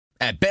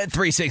At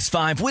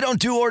Bet365, we don't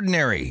do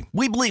ordinary.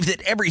 We believe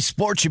that every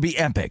sport should be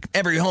epic.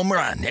 Every home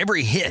run,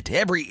 every hit,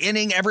 every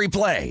inning, every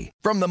play.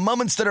 From the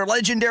moments that are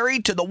legendary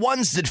to the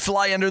ones that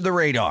fly under the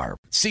radar.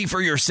 See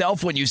for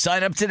yourself when you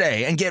sign up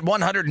today and get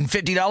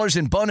 $150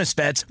 in bonus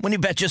bets when you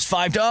bet just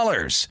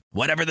 $5.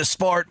 Whatever the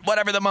sport,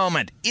 whatever the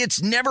moment,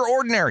 it's never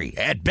ordinary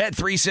at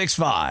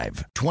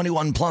Bet365.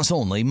 21 plus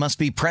only. Must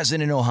be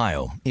present in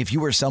Ohio. If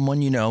you or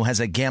someone you know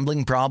has a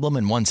gambling problem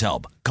and wants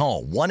help,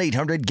 call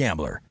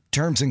 1-800-GAMBLER.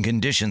 Terms and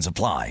conditions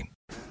apply.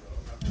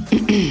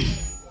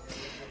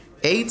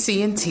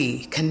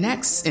 AT&T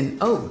connects an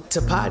ode to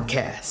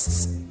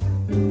podcasts.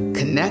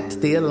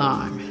 Connect the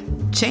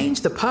alarm.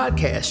 Change the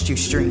podcast you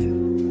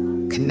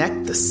stream.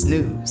 Connect the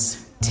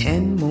snooze.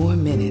 10 more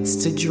minutes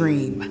to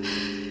dream.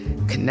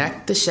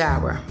 Connect the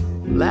shower.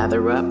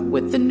 Lather up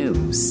with the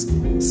news.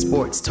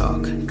 Sports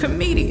talk,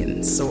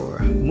 comedians, or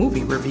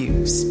movie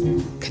reviews.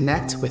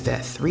 Connect with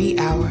that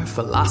 3-hour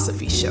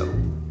philosophy show.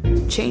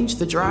 Change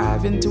the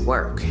drive into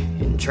work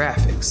in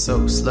traffic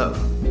so slow.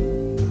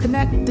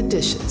 Connect the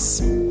dishes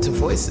to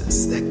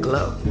voices that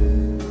glow.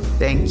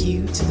 Thank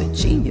you to the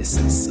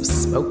geniuses of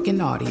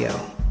spoken audio.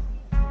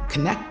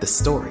 Connect the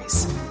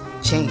stories.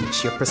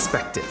 Change your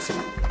perspective.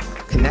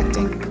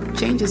 Connecting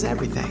changes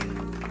everything.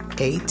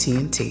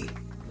 AT&T.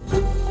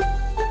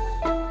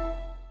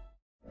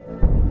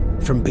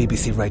 From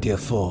BBC Radio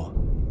 4,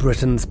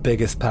 Britain's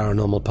biggest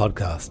paranormal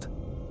podcast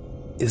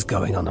is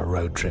going on a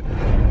road trip.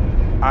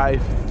 I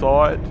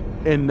thought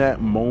in that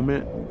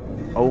moment,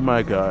 oh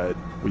my God,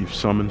 we've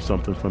summoned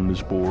something from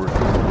this board.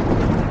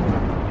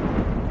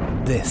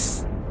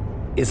 This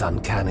is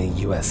Uncanny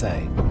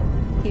USA.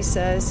 He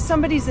says,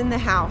 somebody's in the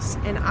house,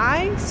 and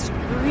I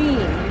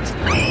screamed.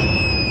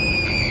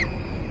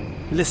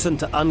 Listen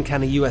to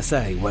Uncanny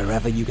USA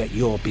wherever you get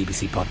your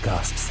BBC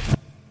podcasts,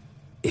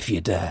 if you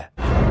dare.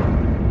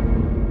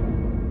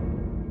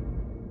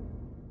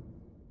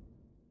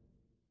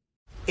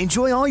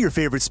 Enjoy all your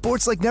favorite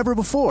sports like never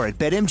before at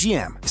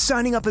BetMGM.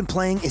 Signing up and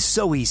playing is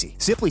so easy.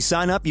 Simply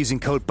sign up using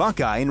code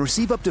Buckeye and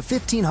receive up to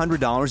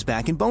 $1,500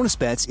 back in bonus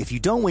bets if you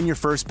don't win your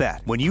first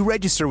bet. When you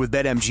register with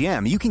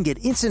BetMGM, you can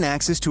get instant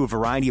access to a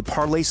variety of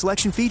parlay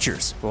selection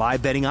features,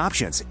 live betting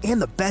options, and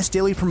the best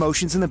daily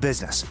promotions in the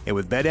business. And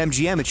with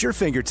BetMGM at your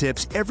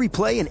fingertips, every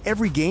play and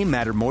every game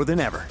matter more than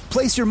ever.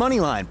 Place your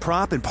moneyline,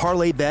 prop, and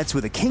parlay bets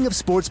with the king of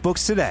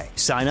sportsbooks today.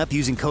 Sign up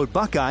using code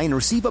Buckeye and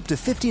receive up to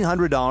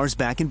 $1,500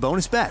 back in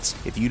bonus bets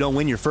if you don't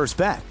win your first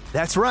bet.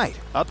 That's right,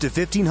 up to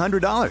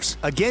 $1,500.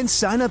 Again,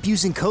 sign up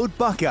using code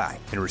Buckeye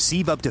and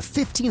receive up to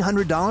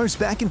 $1,500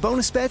 back in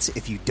bonus bets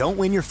if you don't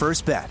win your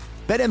first bet.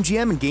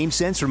 BetMGM and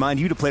GameSense remind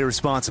you to play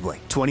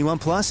responsibly. 21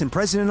 plus and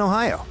present in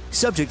Ohio.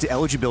 Subject to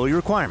eligibility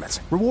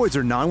requirements. Rewards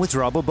are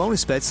non-withdrawable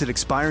bonus bets that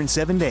expire in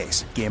 7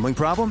 days. Gambling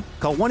problem?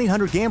 Call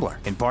 1-800-GAMBLER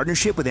in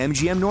partnership with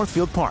MGM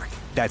Northfield Park.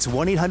 That's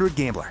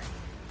 1-800-GAMBLER.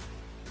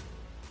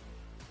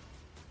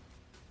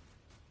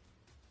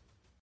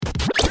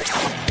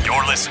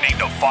 You're listening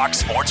to Fox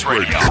Sports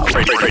Radio.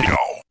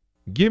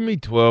 Give me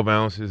 12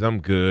 ounces. I'm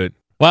good.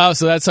 Wow,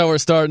 so that's how we're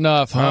starting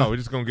off, huh? Wow, we're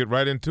just going to get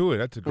right into it.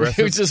 That's aggressive.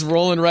 We're just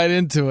rolling right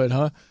into it,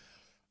 huh?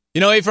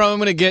 You know, Ephraim, I'm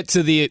going to get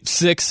to the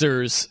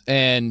Sixers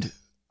and,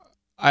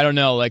 I don't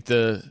know, like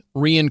the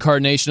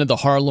reincarnation of the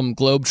Harlem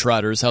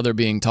Globetrotters, how they're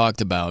being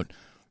talked about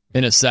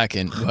in a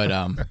second. But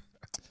I'm going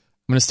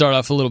to start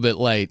off a little bit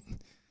late.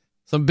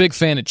 So I'm a big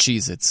fan of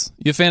Cheez-Its.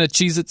 You a fan of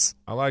Cheez-Its?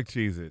 I like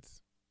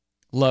Cheez-Its.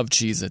 Love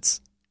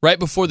Cheez-Its. Right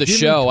before the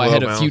show, I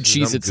had a few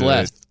Cheez-Its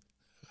left.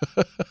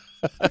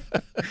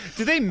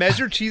 Do they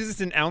measure Cheez-Its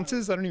in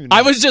ounces? I don't even know.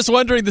 I was just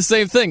wondering the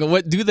same thing.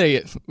 What do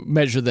they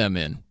measure them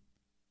in?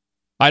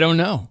 I don't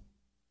know.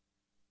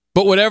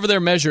 But whatever they're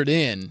measured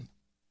in,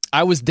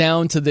 I was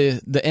down to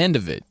the end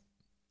of it,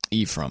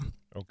 Ephraim.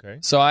 Okay.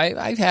 So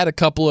I had a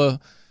couple of,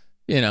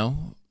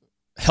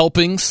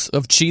 helpings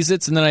of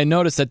Cheez-Its, and then I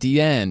noticed at the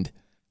end,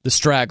 the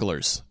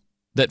stragglers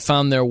that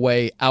found their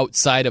way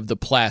outside of the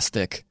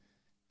plastic,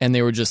 and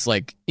they were just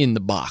like in the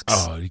box.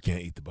 Oh, you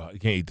can't eat the box.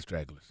 You can't eat the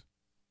stragglers.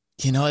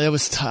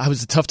 That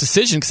was a tough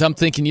decision because I'm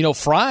thinking,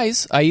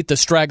 fries. I eat the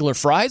straggler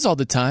fries all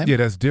the time. Yeah,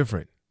 that's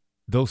different.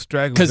 Those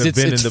stragglers have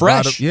been in the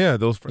fresh. bottom. Yeah,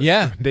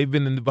 Yeah, they've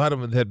been in the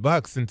bottom of that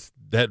box since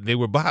that they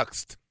were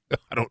boxed.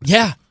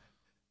 Yeah,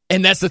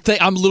 and that's the thing.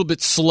 I'm a little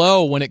bit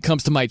slow when it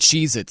comes to my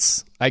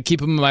Cheez-Its. I keep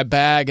them in my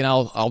bag, and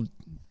I'll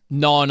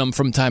gnaw on them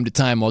from time to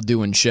time while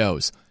doing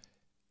shows.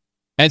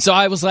 And so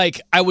I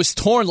was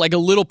torn, like a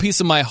little piece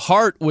of my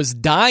heart was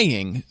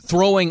dying,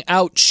 throwing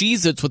out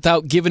Cheez-Its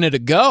without giving it a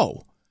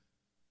go.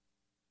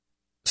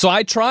 So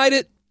I tried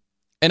it,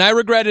 and I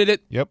regretted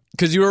it. Yep.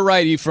 Because you were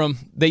right, Ephraim.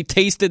 They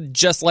tasted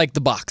just like the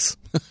box.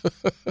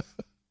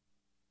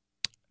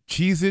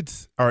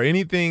 Cheez-Its or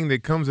anything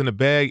that comes in a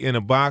bag, in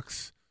a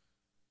box,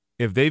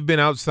 if they've been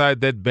outside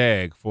that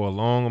bag for a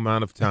long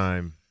amount of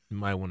time, you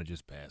might want to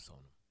just pass on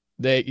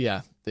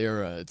them.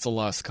 It's a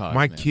lost cause.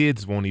 My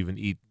kids won't even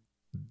eat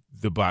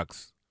the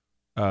box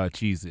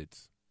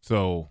Cheez-Its.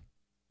 So,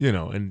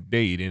 and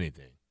they eat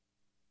anything.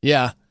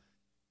 Yeah.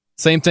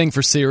 Same thing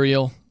for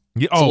cereal.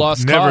 Yeah, it's a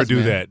lost never cause, do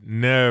man. that.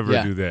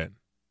 Never do that.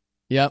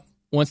 Yep.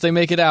 Once they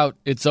make it out,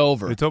 it's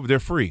over. It's over. They're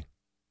free.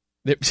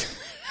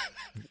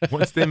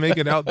 Once they make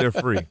it out, they're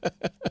free.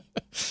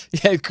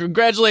 Yeah,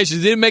 congratulations.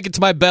 You didn't make it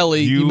to my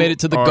belly. You made it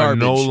to the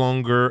garbage. You are no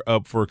longer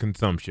up for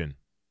consumption.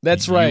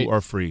 That's right. You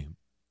are free.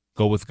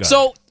 Go with God.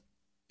 So,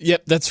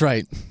 yep, that's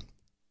right.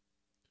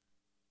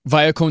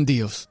 Vaya con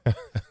Dios.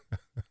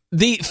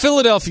 The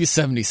Philadelphia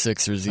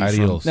 76ers.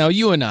 Adios. Now,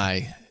 you and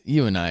I,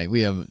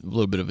 we have a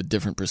little bit of a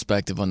different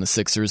perspective on the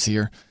Sixers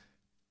here.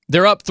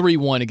 They're up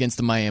 3-1 against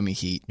the Miami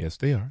Heat. Yes,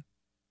 they are.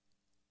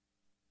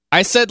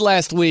 I said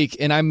last week,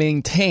 and I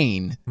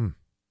maintain,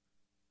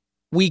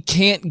 we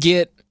can't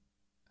get,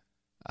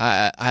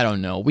 I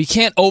don't know, we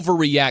can't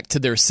overreact to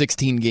their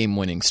 16-game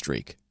winning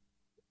streak.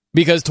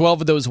 Because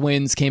 12 of those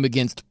wins came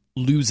against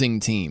losing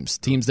teams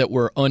that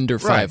were under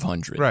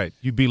 500. Right.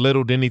 You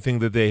belittled anything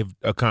that they've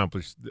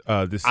accomplished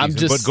this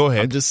season, but go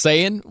ahead. I'm just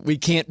saying we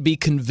can't be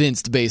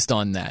convinced based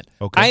on that.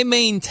 Okay. I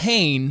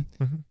maintain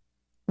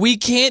we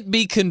can't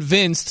be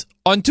convinced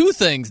on two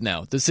things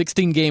now, the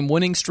 16-game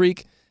winning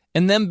streak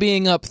and them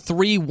being up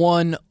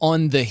 3-1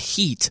 on the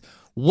Heat.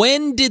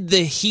 When did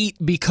the Heat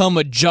become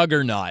a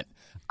juggernaut?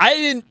 I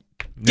didn't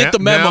get the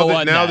memo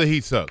on that. Now the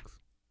Heat sucks.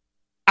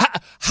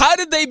 How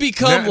did they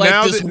become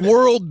this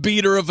world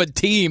beater of a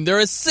team? They're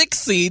a 6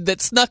 seed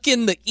that snuck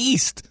in the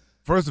East.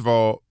 First of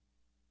all,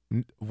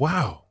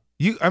 wow.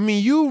 You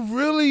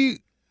really,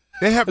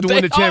 they have to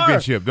win the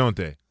championship, don't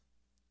they?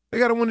 They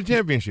got to win the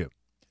championship.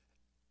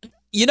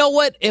 You know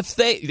what? If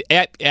they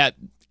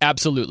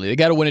absolutely, they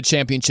got to win a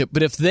championship.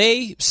 But if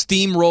they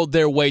steamrolled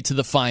their way to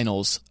the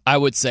finals, I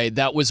would say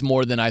that was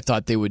more than I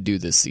thought they would do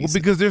this season. Well,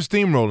 because they're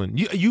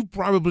steamrolling. You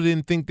probably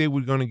didn't think they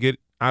were going to get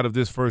out of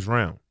this first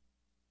round.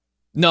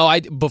 No,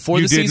 before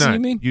the season, not. You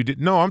mean? You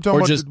did. No, I'm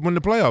talking about when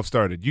the playoffs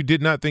started. You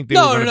did not think they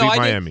were going to beat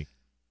Miami.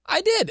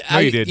 I did. No,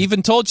 you didn't.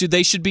 Even told you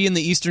they should be in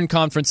the Eastern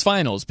Conference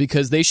Finals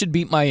because they should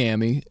beat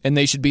Miami and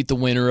they should beat the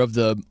winner of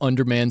the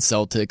undermanned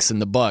Celtics and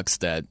the Bucks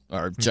that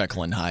are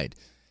Jekyll and Hyde.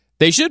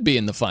 They should be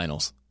in the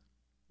finals,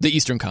 the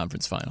Eastern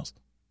Conference Finals.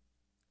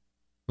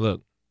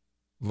 Look,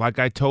 like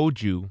I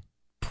told you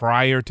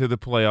prior to the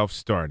playoffs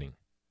starting,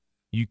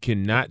 you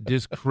cannot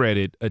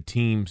discredit a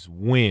team's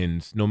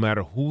wins no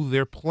matter who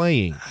they're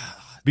playing.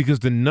 Because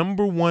the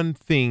number one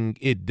thing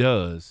it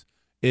does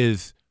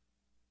is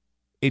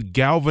it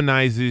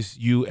galvanizes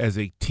you as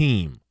a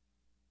team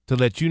to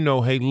let you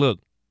know, hey, look,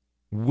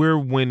 we're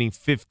winning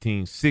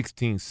 15,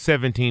 16,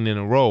 17 in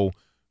a row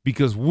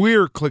because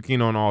we're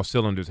clicking on all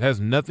cylinders. It has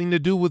nothing to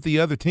do with the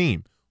other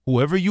team.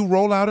 Whoever you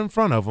roll out in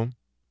front of them,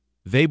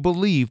 they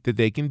believe that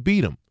they can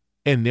beat them.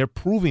 And they're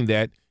proving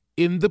that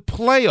in the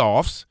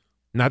playoffs,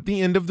 not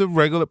the end of the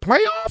regular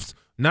playoffs.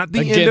 Not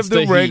the end of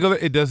the regular.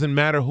 It doesn't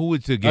matter who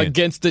it's against.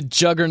 Against the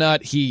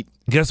juggernaut Heat.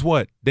 Guess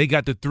what? They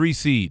got the 3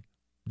 seed.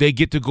 They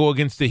get to go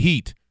against the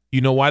Heat.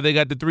 You know why they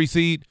got the 3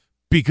 seed?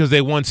 Because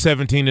they won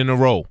 17 in a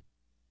row.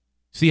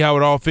 See how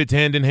it all fits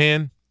hand in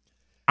hand?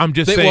 I'm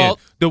just saying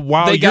that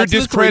while you're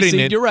discrediting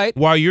it, you're right.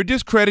 While you're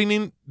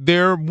discrediting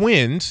their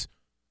wins,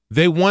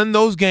 they won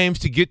those games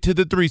to get to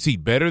the 3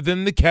 seed, better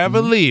than the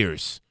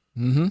Cavaliers.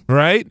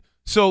 Right?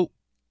 So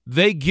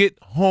they get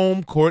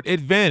home court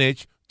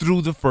advantage through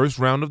the first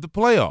round of the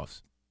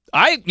playoffs.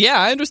 I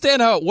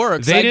understand how it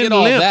works. I get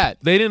all that.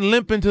 They didn't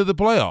limp into the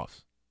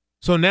playoffs.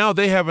 So now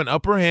they have an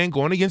upper hand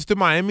going against the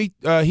Miami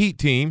Heat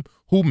team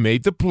who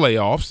made the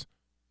playoffs,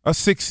 a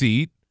 6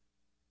 seed,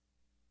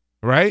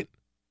 right?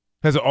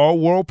 Has an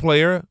all-world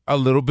player, a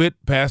little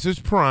bit past his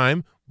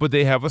prime, but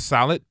they have a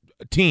solid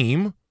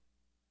team.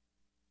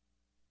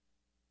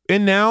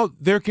 And now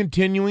they're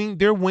continuing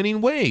their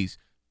winning ways,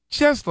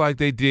 just like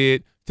they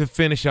did to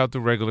finish out the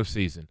regular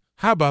season.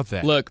 How about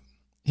that? Look,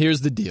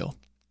 here's the deal.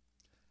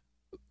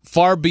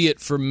 Far be it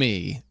from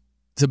me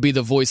to be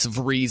the voice of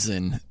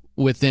reason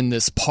within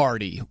this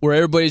party where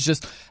everybody's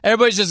just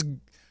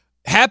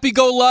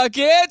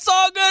happy-go-lucky. It's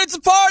all good. It's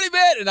a party,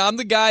 man. And I'm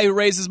the guy who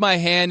raises my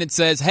hand and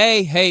says,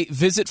 hey,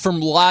 visit from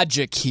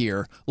logic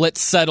here.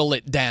 Let's settle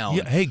it down.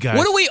 Yeah, hey, guys.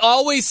 What do we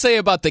always say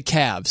about the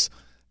Cavs?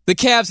 The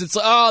Cavs, it's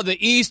the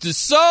East is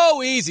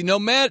so easy. No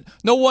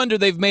wonder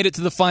they've made it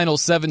to the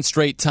finals 7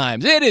 straight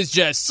times. It is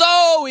just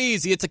so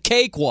easy. It's a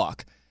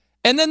cakewalk.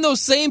 And then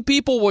those same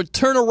people would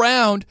turn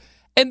around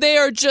and they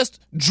are just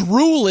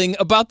drooling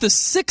about the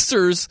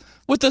Sixers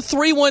with a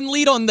 3-1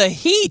 lead on the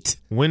Heat.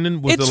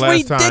 When was it's the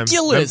last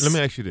ridiculous. time? Let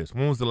me ask you this.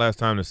 When was the last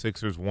time the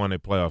Sixers won a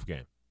playoff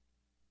game?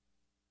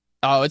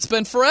 Oh, it's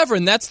been forever,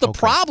 and that's the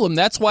problem.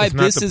 That's why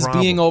this is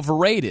being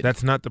overrated.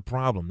 That's not the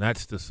problem.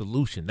 That's the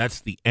solution.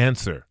 That's the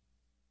answer.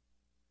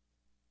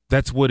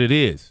 That's what it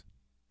is.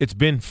 It's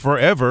been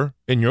forever,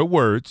 in your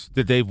words,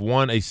 that they've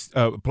won a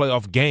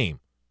playoff game.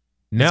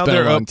 Now it's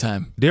been a long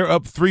time. They're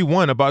up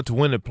 3-1, about to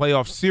win a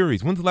playoff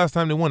series. When's the last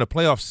time they won a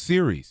playoff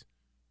series?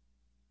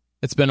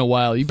 It's been a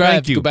while. You probably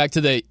have to go back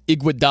to the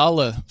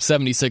Iguodala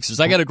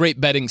 76ers. I got a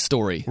great betting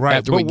story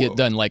after we get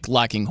done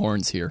locking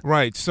horns here.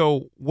 Right.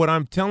 So what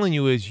I'm telling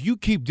you is you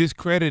keep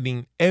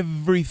discrediting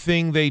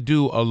everything they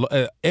do,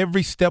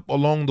 every step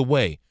along the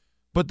way.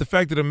 But the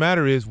fact of the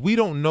matter is we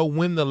don't know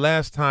when the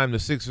last time the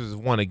Sixers have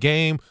won a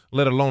game,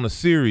 let alone a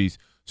series.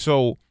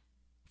 So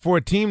for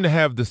a team to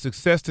have the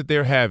success that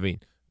they're having,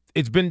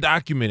 it's been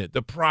documented,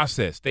 the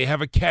process. They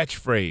have a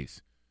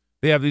catchphrase.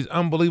 They have these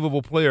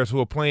unbelievable players who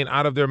are playing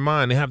out of their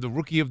mind. They have the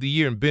Rookie of the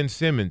Year in Ben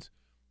Simmons,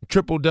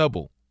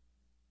 triple-double.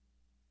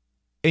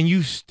 And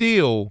you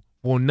still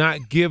will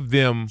not give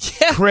them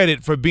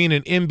credit for being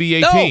an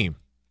NBA team.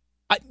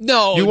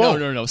 No.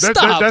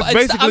 Stop. That's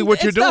basically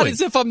what you're doing. It's not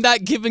as if I'm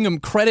not giving them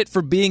credit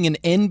for being an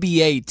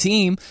NBA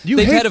team.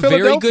 They've had a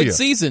very good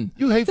season.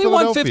 You hate They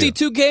Philadelphia. won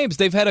 52 games.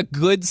 They've had a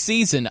good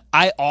season.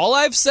 All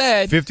I've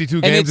said,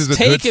 52 games is a good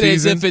season. And it's taken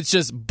as if it's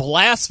just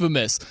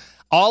blasphemous.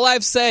 All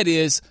I've said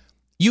is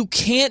you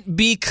can't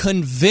be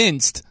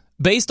convinced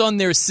based on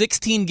their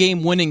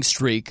 16-game winning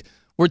streak,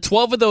 where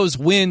 12 of those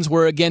wins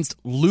were against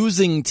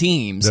losing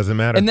teams. Doesn't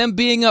matter. And then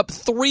being up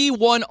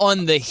 3-1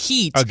 on the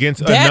Heat.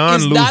 Against a that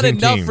is not non-losing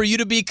enough team. for you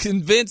to be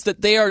convinced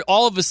that they are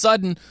all of a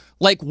sudden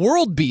like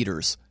world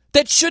beaters.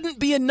 That shouldn't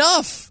be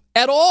enough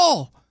at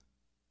all.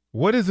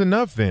 What is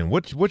enough then?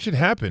 What should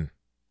happen?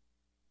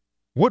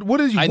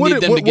 What is? I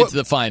need them to get to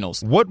the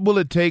finals. What will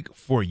it take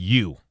for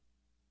you?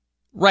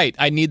 Right,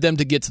 I need them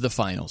to get to the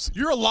finals.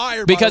 You're a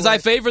liar. Because by the way. I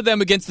favor them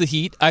against the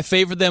Heat. I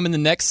favor them in the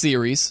next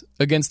series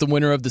against the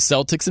winner of the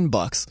Celtics and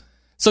Bucks.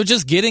 So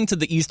just getting to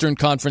the Eastern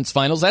Conference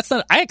Finals, I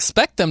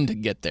expect them to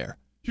get there.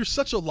 You're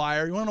such a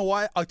liar. You want to know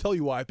why? I'll tell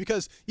you why.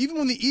 Because even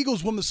when the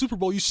Eagles won the Super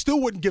Bowl, you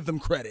still wouldn't give them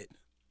credit.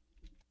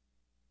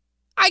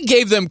 I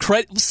gave them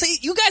credit. See,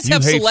 you guys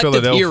have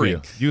selective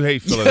hearing. You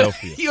hate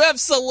Philadelphia. You have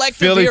selective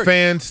Philly hearing.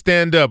 fans,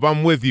 stand up.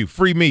 I'm with you.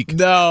 Free Meek.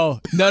 No.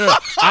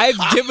 I've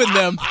given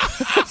them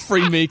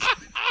free Meek.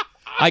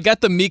 I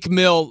got the Meek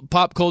Mill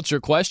pop culture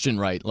question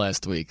right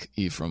last week,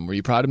 Ephraim. Were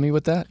you proud of me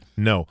with that?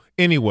 No.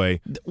 Anyway.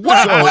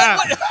 What?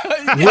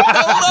 No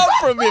love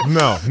from you.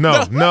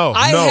 No.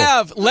 I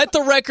have. Let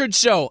the record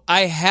show.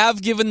 I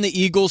have given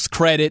the Eagles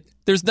credit.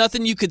 There's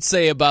nothing you could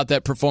say about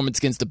that performance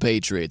against the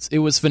Patriots. It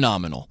was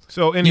phenomenal.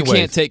 So anyway, you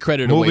can't take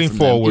credit away from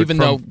them, even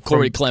though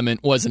Corey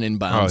Clement wasn't in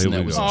bounds and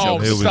that was a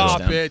joke.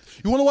 Stop it.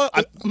 You want to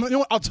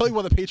what? I'll tell you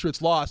why the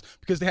Patriots lost,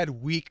 because they had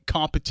weak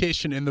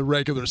competition in the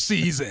regular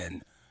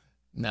season.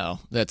 No,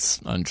 that's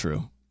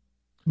untrue.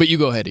 But you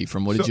go ahead,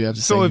 Ephraim. What did you have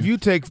to say? So if you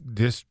take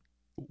this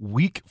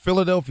weak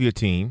Philadelphia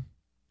team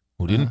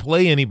who didn't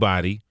play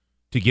anybody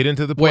to get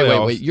into the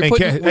playoffs. Wait. You're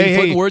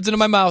putting words into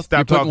my mouth.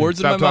 Stop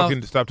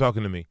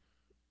talking to me.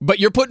 But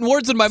you're putting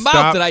words in my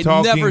mouth that I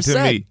never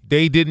said. Me.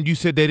 They didn't. You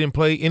said they didn't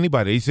play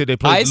anybody. You said they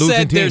played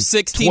losing teams. I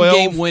said their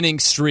 16-game winning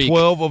streak.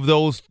 12 of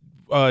those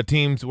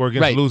teams were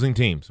against losing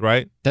teams,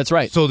 right? That's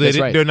right. So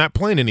they're not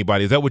playing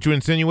anybody. Is that what you're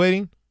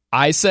insinuating?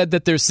 I said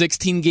that their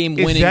 16-game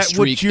winning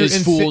streak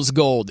is fool's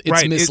gold.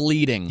 It's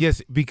misleading.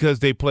 Yes, because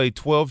they played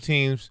 12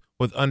 teams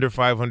with under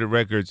 500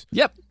 records.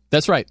 Yep,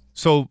 that's right.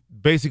 So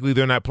basically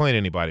they're not playing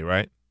anybody,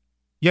 right?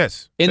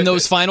 Yes. In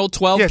those final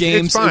 12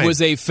 games, it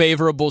was a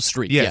favorable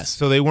streak. Yes.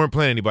 So they weren't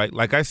playing anybody.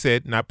 Like I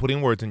said, not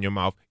putting words in your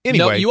mouth.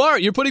 Anyway. No, you are.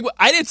 You're putting –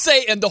 I didn't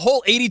say in the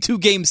whole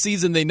 82-game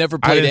season they never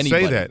played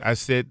anybody. I didn't say that. I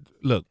said,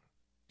 look,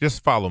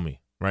 just follow me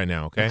right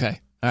now, okay?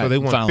 Okay. So they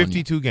won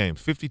 52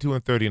 games,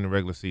 52-30 in the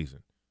regular season.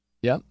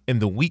 Yep. In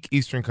the weak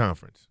Eastern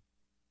Conference.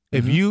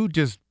 If you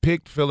just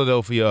picked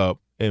Philadelphia up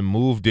and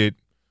moved it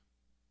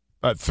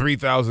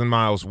 3,000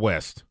 miles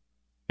west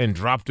and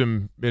dropped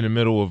them in the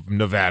middle of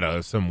Nevada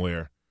or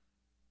somewhere,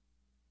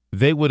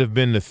 they would have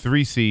been the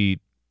 3 seed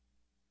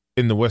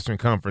in the Western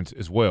Conference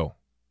as well,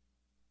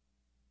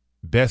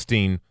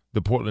 besting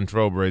the Portland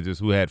Trailblazers,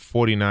 who had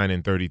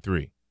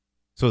 49-33.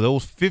 So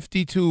those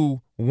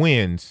 52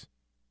 wins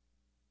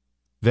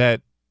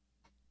that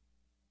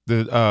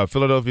the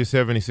Philadelphia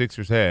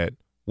 76ers had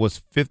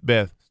was 5th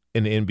best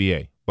in the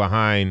NBA,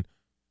 behind,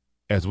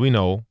 as we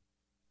know,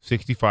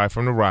 65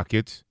 from the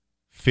Rockets,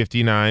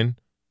 59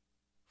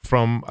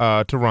 from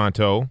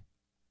Toronto,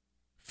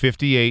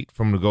 58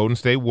 from the Golden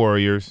State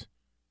Warriors,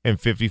 and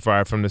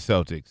 55 from the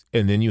Celtics.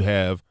 And then you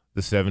have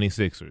the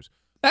 76ers.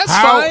 That's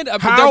fine.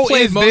 They're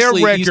playing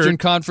mostly Eastern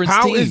Conference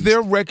teams. How is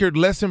their record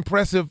less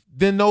impressive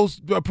than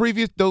those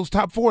those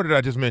top 4 that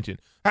I just mentioned?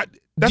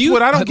 That's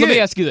what I don't get.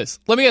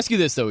 Let me ask you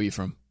this, though,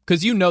 Ephraim,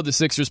 because you know the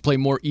Sixers play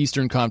more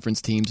Eastern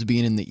Conference teams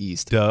being in the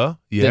East. Duh.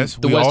 Yes,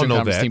 the we Western all know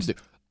Conference that. teams do.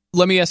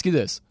 Let me ask you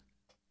this.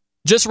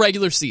 Just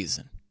regular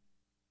season.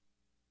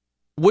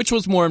 Which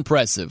was more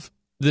impressive?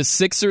 The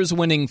Sixers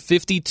winning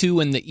 52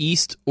 in the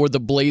East or the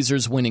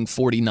Blazers winning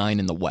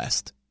 49 in the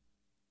West?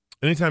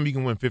 Anytime you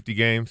can win 50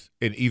 games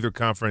in either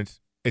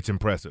conference, it's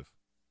impressive.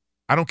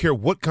 I don't care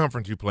what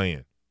conference you play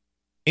in.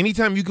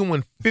 Anytime you can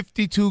win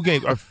 52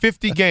 games or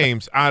 50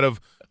 games out of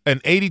an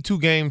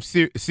 82-game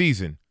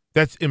season,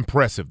 that's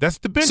impressive. That's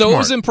the benchmark. So it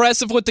was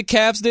impressive what the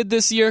Cavs did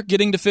this year,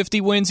 getting to 50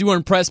 wins? You were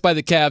impressed by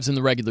the Cavs in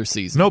the regular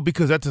season? No,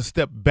 because that's a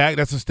step back.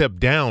 That's a step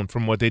down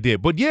from what they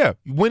did. But, yeah,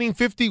 winning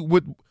 50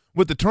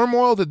 with the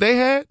turmoil that they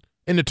had,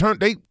 in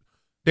the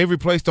they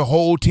replaced the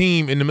whole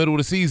team in the middle of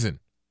the season.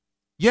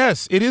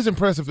 Yes, it is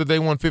impressive that they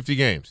won 50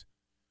 games.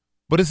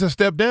 But it's a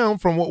step down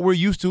from what we're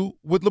used to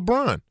with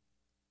LeBron.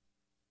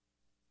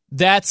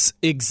 That's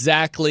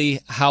exactly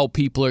how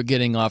people are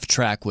getting off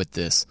track with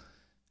this.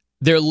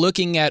 They're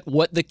looking at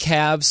what the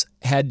Cavs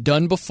had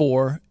done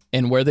before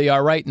and where they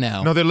are right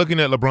now. No, they're looking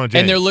at LeBron James.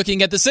 And they're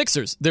looking at the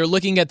Sixers. They're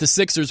looking at the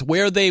Sixers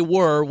where they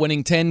were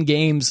winning 10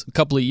 games a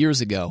couple of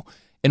years ago,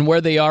 and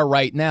where they are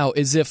right now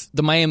is if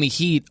the Miami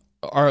Heat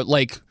are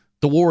like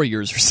the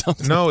Warriors or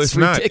something. No, it's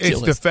not.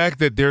 ridiculous. It's the fact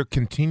that they're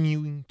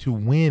continuing to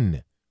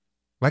win.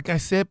 Like I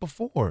said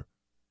before,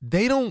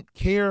 they don't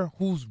care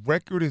whose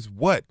record is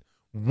what.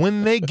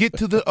 When they get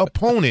to the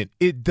opponent,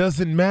 it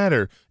doesn't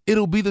matter.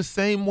 It'll be the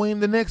same way in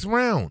the next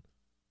round.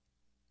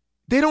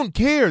 They don't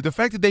care. The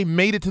fact that they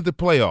made it to the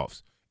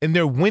playoffs and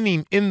they're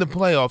winning in the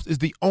playoffs is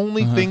the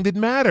only thing that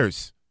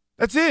matters.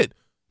 That's it.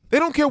 They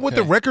don't care what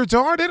the records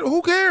are.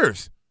 Who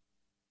cares?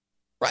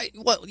 Right.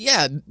 Well,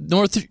 yeah,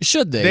 North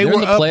should they? They They're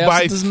were in the up playoffs,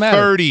 by it doesn't matter.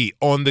 30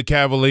 on the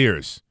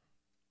Cavaliers.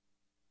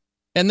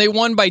 And they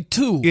won by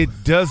 2. It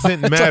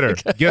doesn't matter.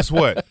 Guess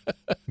what?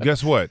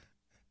 Guess what?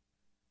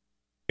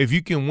 If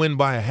you can win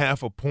by a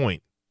half a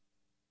point,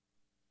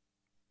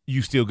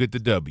 you still get the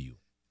W.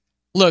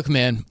 Look,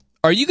 man,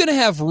 are you going to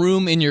have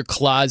room in your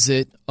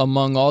closet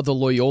among all the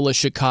Loyola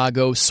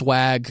Chicago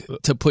swag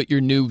to put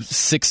your new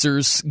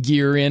Sixers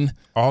gear in?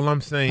 All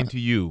I'm saying to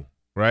you,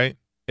 right,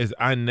 is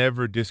I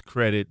never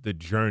discredit the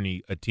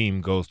journey a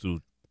team goes through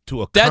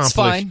to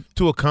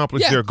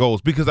accomplish their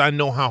goals, because I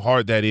know how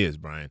hard that is,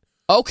 Brian.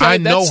 Okay, I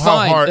know that's how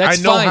fine. hard. That's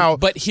I know fine. how.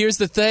 But here's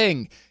the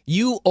thing: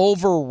 you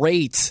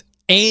overrate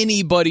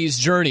anybody's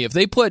journey. If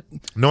they put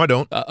No, I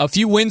don't. a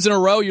few wins in a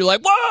row, you're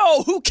like,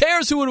 whoa, who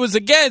cares who it was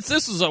against?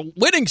 This is a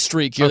winning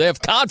streak here. They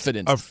have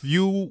confidence. A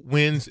few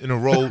wins in a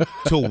row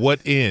to what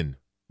end,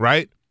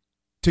 right?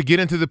 To get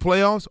into the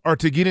playoffs, or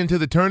to get into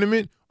the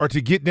tournament, or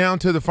to get down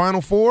to the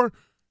Final Four?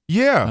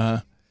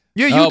 Yeah.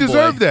 You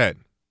deserve that.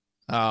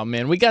 Oh,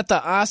 man. We got the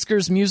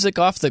Oscars music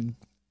off the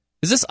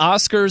 – is this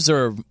Oscars,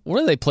 or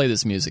where do they play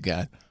this music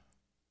at?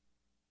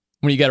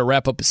 When you got to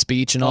wrap up a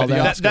speech and all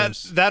that?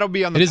 That'll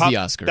be on the It is pop, the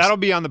Oscars. That'll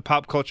be on the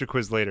pop culture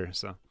quiz later.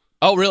 So.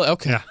 Oh, really?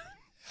 Okay. Yeah.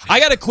 I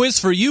got a quiz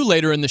for you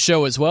later in the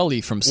show as well,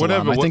 Lee from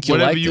Salam. I think you'll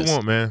whatever like you this.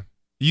 want, man.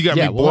 You got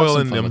me we'll have some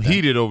boiling fun them with that.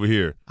 heated over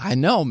here. I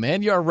know,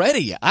 man. You're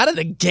ready out of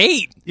the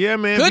gate. Yeah,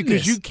 man, Goodness.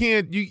 because you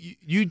can't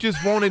you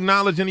just won't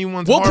acknowledge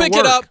anyone's We'll hard pick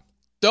work. it up.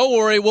 Don't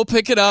worry. We'll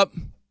pick it up.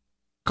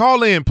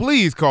 Call in,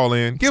 please call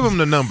in. Give them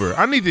the number.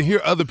 I need to hear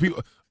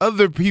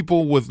other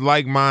people with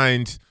like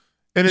minds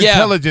and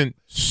intelligent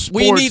sports.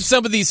 We need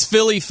some of these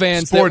Philly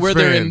fans that sports wear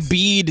their fans.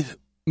 Embiid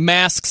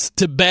masks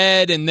to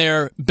bed and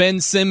their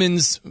Ben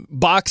Simmons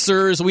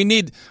boxers. We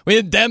need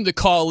them to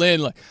call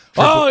in like,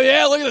 oh,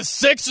 yeah, look at the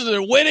Sixers,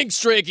 they're winning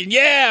streak. And,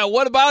 yeah,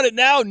 what about it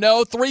now?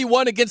 No,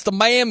 3-1 against the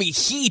Miami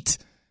Heat.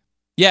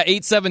 Yeah,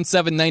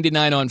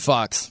 877-99 on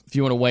Fox if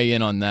you want to weigh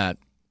in on that.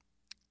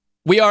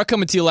 We are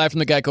coming to you live from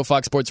the Geico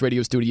Fox Sports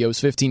Radio studios.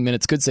 15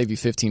 minutes could save you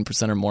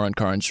 15% or more on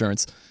car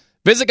insurance.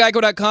 Visit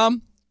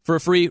geico.com for a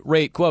free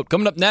rate quote.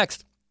 Coming up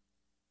next.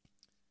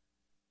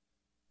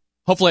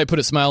 Hopefully I put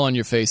a smile on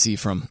your face,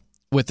 Ephraim,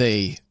 with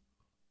a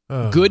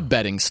good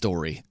betting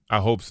story. I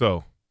hope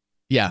so.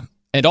 Yeah.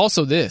 And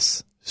also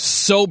this,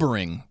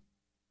 sobering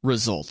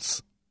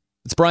results.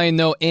 It's Brian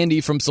Noe, Andy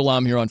from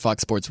Salam here on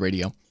Fox Sports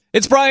Radio.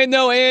 It's Brian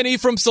Noe, Andy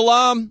from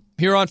Salam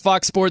here on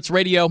Fox Sports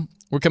Radio.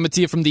 We're coming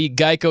to you from the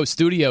Geico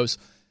studios.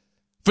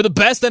 For the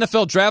best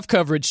NFL draft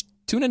coverage,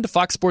 tune into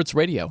Fox Sports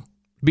Radio.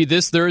 Be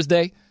this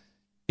Thursday.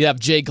 You have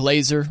Jay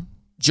Glazer,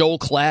 Joel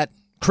Klatt,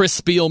 Chris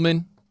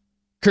Spielman,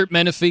 Kurt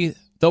Menefee.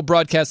 They'll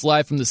broadcast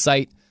live from the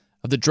site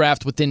of the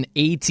draft within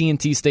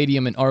AT&T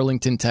Stadium in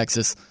Arlington,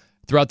 Texas,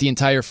 throughout the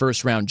entire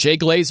first round. Jay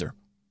Glazer,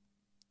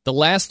 the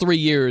last 3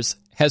 years,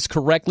 has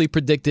correctly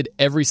predicted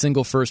every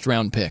single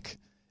first-round pick.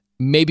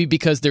 Maybe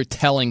because they're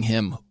telling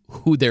him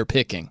who they're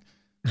picking.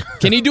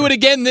 Can he do it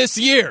again this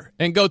year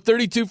and go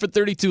 32 for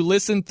 32?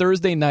 Listen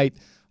Thursday night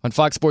on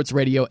Fox Sports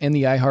Radio and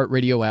the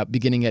iHeartRadio app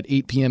beginning at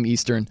 8 p.m.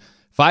 Eastern,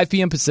 5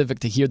 p.m. Pacific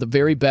to hear the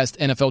very best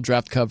NFL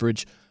draft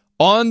coverage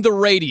on the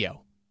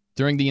radio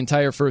during the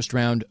entire first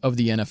round of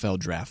the NFL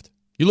draft.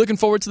 You looking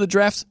forward to the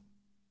draft?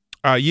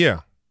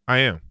 Yeah, I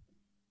am.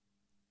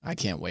 I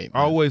can't wait,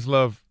 man. I always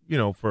love,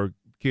 for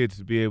kids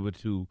to be able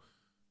to,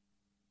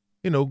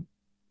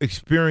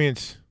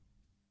 experience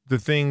the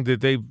thing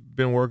that they've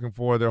been working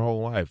for their whole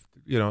life.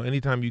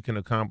 Anytime you can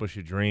accomplish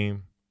a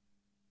dream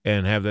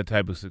and have that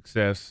type of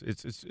success,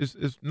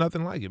 it's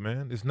nothing like it,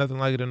 man. It's nothing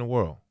like it in the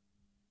world.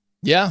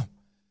 Yeah.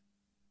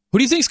 Who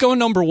do you think's going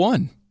number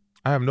one?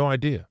 I have no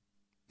idea.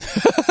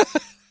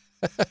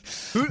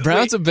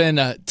 Browns have been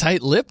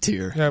tight-lipped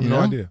here. I have no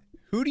idea.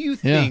 Who do you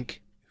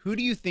think? Who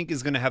do you think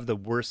is going to have the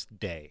worst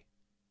day?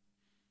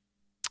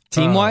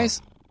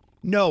 Team-wise?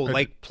 No,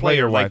 like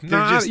player-wise. No,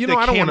 I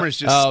don't want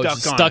to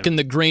stuck in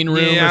the green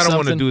room. Yeah, or I don't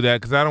want to something? do that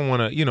because I don't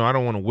want to. I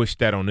don't want to wish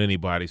that on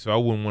anybody. So I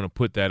wouldn't want to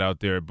put that out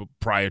there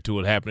prior to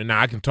it happening.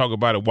 Now I can talk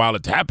about it while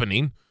it's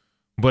happening,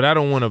 but I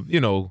don't want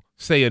to,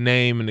 say a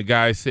name and the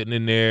guy's sitting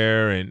in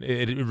there and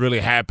it really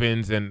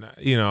happens, and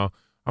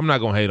I'm not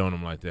gonna hate on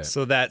him like that.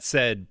 So that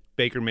said,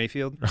 Baker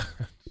Mayfield.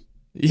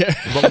 Yeah,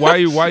 but why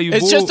you?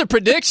 It's just a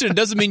prediction. It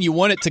doesn't mean you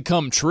want it to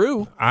come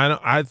true.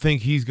 I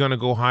think he's gonna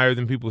go higher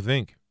than people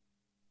think.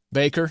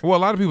 Baker? Well, a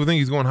lot of people think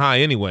he's going high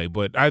anyway,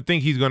 but I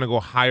think he's going to go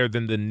higher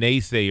than the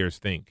naysayers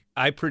think.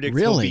 I predict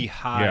Really? he'll be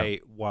high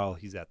while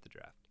he's at the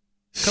draft.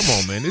 Come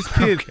on, man. This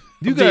kid,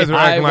 you guys are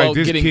acting like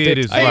this kid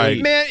is like.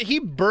 Man, he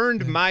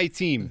burned my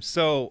team.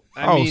 So,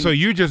 I mean, so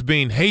you're just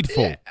being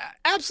hateful. Yeah,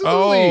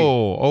 absolutely.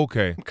 Oh,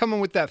 okay. I'm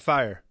coming with that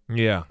fire.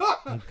 Yeah.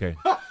 Okay.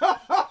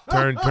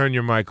 Turn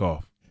your mic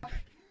off.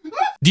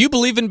 Do you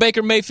believe in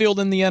Baker Mayfield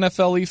in the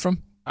NFL,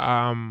 Ephraim?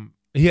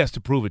 He has to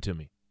prove it to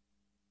me.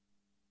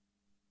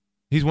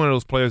 He's one of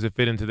those players that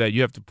fit into that.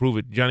 You have to prove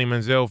it. Johnny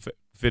Manziel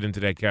fit into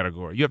that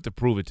category. You have to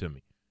prove it to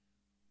me.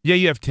 Yeah,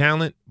 you have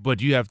talent,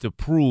 but you have to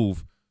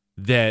prove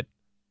that,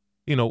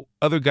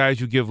 other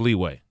guys you give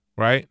leeway,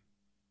 right?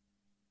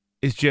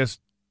 It's just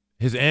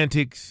his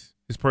antics,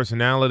 his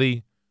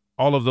personality,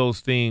 all of those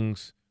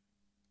things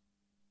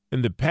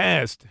in the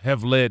past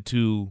have led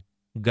to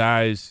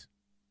guys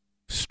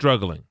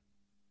struggling.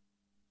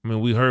 I mean,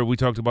 we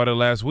talked about it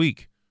last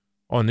week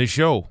on this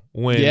show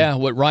when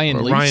what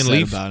Ryan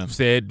Leaf said about him.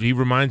 Said he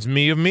reminds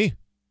me of me.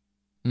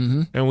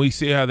 Mm-hmm. And we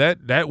see how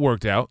that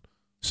worked out.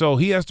 So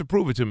he has to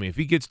prove it to me. If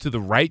he gets to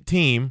the right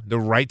team, the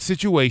right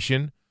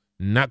situation,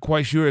 not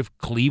quite sure if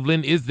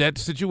Cleveland is that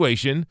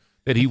situation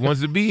that he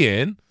wants to be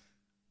in,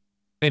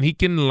 and he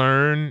can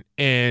learn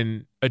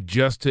and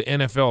adjust to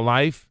NFL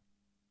life,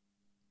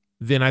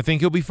 then I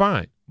think he'll be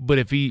fine. But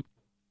if he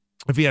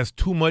has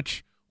too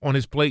much on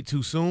his plate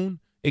too soon,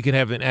 it can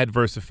have an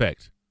adverse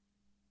effect.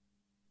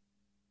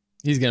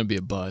 He's going to be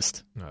a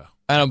bust.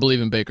 I don't believe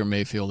in Baker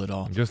Mayfield at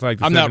all. Just like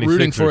the I'm 76ers. not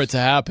rooting for it to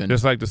happen.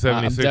 Just like the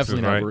 76ers, I'm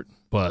definitely right? not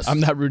Bust. I'm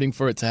not rooting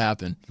for it to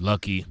happen.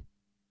 Lucky.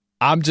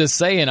 I'm just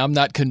saying I'm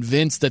not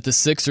convinced that the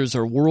Sixers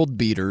are world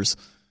beaters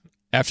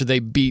after they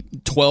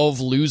beat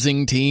 12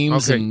 losing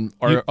teams and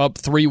are up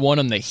 3-1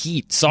 on the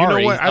Heat.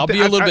 Sorry, I'll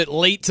be a little bit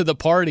late to the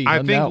party.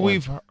 I think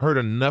we've heard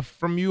enough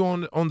from you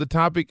on the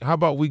topic. How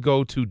about we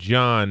go to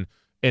John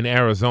in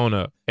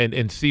Arizona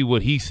and see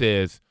what he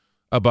says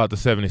about the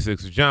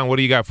 76ers. John, what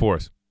do you got for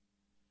us?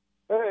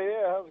 Hey,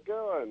 yeah, how's it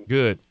going?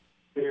 Good.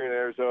 Here in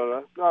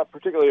Arizona. Not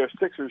particularly a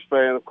Sixers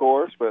fan, of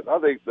course, but I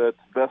think that's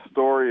the best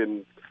story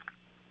in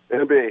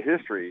NBA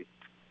history.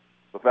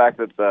 The fact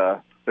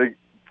that they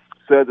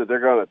said that they're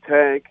going to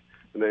tank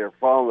and they are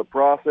following the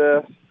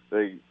process.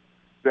 They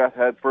just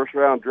had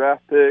first-round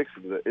draft picks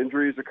and the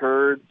injuries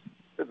occurred.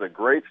 It's a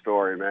great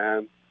story,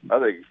 man. I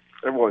think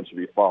everyone should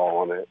be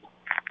following it.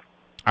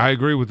 I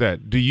agree with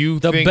that. Do you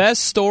the think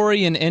best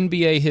story in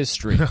NBA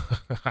history?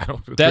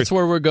 That's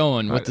where we're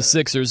going with the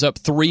Sixers up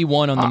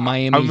 3-1 on the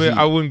Miami Heat.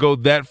 I wouldn't go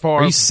that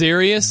far. Are you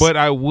serious? But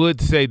I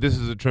would say this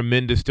is a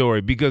tremendous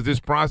story because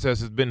this process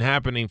has been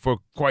happening for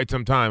quite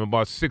some time,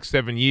 about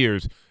 6-7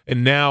 years,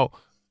 and now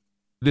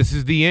this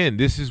is the end.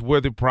 This is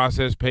where the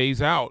process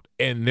pays out,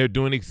 and they're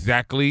doing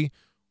exactly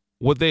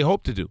what they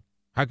hope to do.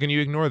 How can you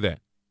ignore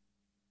that?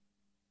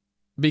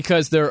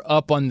 Because they're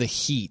up on the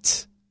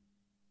Heat.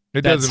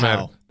 It doesn't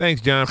matter.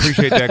 Thanks, John.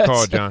 Appreciate that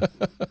call, John.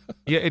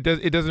 Yeah, it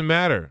doesn't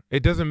matter.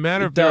 It doesn't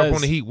matter if they're up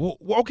on the Heat. Well,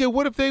 okay,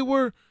 what if they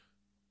were,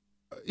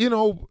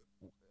 the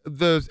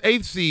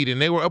 8th seed and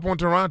they were up on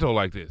Toronto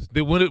like this?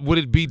 Would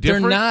it be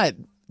different? They're not.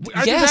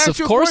 Yes, of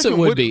course it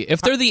would be.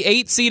 If they're the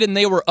 8th seed and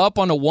they were up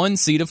on a 1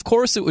 seed, of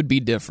course it would be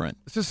different.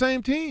 It's the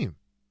same team.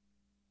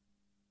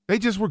 They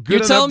just were good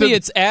enough. You're telling me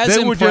it's as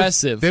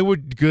impressive. They were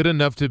good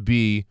enough to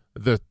be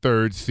the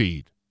 3rd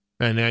seed.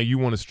 And now you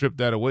want to strip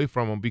that away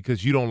from them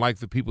because you don't like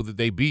the people that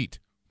they beat.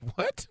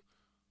 What?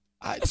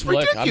 That's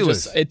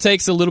ridiculous. It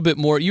takes a little bit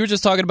more. You were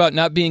just talking about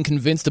not being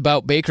convinced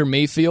about Baker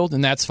Mayfield,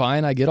 and that's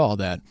fine. I get all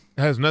that.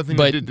 It has nothing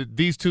to do.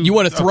 These two. You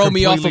want to throw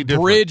me off a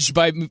different. bridge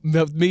by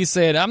me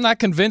saying I'm not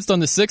convinced on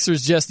the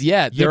Sixers just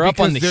yet. They're up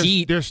on the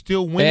Heat. They're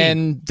still winning,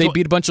 and they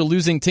beat a bunch of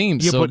losing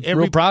teams. Yeah, so but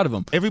real proud of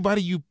them.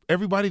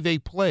 Everybody they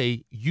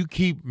play, you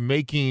keep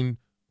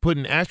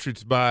putting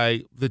asterisks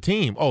by the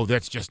team. Oh,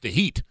 that's just the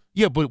Heat.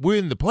 Yeah, but we're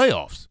in the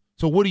playoffs.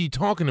 So what are you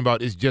talking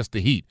about? Is just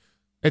the Heat.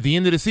 At the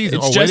end of the season,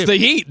 it's just the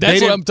Heat.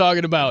 That's what I'm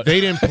talking about. They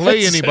didn't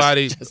play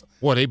anybody.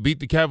 Well, they beat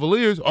the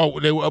Cavaliers. Oh,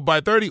 they were up by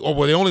 30. Or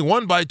well, they only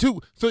won by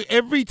 2. So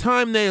every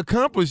time they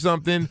accomplish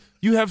something,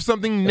 you have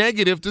something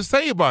negative to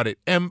say about it.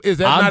 And is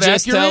that not accurate? I'm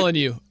just telling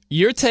you.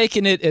 You're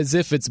taking it as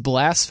if it's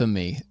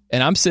blasphemy.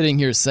 And I'm sitting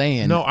here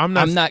saying, no, I'm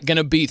not going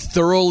to be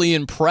thoroughly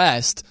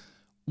impressed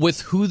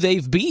with who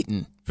they've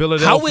beaten.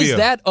 Philadelphia. How is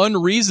that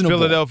unreasonable?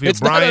 Philadelphia.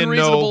 It's not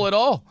unreasonable at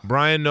all.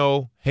 Brian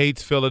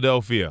hates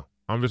Philadelphia.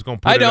 I'm just going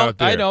to put it out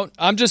there. I don't.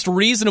 I'm just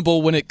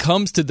reasonable when it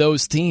comes to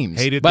those teams.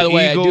 By the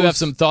way, Eagles. I do have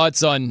some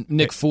thoughts on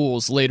Nick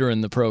Foles later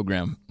in the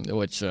program,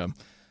 which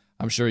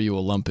I'm sure you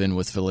will lump in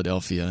with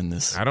Philadelphia in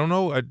this. I don't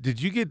know.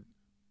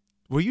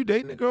 Were you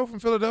dating a girl from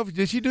Philadelphia?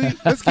 Did she do you?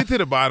 Let's get to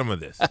the bottom of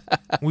this.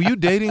 Were you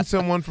dating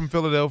someone from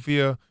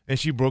Philadelphia and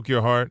she broke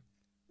your heart?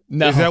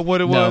 No. Is that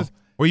what it was?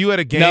 Were you at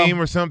a game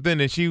No. or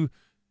something and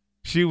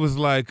she was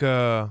like,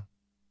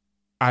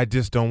 I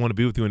just don't want to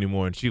be with you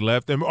anymore, and she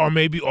left them, or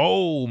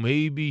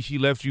maybe she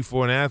left you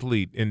for an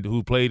athlete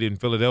who played in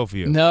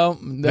Philadelphia. No,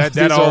 these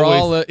are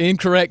all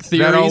incorrect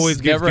theories. That always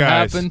gets never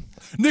guys. happened.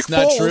 Nick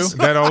Not Foles. true.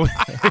 That always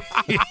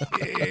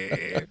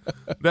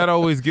That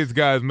always gets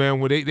guys, man,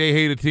 when they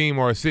hate a team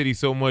or a city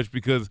so much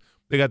because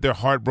they got their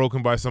heart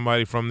broken by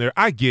somebody from there.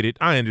 I get it.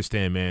 I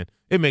understand, man.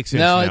 It makes sense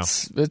now.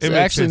 No, it's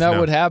actually not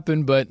what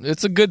happened, but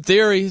it's a good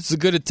theory. It's a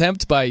good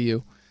attempt by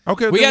you.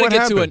 Okay, we got to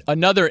get happened? to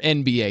another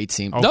NBA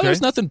team. Okay. No,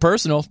 there's nothing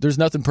personal. There's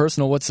nothing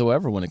personal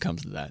whatsoever when it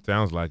comes to that.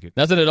 Sounds like it.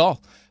 Nothing at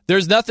all.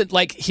 There's nothing.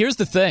 Like, here's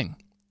the thing.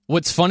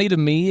 What's funny to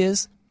me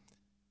is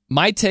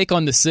my take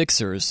on the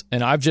Sixers,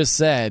 and I've just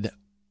said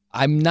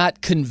I'm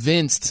not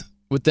convinced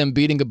with them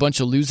beating a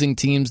bunch of losing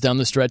teams down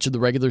the stretch of the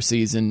regular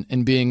season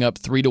and being up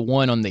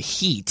 3-1 on the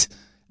Heat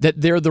that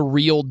they're the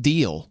real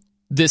deal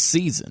this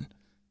season.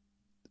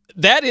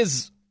 That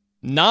is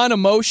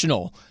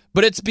non-emotional,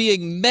 but it's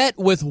being met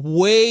with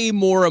way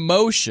more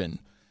emotion.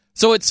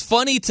 So it's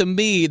funny to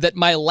me that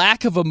my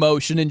lack of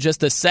emotion in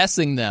just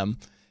assessing them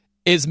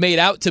is made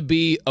out to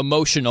be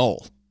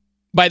emotional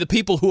by the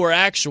people who are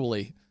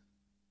actually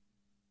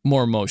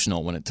more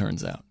emotional when it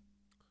turns out.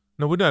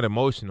 No, we're not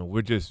emotional.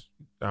 We're just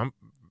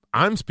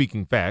I'm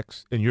speaking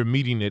facts, and you're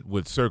meeting it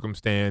with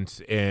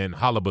circumstance and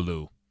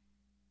hullabaloo.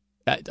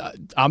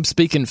 I'm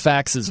speaking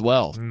facts as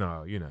well.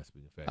 No, you're not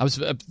speaking facts.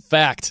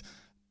 Fact.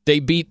 They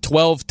beat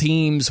 12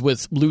 teams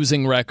with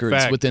losing records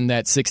Fact. within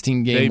that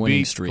 16-game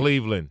winning streak. They beat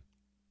Cleveland.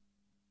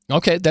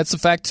 Okay, that's a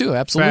fact too.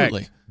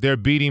 Absolutely. Fact. They're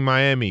beating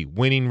Miami,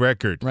 winning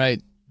record. Right.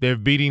 They're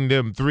beating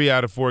them 3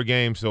 out of 4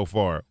 games so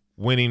far,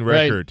 winning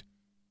record.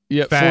 Right.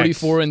 Yeah,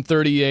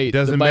 44-38.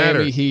 Doesn't the Miami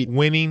matter. Heat.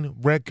 Winning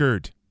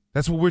record.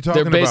 That's what we're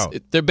talking about.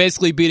 They're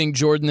basically beating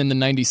Jordan in the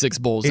 96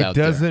 Bulls out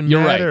there. It doesn't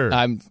You're matter.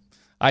 Right.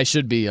 I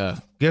should be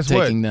Guess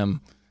taking what?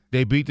 them.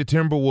 They beat the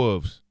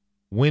Timberwolves,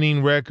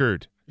 winning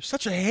record. You're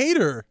such a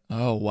hater.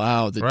 Oh,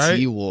 wow, the Right?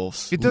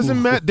 T-Wolves. It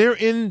doesn't matter. They're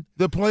in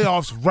the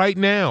playoffs right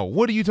now.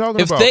 What are you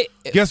talking about?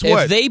 Guess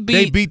what? If they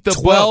beat the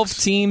 12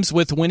 Bucks. teams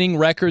with winning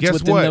records Guess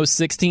within what? those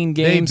 16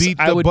 games, beat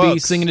the I would be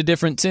Bucks. singing a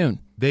different tune.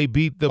 They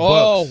beat the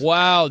Oh, Bucks.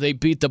 wow, they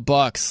beat the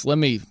Bucks.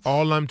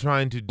 All I'm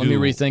trying to do Let me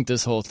rethink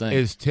this whole thing.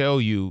 is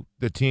tell you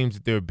the teams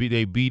that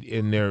they beat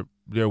in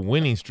their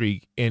winning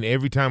streak, and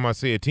every time I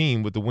say a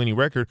team with the winning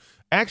record,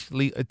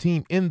 actually a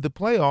team in the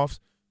playoffs,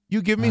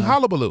 you give me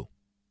hullabaloo.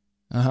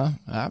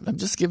 I'm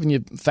just giving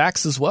you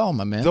facts as well,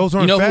 my man. Those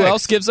aren't You know facts. who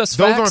else gives us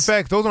Those facts? aren't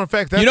facts. Those aren't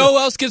facts. That's You know who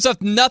else gives us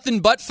nothing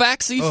but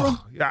facts, Ephraim?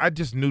 Yeah, I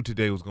just knew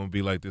today was going to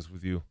be like this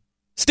with you.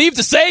 Steve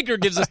DeSager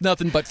gives us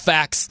nothing but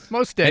facts.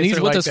 Most days and he's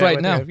are with like us that right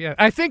with now. him, yeah.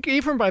 I think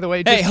Ephraim, by the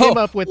way, just came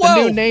up with the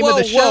new name of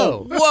the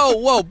show.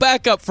 Whoa,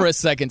 back up for a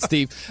second,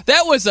 Steve.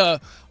 That was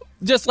a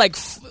just like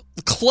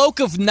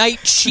cloak of night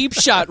cheap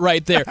shot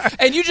right there,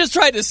 and you just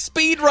tried to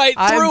speed right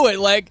through it.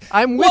 Like,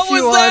 I'm with what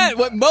you was that? on-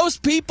 What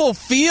most people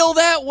feel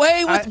that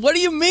way? What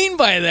do you mean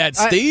by that,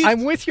 Steve?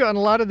 I'm with you on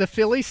a lot of the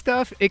Philly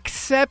stuff,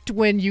 except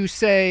when you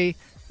say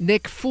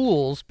Nick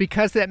Foles,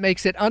 because that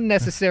makes it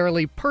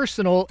unnecessarily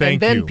personal, and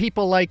then you.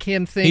 people like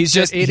him think He's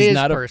that it he's is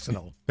not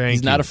personal.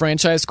 He's not a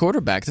franchise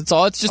quarterback. That's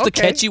all. It's just a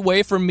Okay. catchy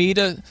way for me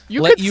to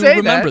You let could you say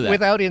remember that that.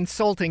 without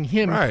insulting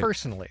him Right.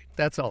 personally.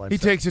 That's all I'm He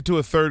saying. takes it to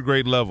a third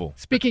grade level.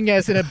 Speaking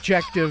as an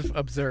objective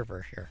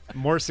observer here.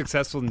 More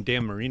successful than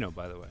Dan Marino,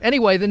 by the way.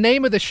 Anyway, the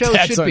name of the show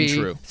That's should be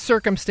untrue.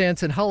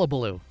 Circumstance and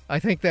Hullabaloo. I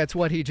think that's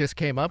what he just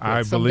came up with.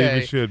 I Someday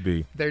believe it should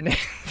be.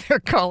 They're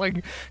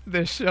calling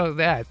the show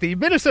that. The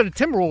Minnesota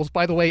Timberwolves,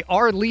 by the way,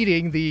 are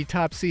leading the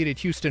top-seeded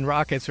Houston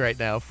Rockets right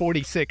now,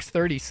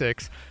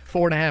 46-36.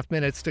 4.5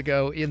 minutes to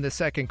go in the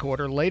second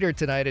quarter. Later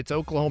tonight, it's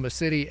Oklahoma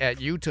City at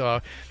Utah.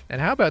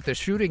 And how about the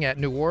shooting at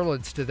New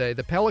Orleans today?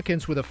 The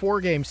Pelicans with a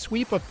 4-game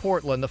sweep of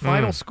Portland. The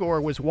final score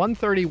was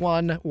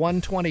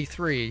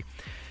 131-123.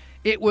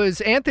 It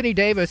was Anthony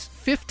Davis,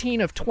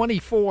 15 of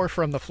 24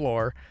 from the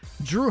floor.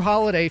 Drew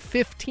Holiday,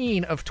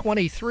 15 of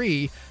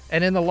 23.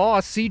 And in the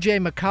loss, C.J.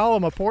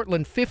 McCollum of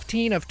Portland,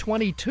 15 of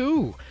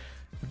 22.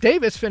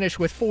 Davis finished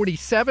with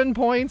 47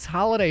 points,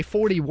 Holiday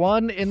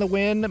 41 in the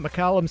win.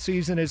 McCollum's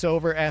season is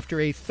over after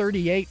a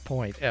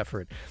 38-point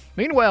effort.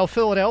 Meanwhile,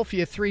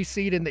 Philadelphia, 3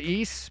 seed in the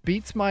East,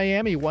 beats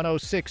Miami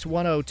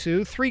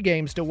 106-102,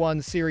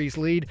 3-1 series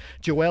lead.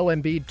 Joel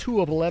Embiid,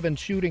 2 of 11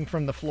 shooting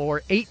from the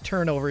floor, 8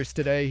 turnovers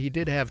today. He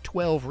did have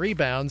 12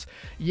 rebounds.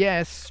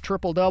 Yes,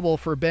 triple-double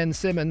for Ben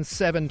Simmons,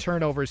 7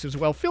 turnovers as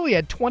well. Philly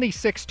had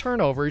 26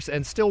 turnovers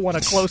and still won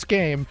a close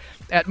game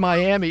at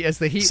Miami as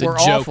the Heat It's a were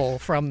joke. awful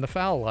from the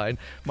foul line.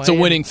 It's a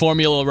winning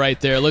formula right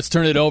there. Let's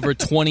turn it over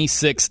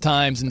 26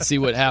 times and see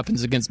what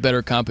happens against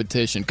better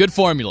competition. Good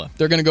formula.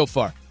 They're going to go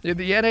far. In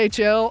the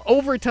NHL,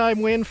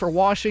 overtime win for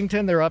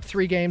Washington. They're up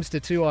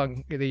 3-2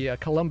 on the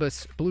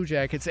Columbus Blue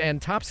Jackets. And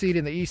top seed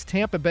in the East,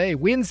 Tampa Bay,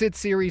 wins its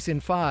series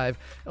in 5,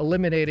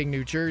 eliminating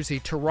New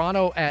Jersey.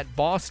 Toronto at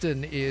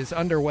Boston is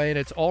underway, and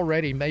it's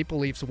already Maple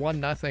Leafs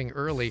 1-0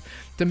 early.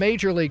 To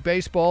Major League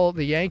Baseball,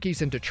 the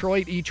Yankees and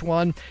Detroit each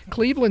won.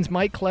 Cleveland's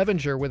Mike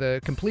Clevenger with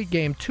a complete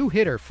game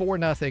 2-hitter,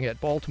 4-0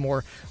 at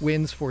Baltimore,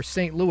 wins for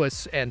St.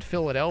 Louis and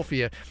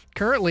Philadelphia.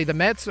 Currently, the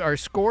Mets are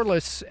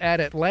scoreless at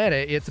Atlanta.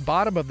 It's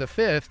bottom of the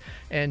 5th. fifth,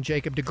 and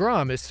Jacob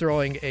deGrom is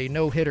throwing a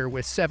no-hitter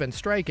with 7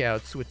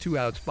 strikeouts with 2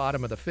 outs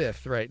bottom of the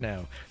fifth right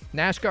now.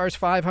 NASCAR's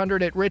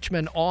 500 at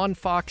Richmond on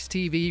Fox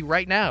TV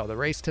right now. The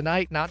race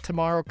tonight, not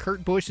tomorrow.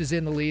 Kurt Busch is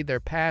in the lead. They're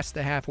past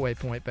the halfway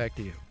point. Back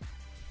to you.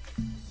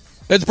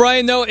 It's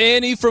Brian Noe,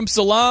 Annie from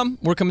Salam.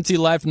 We're coming to you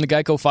live from the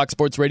Geico Fox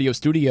Sports Radio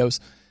studios.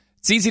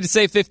 It's easy to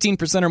save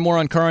 15% or more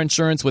on car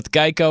insurance with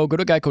Geico. Go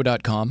to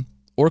geico.com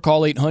or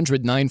call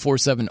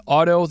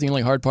 800-947-AUTO. The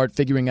only hard part,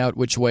 figuring out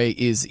which way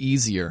is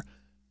easier.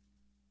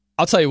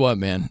 I'll tell you what,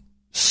 man.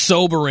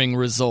 Sobering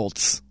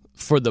results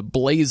for the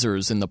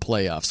Blazers in the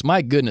playoffs.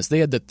 My goodness, they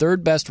had the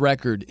third best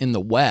record in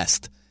the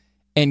West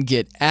and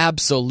get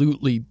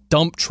absolutely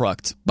dump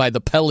trucked by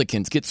the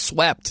Pelicans, get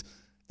swept.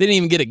 They didn't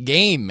even get a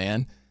game,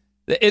 man.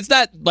 It's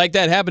not like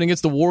that happened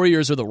against the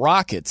Warriors or the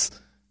Rockets.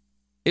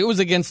 It was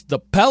against the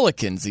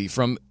Pelicans.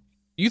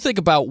 You think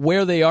about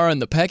where they are in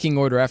the pecking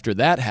order after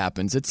that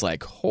happens, it's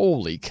like,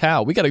 holy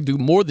cow, we got to do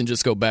more than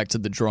just go back to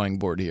the drawing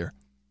board here.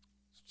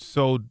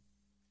 So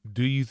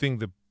do you think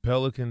the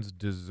Pelicans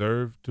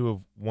deserve to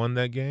have won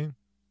that game?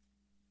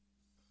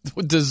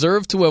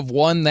 Deserve to have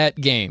won that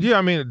game? Yeah,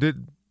 I mean,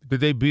 did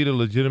they beat a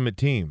legitimate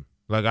team?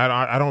 Like,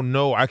 I don't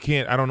know. I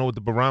don't know what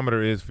the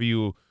barometer is for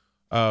you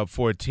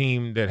for a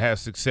team that has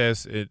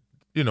success,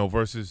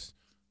 versus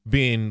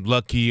being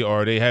lucky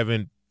or they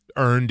haven't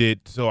earned it.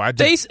 So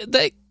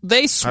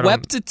they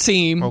swept a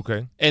team,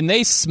 okay, and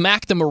they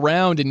smacked them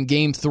around in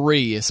Game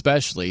 3,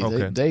 especially.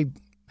 Okay. They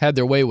had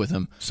their way with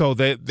them. So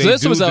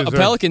this was a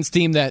Pelicans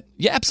team that,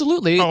 yeah,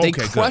 absolutely, they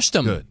crushed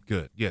them.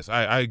 Good. Yes,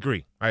 I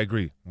agree. I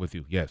agree with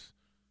you.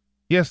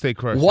 Yes, they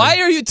crushed. Why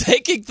are you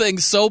taking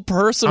things so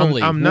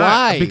personally? I'm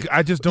not. Why?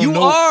 I just don't you know.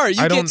 You are.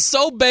 You get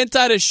so bent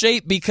out of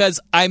shape because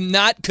I'm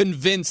not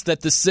convinced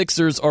that the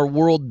Sixers are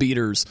world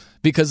beaters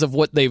because of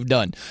what they've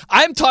done.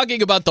 I'm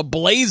talking about the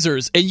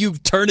Blazers, and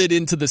you've turned it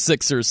into the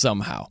Sixers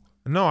somehow.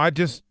 No, I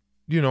just,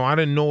 I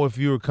didn't know if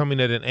you were coming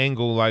at an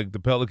angle like the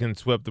Pelicans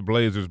swept the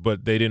Blazers,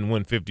 but they didn't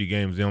win 50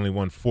 games. They only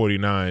won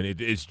 49.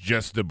 It's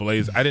just the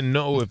Blazers. I didn't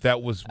know if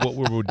that was what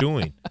we were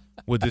doing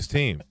with this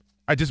team.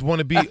 I just want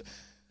to be...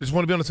 Just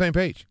want to be on the same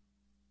page.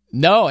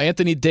 No,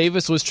 Anthony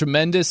Davis was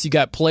tremendous. You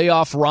got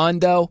playoff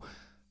Rondo.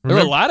 There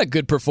were a lot of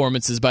good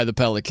performances by the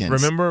Pelicans.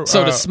 Remember?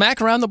 So to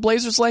smack around the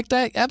Blazers like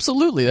that,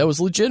 absolutely, that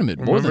was legitimate,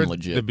 more than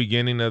legit. The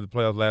beginning of the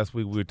playoffs last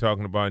week we were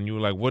talking about, and you were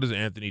like, what does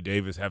Anthony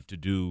Davis have to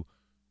do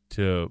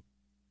to,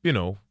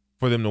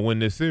 for them to win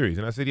this series?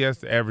 And I said he has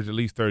to average at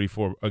least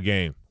 34 a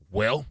game.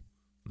 Well,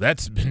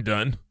 that's been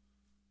done.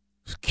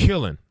 It's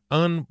killing.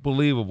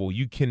 Unbelievable.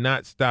 You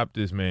cannot stop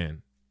this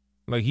man.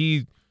 Like,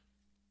 he's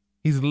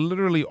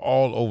literally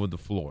all over the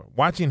floor.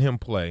 Watching him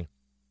play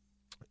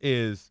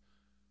it's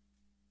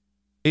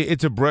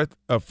a breath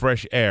of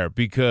fresh air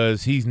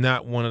because he's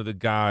not one of the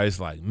guys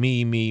like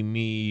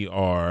me,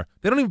 or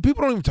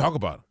people don't even talk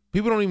about him.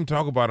 People don't even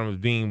talk about him as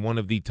being one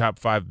of the top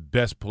 5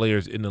 best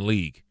players in the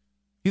league.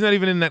 He's not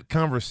even in that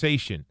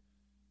conversation.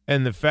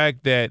 And the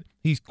fact that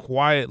he's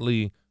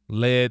quietly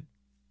led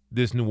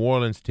this New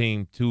Orleans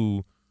team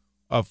to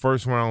a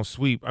first-round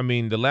sweep. I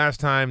mean, the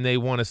last time they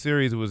won a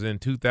series was in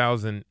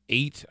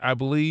 2008, I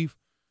believe,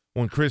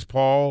 when Chris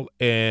Paul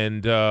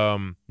and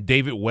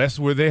David West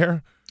were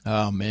there.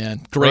 Oh,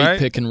 man. Great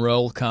pick and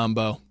roll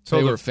combo. So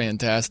they were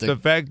fantastic. The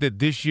fact that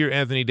this year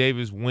Anthony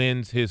Davis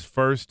wins his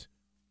first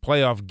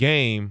playoff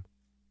game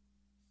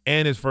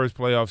and his first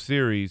playoff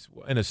series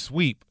in a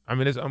sweep, I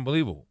mean, it's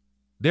unbelievable.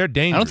 They're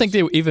dangerous. I don't think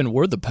they even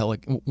were the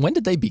Pelicans. When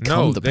did they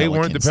become the Pelicans? No, they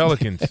weren't the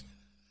Pelicans.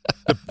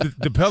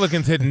 The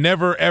Pelicans had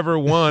never, ever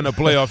won a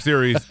playoff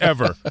series,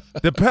 ever.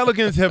 The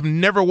Pelicans have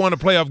never won a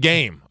playoff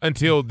game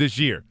until this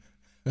year.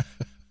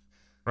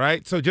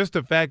 Right? So just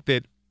the fact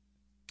that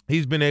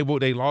he's been able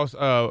 – they lost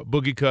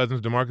Boogie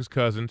Cousins, DeMarcus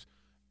Cousins,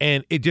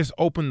 and it just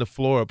opened the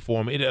floor up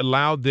for them. It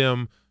allowed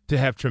them to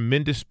have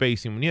tremendous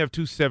spacing. When you have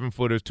 2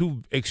 7-footers,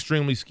 2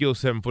 extremely skilled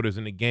 7-footers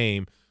in the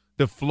game,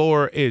 the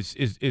floor is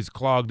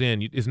clogged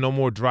in. It's no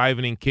more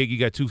driving and kick. You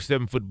got 2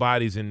 7-foot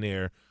bodies in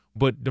there.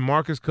 But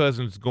DeMarcus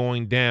Cousins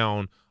going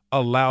down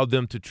allowed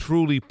them to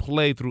truly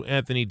play through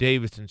Anthony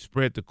Davis and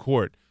spread the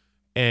court.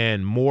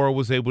 And Moore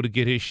was able to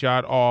get his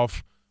shot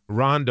off.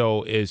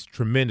 Rondo is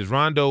tremendous.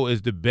 Rondo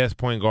is the best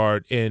point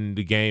guard in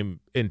the game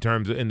in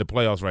the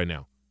playoffs right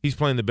now. He's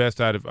playing the best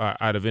out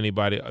of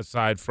anybody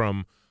aside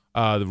from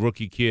the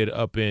rookie kid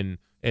up in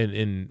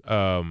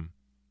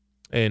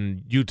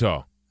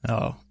Utah.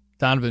 Oh,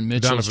 Donovan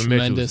Mitchell's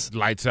tremendous.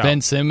 Lights out.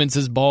 Ben Simmons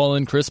is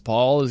balling. Chris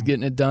Paul is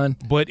getting it done.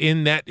 But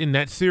in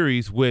that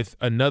series with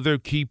another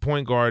key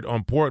point guard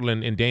on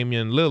Portland and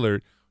Damian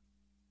Lillard,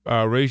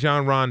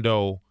 Rajon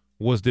Rondo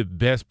was the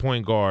best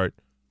point guard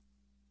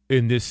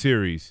in this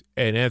series,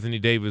 and Anthony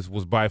Davis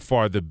was by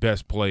far the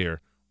best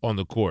player on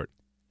the court.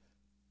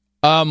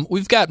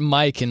 We've got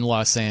Mike in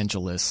Los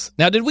Angeles.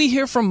 Now, did we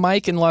hear from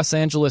Mike in Los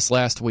Angeles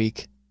last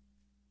week?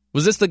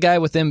 Was this the guy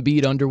with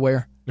Embiid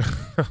underwear?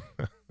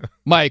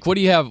 Mike, what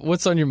do you have?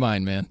 What's on your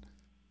mind, man?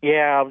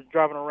 Yeah, I was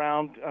driving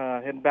around,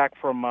 heading back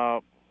from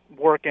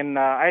work, and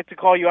I had to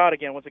call you out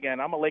again. Once again,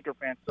 I'm a Laker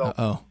fan,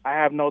 so I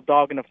have no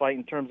dog in the fight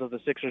in terms of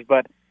the Sixers.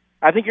 But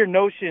I think your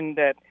notion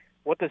that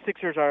what the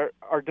Sixers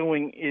are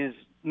doing is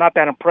not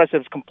that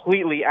impressive is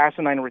completely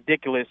asinine and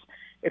ridiculous.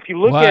 If you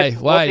look at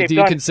why do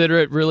you consider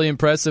it really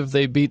impressive?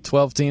 They beat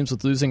 12 teams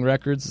with losing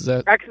records. Is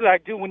that actually I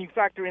do? When you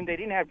factor in they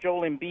didn't have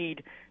Joel Embiid,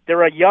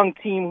 they're a young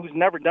team who's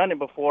never done it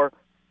before.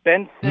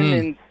 Ben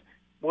Simmons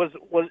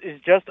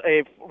is just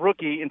a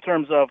rookie in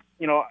terms of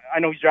I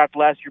know he's drafted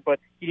last year, but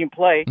he didn't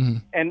play.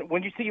 And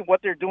when you see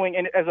what they're doing,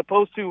 and as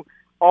opposed to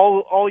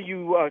all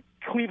you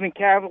Cleveland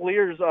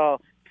Cavaliers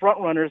front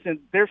runners, and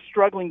they're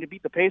struggling to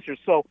beat the Pacers.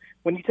 So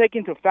when you take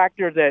into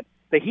factor that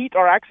the Heat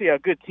are actually a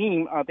good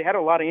team, they had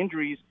a lot of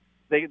injuries.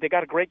 They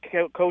got a great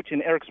coach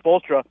in Eric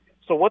Spoelstra.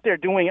 So what they're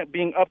doing,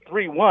 being up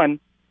 3-1,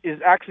 is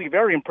actually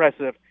very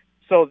impressive.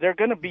 So they're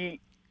going to be.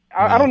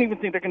 I don't even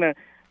think they're going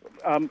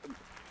to.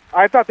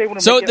 I thought they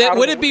would. So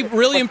would it be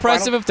really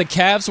impressive if the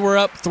Cavs were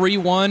up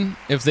 3-1,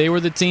 if they were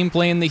the team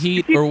playing the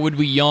Heat, or would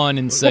we yawn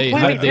and say,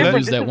 how did they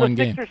lose that one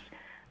game?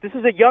 This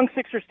is a young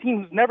Sixers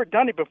team who's never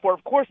done it before.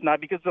 Of course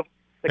not, because the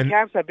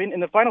Cavs have been in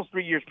the finals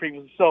 3 years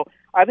previously. So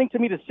I think, to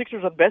me, the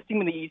Sixers are the best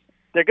team in the East.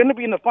 They're going to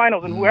be in the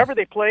finals, and whoever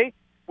they play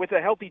with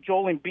a healthy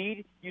Joel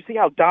Embiid, you see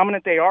how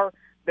dominant they are.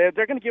 They're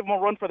going to give them a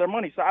run for their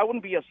money. So I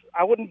wouldn't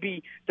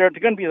be. They're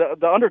going to be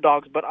the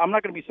underdogs, but I'm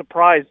not going to be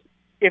surprised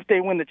if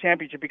they win the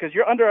championship, because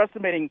you're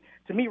underestimating,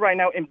 to me right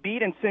now,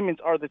 Embiid and Simmons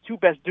are the two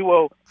best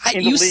duo in the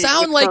league. You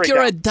sound like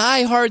you're a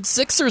diehard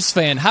Sixers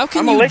fan. How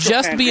can you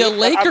just be a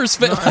Lakers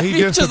fan?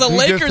 You're just a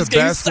Lakers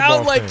fan. You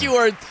sound like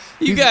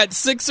you got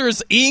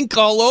Sixers ink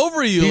all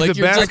over you. He's like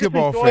a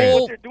basketball fan.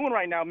 What they're doing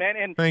right now, man.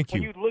 And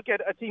when you look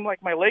at a team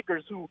like my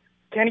Lakers, who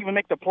can't even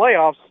make the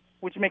playoffs,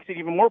 which makes it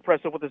even more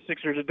impressive what the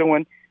Sixers are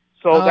doing.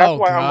 So that's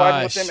why I'm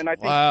riding with them, and I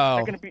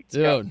think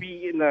they're going to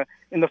be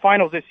in the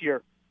finals this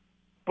year.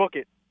 Book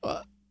it.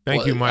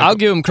 Thank you, Mike. I'll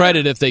give them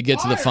credit if they get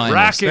to the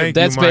finals.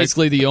 That's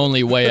basically the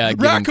only way I give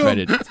them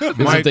credit, is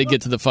if they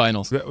get to the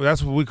finals.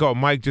 That's what we call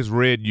Mike just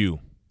read you,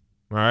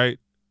 all right?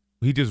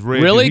 He just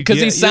read really? you.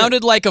 Because he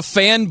sounded like a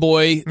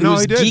fanboy who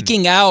was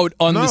geeking out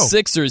on the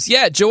Sixers.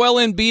 Yeah, Joel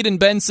Embiid and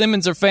Ben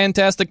Simmons are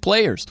fantastic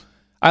players.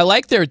 I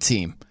like their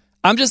team.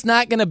 I'm just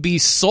not going to be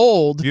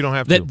sold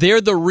that they're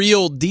the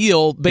real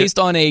deal based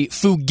on a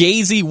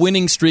fugazi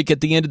winning streak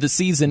at the end of the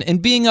season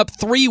and being up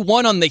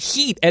 3-1 on the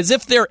Heat as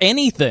if they're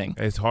anything.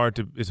 It's hard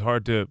to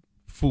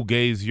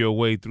fugazi your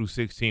way through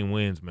 16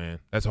 wins, man.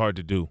 That's hard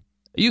to do.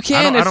 You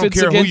can if it's against.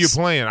 I don't care who you're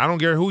playing. I don't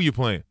care who you're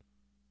playing.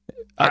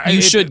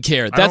 You should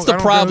care. That's the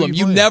problem.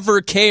 You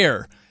never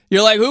care.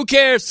 You're like, who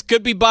cares?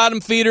 Could be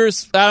bottom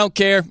feeders. I don't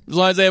care. As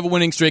long as they have a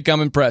winning streak,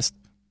 I'm impressed.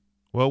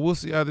 Well, we'll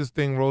see how this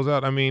thing rolls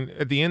out. I mean,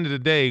 at the end of the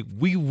day,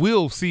 we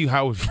will see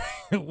how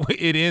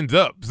it ends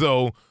up.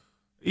 So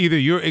either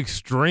you're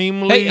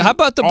extremely. Hey, how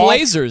about the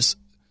Blazers?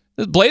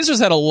 The Blazers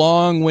had a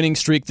long winning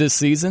streak this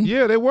season.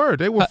 Yeah, they were.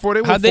 They were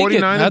 49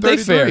 and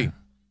 33.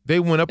 They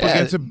went up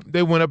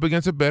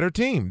against a better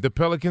team. The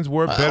Pelicans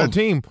were a better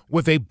team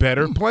with a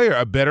better player,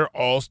 a better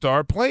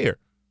all-star player.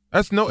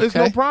 It's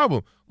no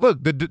problem.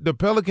 Look, the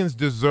Pelicans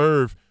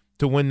deserve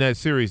to win that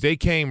series. They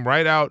came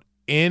right out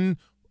in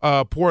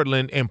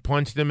Portland and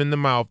punched them in the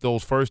mouth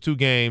those first two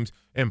games,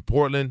 and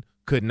Portland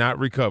could not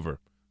recover.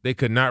 They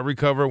could not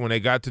recover when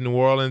they got to New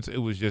Orleans. It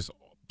was just,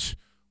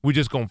 we're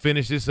just going to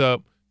finish this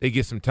up. They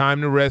get some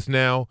time to rest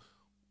now,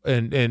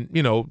 and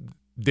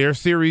their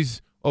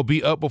series will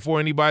be up before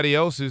anybody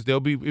else's.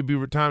 It'll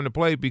be time to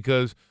play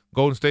because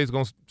Golden State's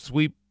going to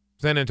sweep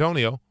San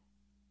Antonio.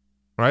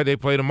 Right? They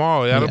play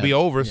tomorrow. That'll be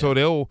over. Yeah.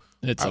 So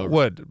it's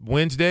over.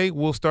 Wednesday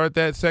we'll start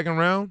that second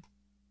round.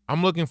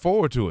 I'm looking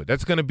forward to it.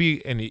 That's going to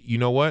be, and you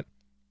know what?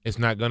 It's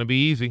not going to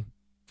be easy.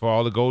 For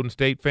all the Golden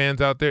State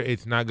fans out there,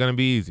 it's not going to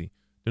be easy.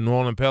 The New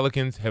Orleans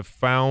Pelicans have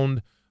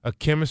found a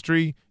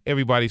chemistry.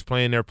 Everybody's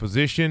playing their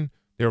position,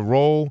 their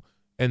role,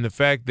 and the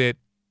fact that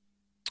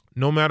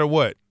no matter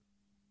what,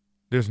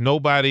 there's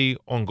nobody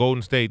on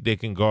Golden State that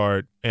can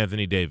guard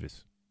Anthony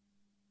Davis.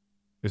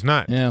 It's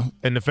not. Yeah.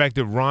 And the fact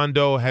that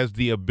Rondo has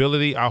the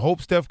ability, I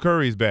hope Steph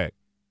Curry's back.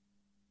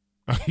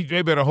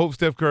 They better hope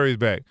Steph Curry's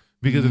back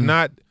because if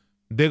not,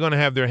 they're going to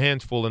have their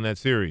hands full in that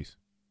series.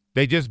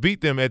 They just beat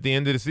them at the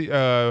end of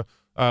the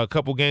a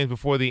couple games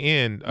before the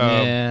end.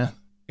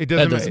 It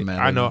doesn't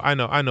matter.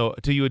 I know.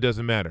 To you, it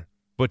doesn't matter,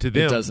 but to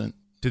them, it doesn't.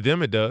 To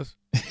them, it does.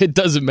 It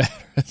doesn't matter.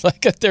 It's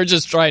like they're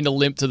just trying to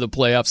limp to the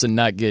playoffs and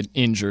not get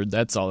injured.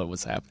 That's all that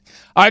was happening.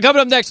 All right,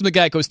 coming up next from the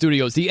Geico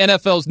Studios, the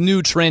NFL's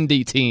new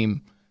trendy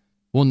team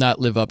will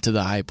not live up to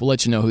the hype. We'll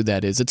let you know who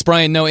that is. It's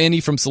Brian Noe Andy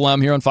from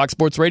Salam here on Fox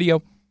Sports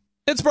Radio.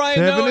 It's Brian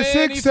Noe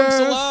Andy from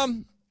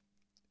Salam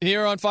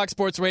here on Fox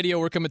Sports Radio.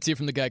 We're coming to you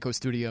from the Geico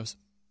Studios.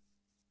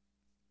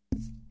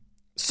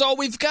 So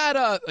we've got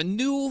a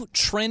new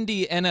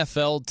trendy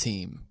NFL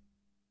team.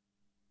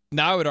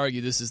 Now I would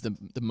argue this is the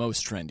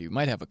most trendy. We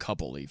might have a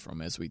couple leave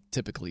from, as we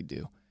typically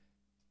do.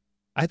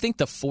 I think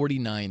the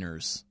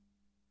 49ers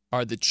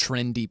are the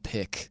trendy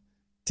pick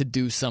to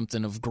do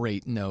something of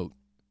great note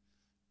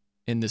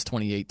in this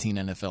 2018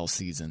 NFL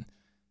season.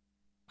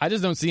 I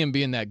just don't see them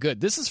being that good.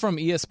 This is from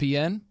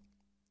ESPN.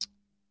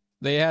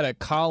 They had a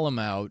column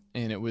out,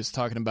 and it was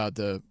talking about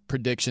the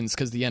predictions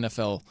because the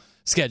NFL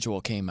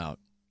schedule came out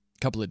a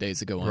couple of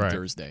days ago on Right.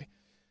 Thursday.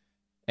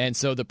 And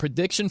so the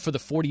prediction for the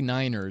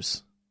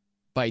 49ers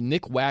by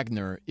Nick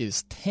Wagner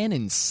is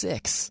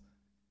 10-6.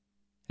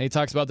 And he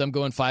talks about them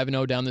going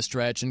 5-0 down the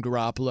stretch and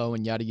Garoppolo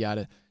and yada,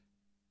 yada.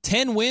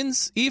 10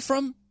 wins,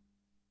 Ephraim?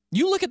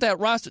 You look at that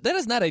roster, that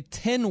is not a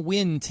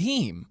 10-win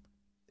team.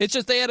 It's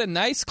just they had a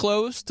nice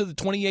close to the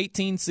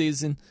 2018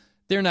 season.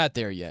 They're not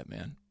there yet,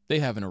 man. They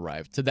haven't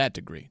arrived to that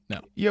degree.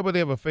 No. Yeah, but they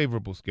have a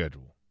favorable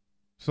schedule.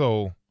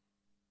 So,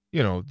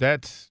 you know,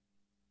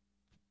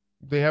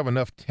 they have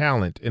enough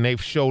talent, and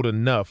they've showed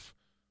enough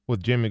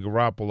with Jimmy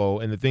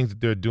Garoppolo and the things that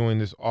they're doing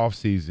this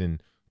offseason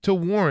to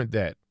warrant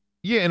that.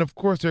 Yeah, and of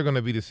course they're going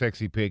to be the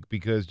sexy pick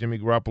because Jimmy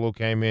Garoppolo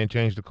came in,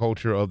 changed the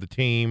culture of the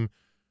team.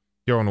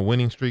 They're on a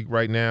winning streak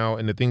right now,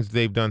 and the things that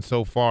they've done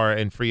so far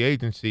in free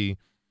agency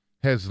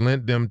has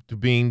lent them to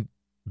being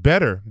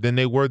better than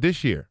they were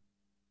this year.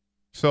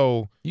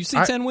 So you see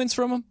 10 wins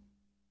from them?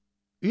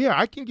 Yeah,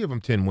 I can give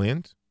them 10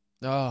 wins.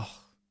 Oh,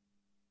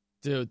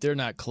 dude, they're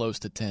not close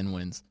to 10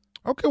 wins.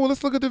 Okay, well,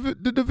 let's look at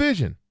the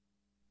division,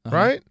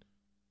 right?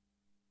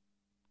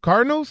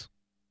 Cardinals?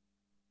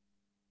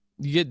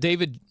 You get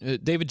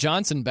David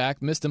Johnson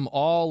back, missed him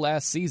all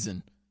last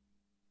season.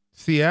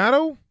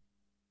 Seattle?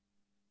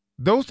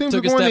 Those teams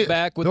Took are going a step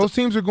back with those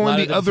teams are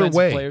going the other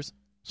way. Players.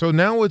 So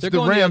now it's They're the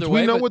going the Rams. other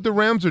We way, know but- what the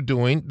Rams are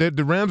doing. The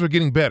Rams are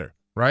getting better,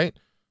 right?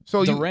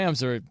 So The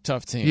Rams are a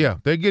tough team. Yeah,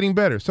 they're getting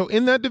better. So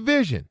in that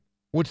division,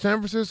 which San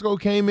Francisco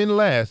came in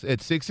last at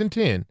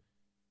 6-10,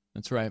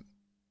 that's right.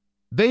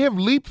 They have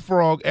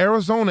leapfrogged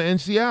Arizona and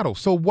Seattle.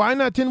 So why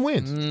not 10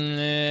 wins?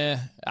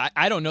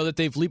 I don't know that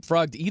they've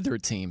leapfrogged either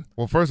team.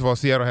 Well, first of all,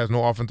 Seattle has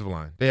no offensive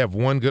line. They have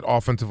one good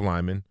offensive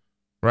lineman,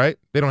 right?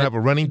 They don't have a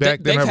running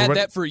back. They've had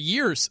that for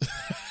years,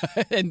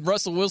 and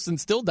Russell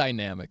Wilson's still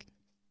dynamic.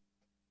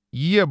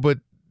 Yeah, but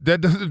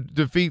that doesn't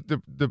defeat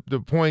the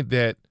point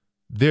that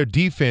their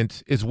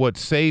defense is what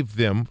saved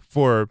them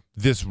for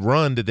this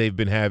run that they've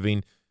been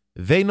having.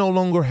 They no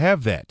longer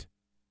have that,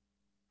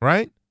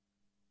 right?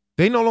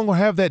 They no longer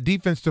have that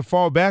defense to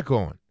fall back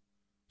on.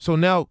 So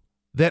now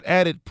that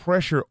added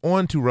pressure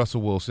onto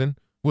Russell Wilson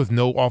with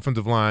no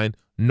offensive line,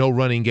 no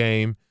running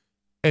game,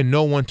 and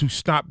no one to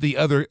stop the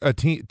other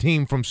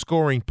team from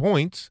scoring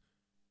points.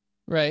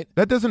 Right.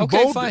 That doesn't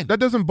fine. That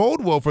doesn't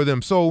bode well for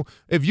them. So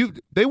if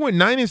they went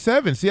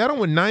 9-7. Seattle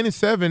went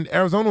 9-7.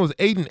 Arizona was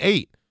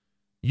 8-8.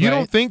 You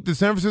don't think the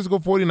San Francisco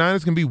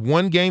 49ers can be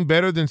one game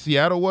better than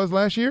Seattle was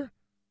last year?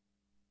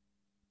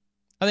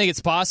 I think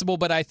it's possible,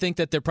 but I think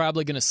that they're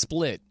probably going to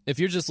split. If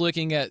you're just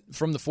looking at,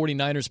 from the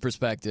 49ers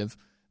perspective,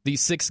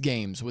 these 6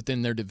 games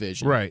within their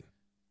division. Right.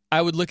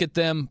 I would look at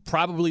them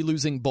probably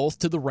losing both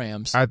to the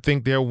Rams. I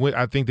think they'll win.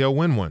 I think they'll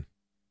win one.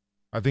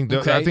 I think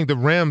the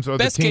Rams are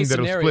Best the team case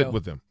that'll scenario. split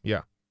with them.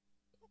 Yeah.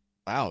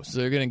 Wow, so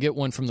they're going to get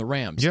one from the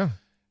Rams. Yeah.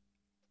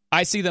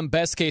 I see them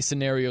best case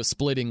scenario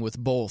splitting with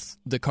both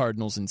the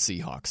Cardinals and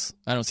Seahawks.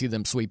 I don't see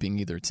them sweeping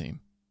either team.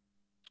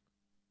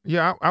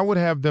 Yeah, I would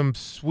have them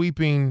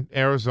sweeping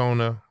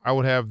Arizona. I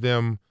would have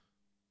them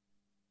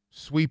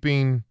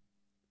sweeping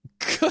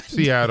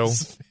Seattle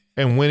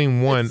and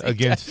winning one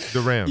against the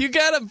Rams. You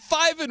got them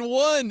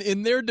 5-1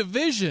 in their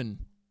division.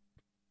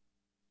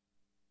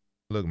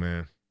 Look,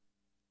 man,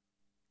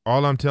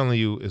 all I'm telling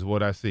you is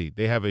what I see.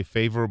 They have a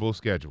favorable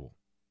schedule.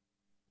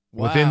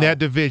 Wow. Within that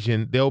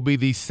division, they'll be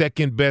the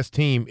second best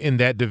team in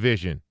that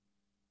division.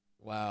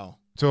 Wow.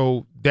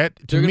 So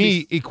that, to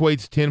me,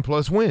 equates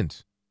 10-plus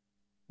wins.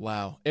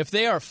 Wow. If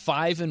they are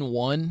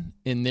 5-1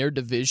 in their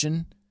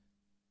division,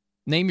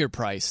 name your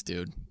price,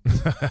 dude.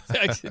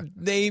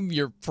 Name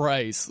your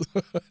price.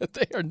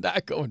 They are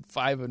not going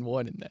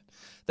 5-1 in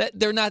that.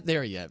 They're not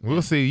there yet. Man.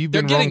 We'll see. You've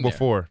They're been wrong getting there.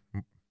 before.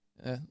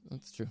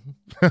 That's true.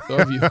 So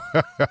have you.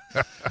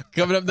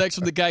 Coming up next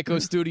from the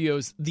Geico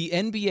Studios, the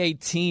NBA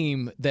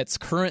team that's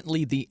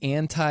currently the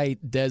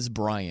anti-Des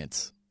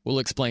Bryant. We'll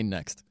explain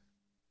next.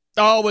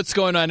 Oh, what's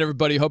going on,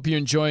 everybody? Hope you're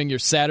enjoying your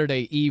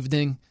Saturday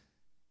evening.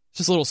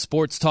 Just a little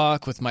sports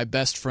talk with my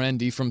best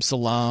friend, Ephraim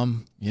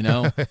Salam, you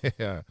know.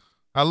 Yeah.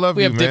 I love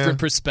we you, have man. different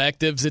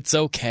perspectives. It's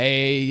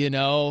okay, you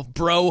know.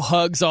 Bro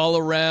hugs all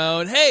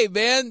around. Hey,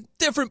 man,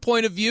 different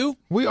point of view.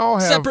 We all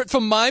have separate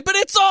from mine, but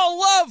it's all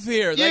love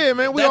here. Yeah,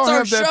 man. We that's all our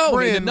have that show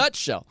friend. in a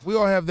nutshell. We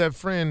all have that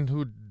friend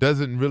who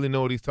doesn't really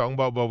know what he's talking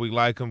about, but we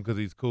like him because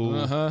he's cool.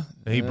 Uh-huh.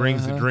 And he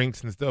brings the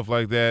drinks and stuff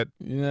like that.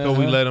 So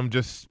we let him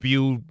just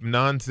spew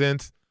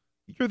nonsense.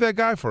 You're that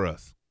guy for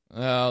us.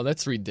 Oh,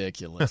 that's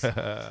ridiculous.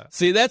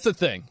 See, that's the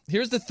thing.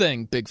 Here's the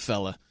thing, big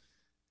fella.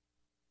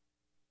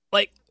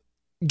 Like,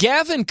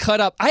 Gavin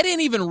cut up. I didn't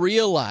even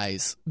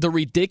realize the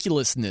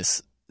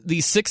ridiculousness.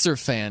 These Sixer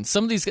fans,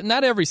 some of these,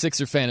 not every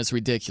Sixer fan is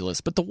ridiculous,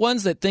 but the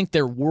ones that think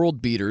they're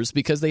world beaters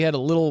because they had a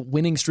little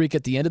winning streak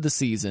at the end of the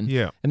season,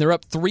 and they're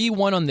up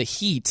 3-1 on the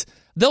Heat,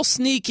 they'll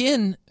sneak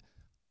in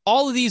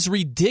all of these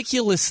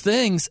ridiculous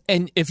things,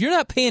 and if you're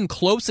not paying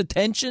close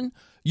attention,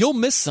 you'll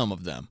miss some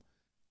of them.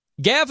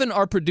 Gavin,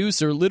 our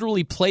producer,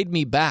 literally played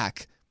me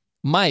back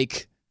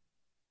Mike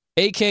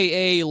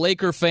a.k.a.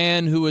 Laker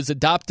fan who is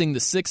adopting the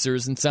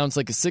Sixers and sounds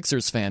like a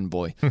Sixers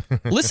fanboy.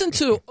 Listen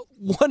to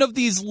one of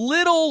these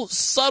little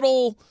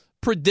subtle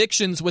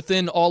predictions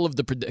within all of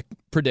the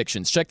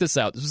predictions. Check this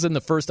out. This was in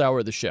the first hour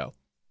of the show.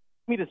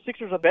 To me, the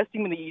Sixers are the best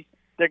team in the East.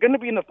 They're going to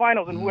be in the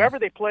finals, and whoever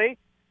they play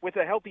with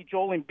a healthy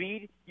Joel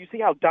Embiid, you see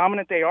how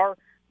dominant they are.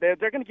 They're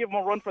going to give them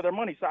a run for their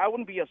money. So I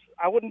wouldn't be.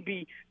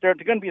 They're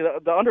going to be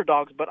the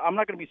underdogs, but I'm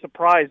not going to be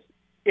surprised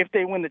if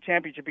they win the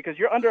championship, because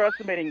you're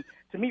underestimating,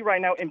 to me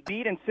right now,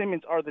 Embiid and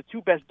Simmons are the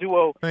two best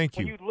duo. Thank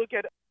you. When you look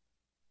at.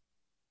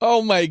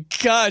 Oh my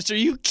gosh, are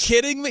you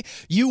kidding me?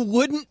 You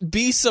wouldn't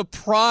be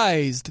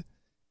surprised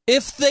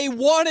if they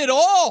won it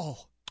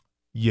all.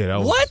 Yeah, that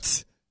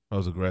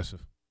was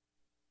aggressive.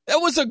 That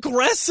was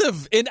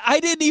aggressive, and I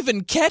didn't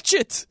even catch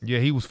it. Yeah,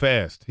 he was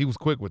fast. He was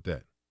quick with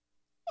that.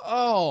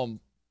 Oh,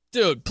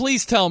 dude,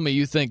 please tell me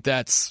you think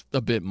that's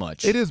a bit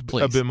much. It is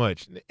please. a bit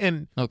much.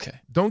 And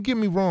okay, don't get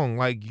me wrong.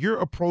 Like, you're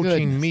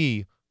approaching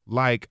me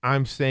like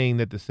I'm saying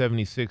that the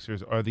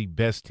 76ers are the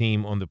best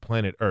team on the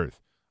planet Earth.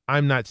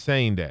 I'm not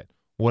saying that.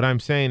 What I'm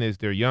saying is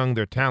they're young,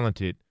 they're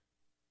talented.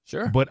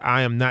 Sure. But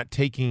I am not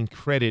taking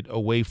credit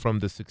away from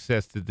the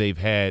success that they've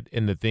had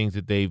and the things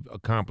that they've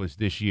accomplished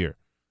this year.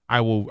 I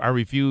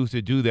refuse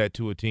to do that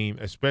to a team,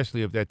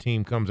 especially if that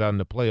team comes out in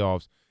the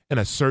playoffs and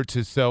asserts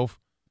itself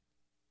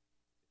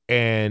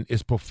and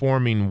is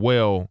performing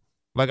well.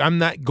 Like, I'm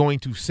not going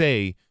to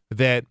say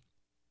that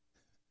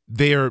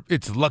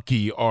it's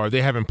lucky or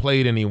they haven't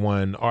played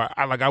anyone, or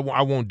I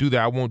won't do that.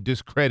 I won't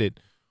discredit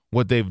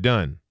what they've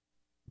done.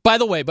 By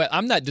the way, but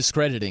I'm not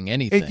discrediting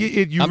anything.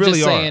 You I'm really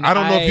just are. Saying, I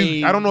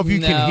don't know if you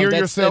can hear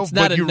yourself,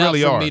 but you really are.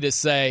 It's not enough for me to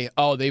say,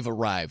 oh, they've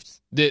arrived.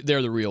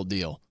 They're the real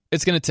deal.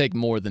 It's going to take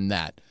more than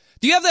that.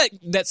 Do you have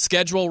that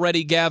schedule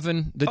ready,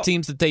 Gavin? The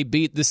teams that they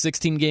beat, the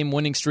 16-game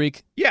winning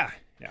streak? Yeah,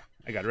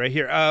 I got it right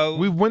here.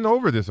 We went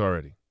over this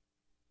already.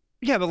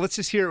 Yeah, but let's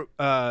just hear with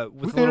we a can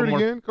little hear it more.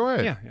 Again. Go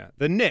ahead. Yeah.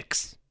 The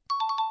Knicks.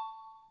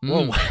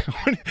 Whoa,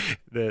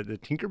 the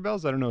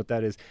Tinkerbells? I don't know what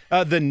that is.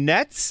 The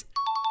Nets,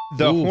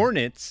 the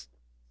Hornets,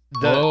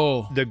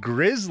 the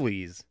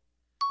Grizzlies,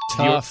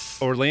 tough.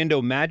 The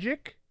Orlando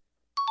Magic,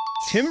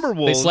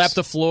 Timberwolves. They slap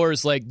the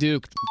floors like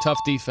Duke. Tough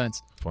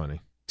defense.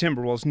 Funny.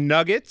 Timberwolves,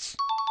 Nuggets,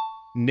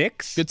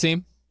 Knicks. Good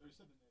team.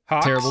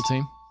 Hawks. Terrible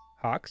team.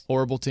 Hawks.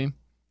 Horrible team.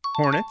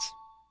 Hornets.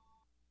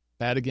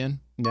 Bad again.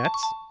 Nets.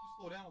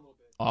 Slow down a little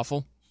bit.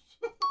 Awful.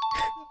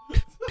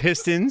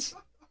 Pistons.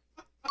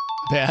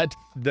 Bad.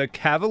 The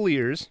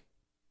Cavaliers.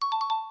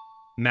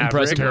 Mavericks.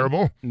 Impressive.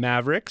 Terrible.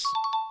 Mavericks.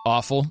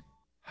 Awful.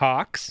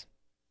 Hawks.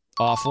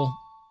 Awful.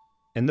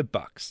 And the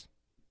Bucks.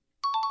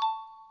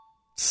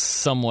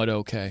 Somewhat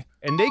okay.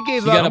 And they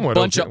gave you up got a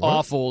bunch of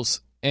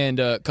awfuls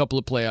and a couple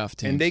of playoff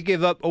teams. And they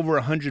gave up over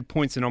 100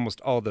 points in almost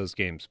all those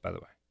games, by the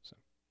way. So,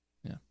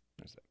 yeah.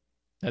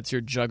 That's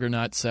your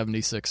juggernaut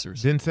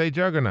 76ers. Didn't say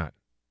juggernaut.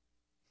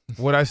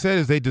 What I said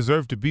is they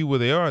deserve to be where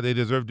they are. They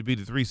deserve to be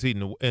the 3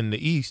 seed in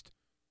the East.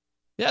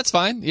 Yeah, that's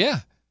fine.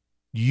 Yeah.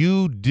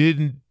 You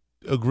didn't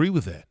agree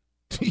with that.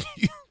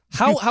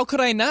 How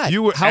could I not?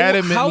 You were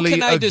adamantly how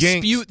can I against,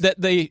 dispute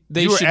that they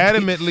you were should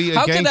adamantly be,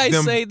 how against can I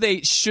them, say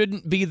they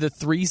shouldn't be the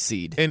 3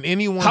 seed? And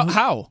anyone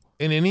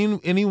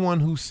anyone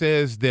who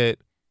says that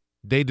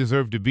they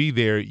deserve to be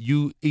there,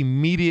 you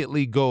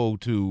immediately go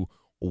to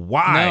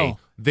why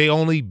they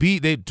only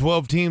beat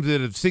 12 teams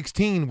out of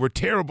 16 were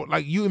terrible.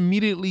 Like, you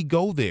immediately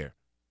go there.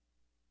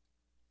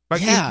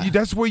 Like, yeah.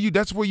 That's where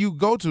you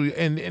go to,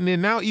 and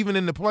then now even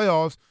in the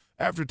playoffs,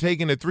 after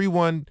taking a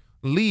 3-1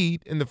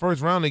 lead in the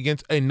first round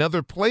against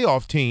another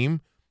playoff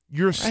team,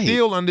 you're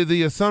still under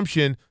the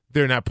assumption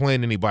they're not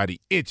playing anybody.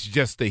 It's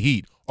just the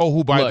Heat. Oh,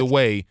 who, by the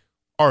way,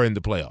 are in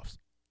the playoffs.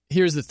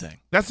 Here's the thing.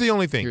 That's the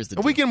only thing.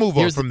 And we can move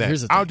on from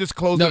that. I'll just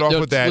close it off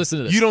with that. Listen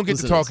to this. You don't get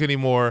to talk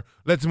anymore.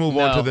 Let's move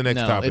on to the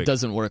next topic. It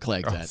doesn't work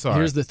like that. Sorry.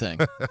 Here's the thing.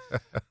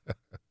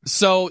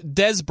 So,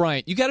 Des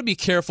Bryant, you got to be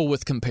careful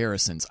with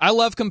comparisons. I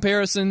love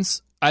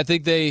comparisons. I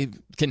think they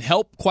can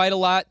help quite a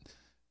lot,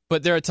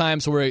 but there are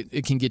times where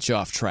it can get you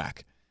off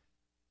track.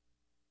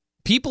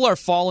 People are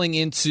falling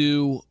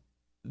into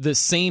the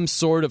same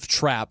sort of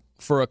trap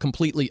for a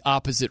completely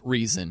opposite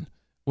reason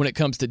when it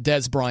comes to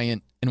Des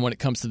Bryant and when it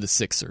comes to the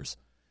Sixers.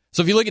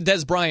 So if you look at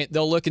Des Bryant,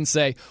 they'll look and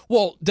say,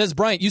 well, Des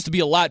Bryant used to be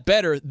a lot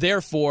better,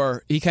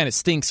 therefore he kind of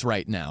stinks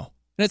right now.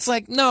 And it's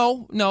like,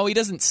 no, he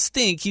doesn't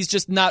stink. He's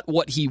just not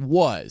what he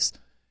was.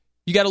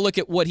 You got to look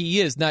at what he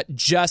is, not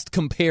just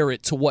compare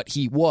it to what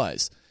he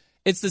was.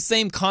 It's the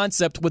same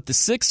concept with the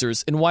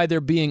Sixers and why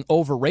they're being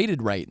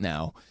overrated right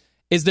now,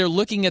 is they're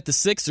looking at the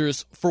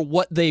Sixers for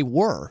what they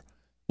were.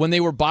 When they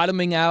were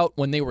bottoming out,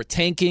 when they were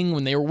tanking,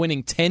 when they were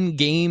winning 10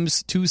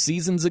 games 2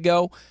 seasons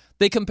ago,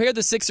 they compare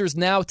the Sixers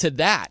now to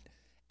that.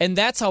 And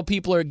that's how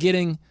people are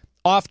getting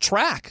off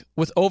track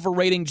with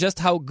overrating just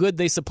how good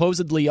they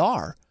supposedly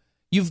are.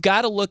 You've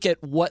got to look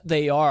at what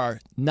they are,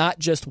 not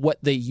just what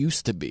they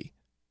used to be.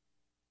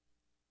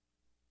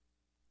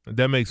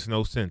 That makes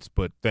no sense,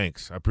 but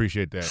thanks. I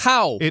appreciate that.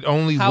 How? It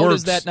only How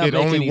works. Does that not it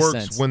make only any works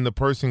sense? when the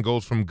person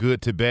goes from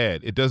good to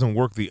bad. It doesn't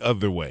work the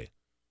other way.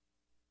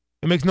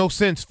 It makes no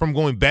sense from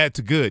going bad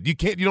to good. You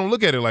don't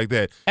look at it like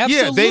that.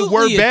 Absolutely, yeah, they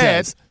were it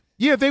bad. does.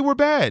 Yeah, they were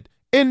bad.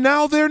 And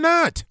now they're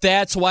not.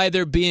 That's why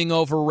they're being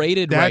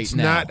overrated right now. That's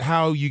not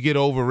how you get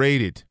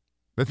overrated.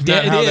 That's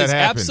not how that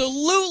happens.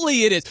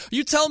 Absolutely it is.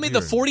 You tell me the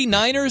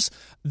 49ers,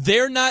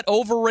 they're not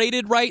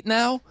overrated right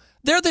now?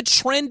 They're the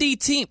trendy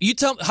team.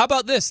 How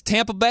about this?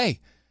 Tampa Bay.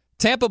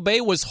 Tampa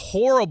Bay was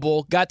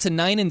horrible, got to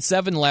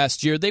 9-7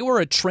 last year. They were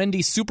a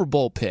trendy Super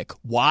Bowl pick.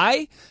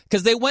 Why?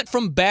 Because they went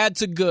from bad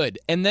to good.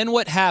 And then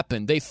what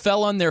happened? They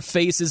fell on their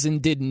faces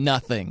and did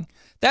nothing.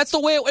 That's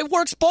the way it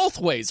works both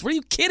ways. Were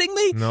you kidding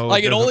me? No,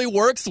 it only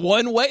works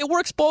one way? It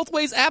works both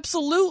ways?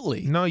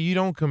 Absolutely. No, you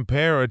don't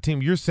compare a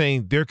team. You're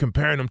saying they're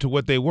comparing them to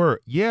what they were.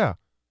 Yeah,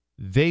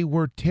 they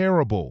were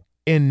terrible,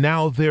 and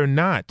now they're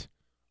not.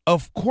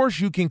 Of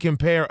course you can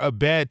compare a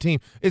bad team.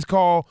 It's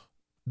called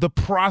the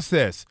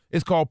process.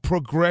 It's called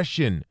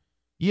progression.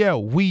 Yeah,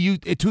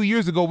 2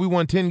 years ago we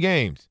won 10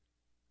 games.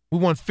 We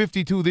won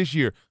 52 this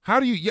year. How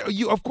do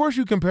you of course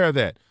you compare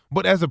that.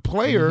 But as a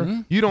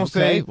player, you don't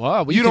say,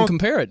 well, we can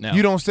compare it now.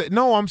 You don't say,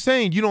 no, I'm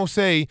saying you don't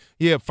say,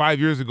 5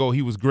 years ago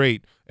he was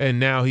great and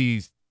now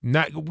he's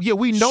not. Yeah,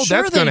 we know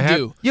that's going to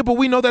happen. Yeah, but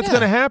we know that's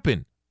going to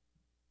happen.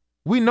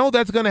 We know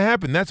that's going to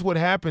happen. That's what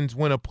happens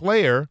when a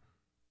player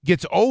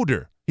gets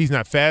older. He's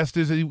not fast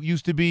as he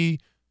used to be.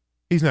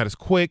 He's not as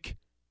quick.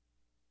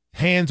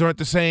 Hands aren't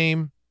the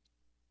same.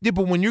 Yeah,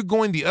 but when you're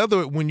going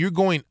when you're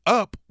going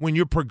up, when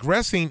you're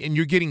progressing and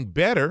you're getting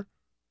better,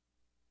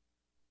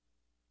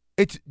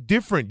 it's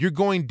different. You're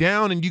going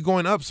down and you're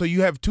going up, so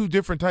you have two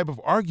different type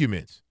of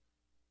arguments.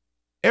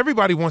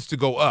 Everybody wants to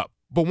go up,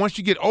 but once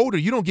you get older,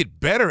 you don't get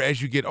better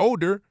as you get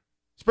older,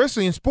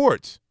 especially in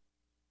sports.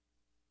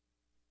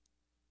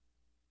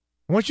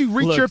 Once you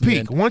reach your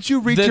peak,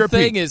 the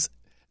thing is,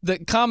 the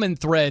common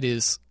thread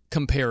is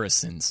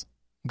comparisons,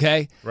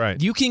 okay?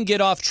 Right. You can get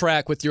off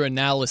track with your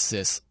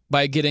analysis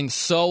by getting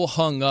so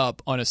hung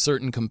up on a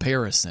certain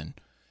comparison.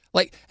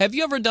 Like, have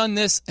you ever done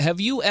this?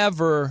 Have you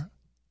ever...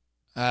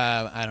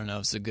 I don't know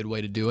if it's a good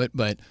way to do it,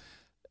 but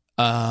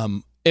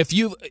if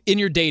you, in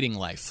your dating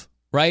life,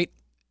 right?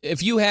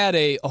 If you had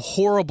a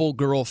horrible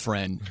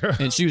girlfriend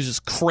and she was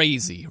just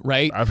crazy,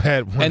 right? I've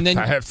had one. And then,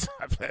 I've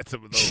had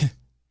some of those.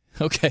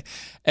 Okay.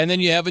 And then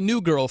you have a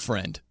new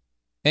girlfriend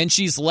and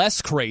she's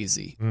less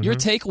crazy. Mm-hmm. Your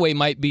takeaway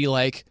might be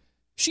like,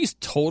 she's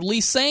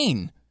totally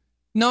sane.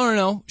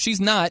 No, she's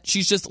not.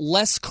 She's just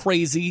less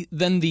crazy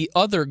than the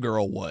other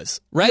girl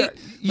was, right?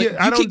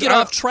 Yeah, you can get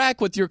off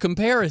track with your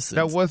comparisons.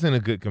 That wasn't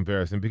a good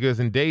comparison because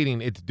in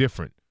dating, it's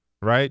different,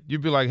 right?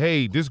 You'd be like,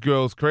 hey, this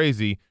girl's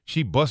crazy.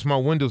 She busts my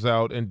windows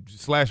out and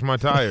slashed my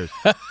tires.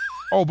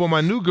 Oh, but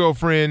my new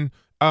girlfriend,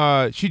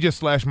 she just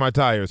slashed my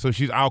tires. So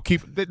I'll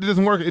keep – it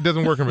doesn't work. It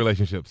doesn't work in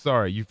relationships.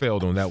 Sorry, you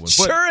failed on that one.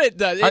 But sure it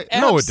does.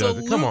 No, it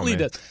doesn't. Come on, man.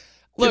 Does.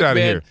 Look, Get out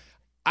of here.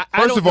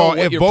 First of all,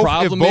 if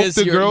both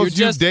the girls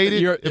you've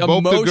dated, you're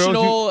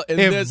emotional.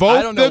 If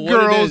both the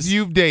girls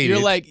you've dated,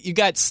 you're like you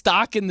got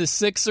stock in the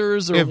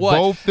Sixers or if what?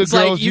 Both the it's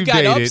girls like you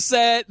got dated,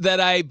 upset that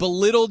I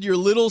belittled your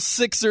little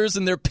Sixers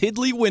and their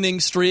piddly winning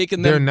streak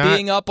and them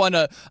being up on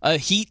a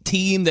Heat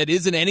team that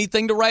isn't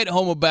anything to write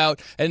home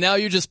about, and now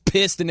you're just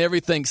pissed and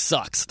everything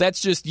sucks.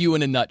 That's just you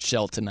in a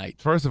nutshell tonight.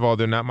 First of all,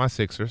 they're not my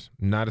Sixers.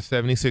 I'm not a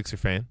 76er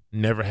fan.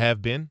 Never have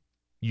been.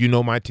 You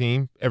know my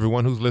team.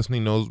 Everyone who's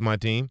listening knows my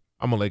team.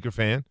 I'm a Laker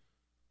fan.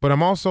 But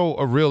I'm also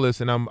a realist,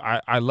 and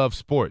I love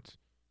sports.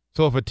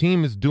 So if a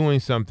team is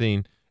doing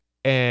something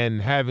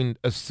and having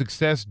a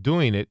success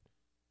doing it,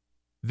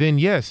 then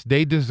yes,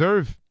 they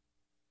deserve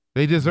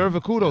a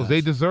kudos. Yes.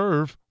 They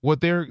deserve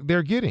what they're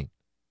getting,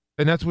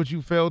 and that's what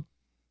you failed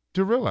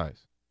to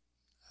realize.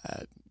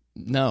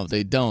 No,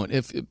 they don't.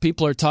 If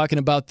people are talking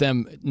about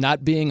them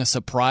not being a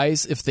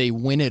surprise if they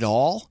win it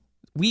all.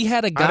 We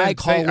had a guy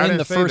call in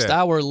the first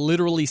hour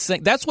literally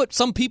saying that's what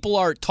some people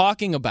are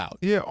talking about.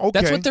 Yeah, okay.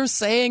 That's what they're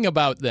saying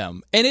about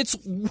them. And it's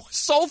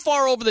so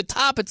far over the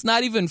top, it's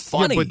not even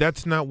funny. Yeah, but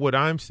that's not what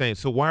I'm saying.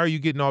 So why are you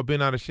getting all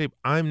bent out of shape?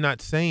 I'm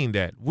not saying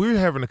that. We're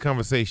having a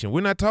conversation.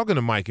 We're not talking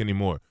to Mike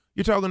anymore.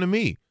 You're talking to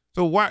me.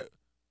 So why?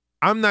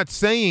 I'm not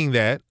saying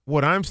that.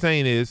 What I'm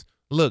saying is,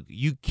 look,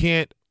 you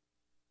can't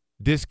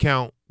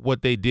discount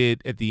what they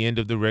did at the end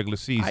of the regular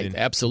season. I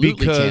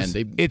absolutely can.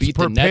 They beat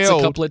the Nets a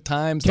couple of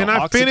times. Can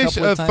I finish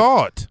a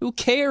thought? Who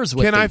cares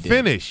what Can I did?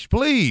 finish,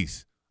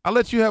 please? I'll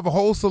let you have a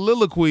whole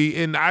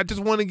soliloquy, and I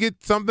just want to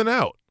get something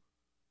out.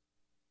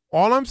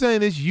 All I'm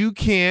saying is you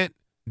can't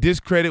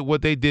discredit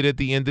what they did at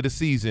the end of the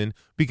season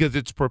because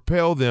it's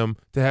propelled them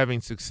to having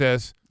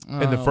success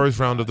in the first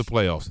round of the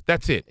playoffs.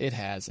 That's it. It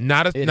has.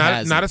 Not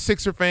a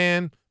Sixer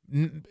fan,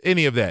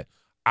 any of that.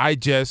 I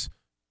just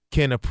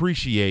can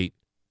appreciate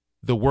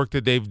the work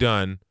that they've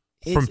done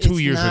from 2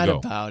 years ago.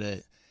 It's not about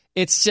it.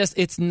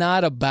 It's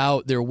not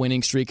about their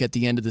winning streak at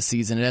the end of the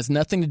season. It has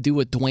nothing to do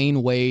with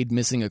Dwayne Wade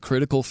missing a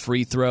critical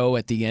free throw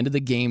at the end of the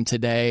game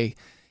today.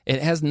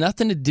 It has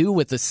nothing to do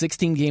with the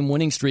 16-game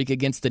winning streak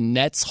against the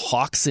Nets,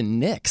 Hawks, and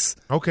Knicks.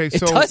 Okay,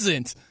 so it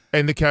doesn't.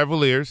 And the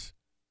Cavaliers.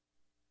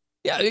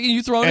 Yeah,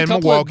 you throw in a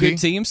couple of good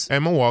teams.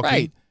 And Milwaukee.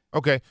 Right.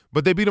 Okay,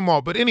 but they beat them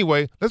all. But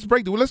anyway, let's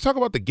talk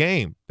about the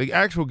game. The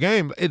actual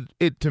game.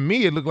 It to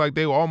me, it looked like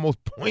they were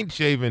almost point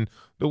shaving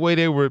the way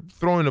they were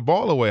throwing the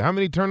ball away. How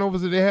many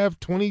turnovers did they have?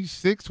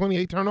 26,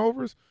 28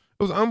 turnovers?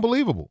 It was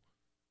unbelievable.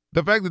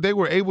 The fact that they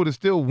were able to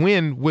still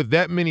win with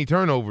that many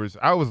turnovers,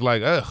 I was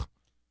like, ugh.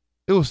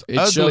 It was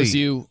ugly. Shows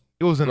you.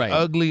 It was an right.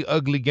 ugly,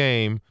 ugly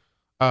game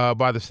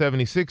by the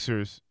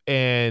 76ers.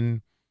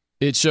 And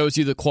it shows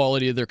you the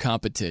quality of their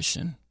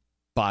competition,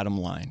 bottom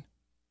line.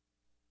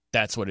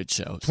 That's what it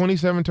shows.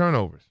 27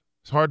 turnovers.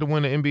 It's hard to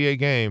win an NBA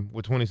game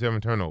with 27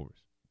 turnovers.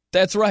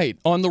 That's right,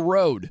 on the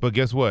road. But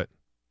guess what?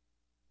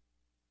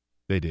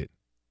 They did.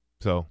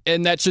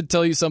 And that should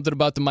tell you something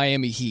about the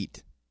Miami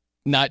Heat,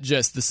 not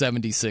just the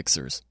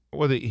 76ers.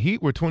 Well, the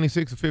Heat were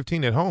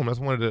 26-15 at home. That's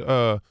one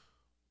of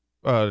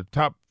the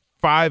top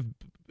 5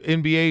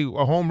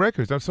 NBA home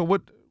records. So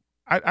what?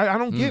 I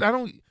don't get. I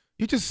don't.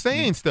 You're just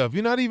saying stuff.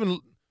 You're not even.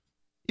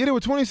 Yeah, they were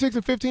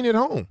 26-15 at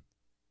home.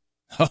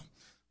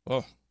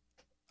 Oh,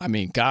 I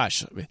mean,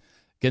 gosh,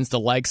 against the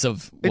likes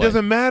of it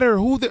doesn't matter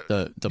who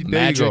the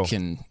Magic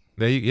and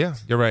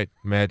you're right,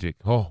 Magic.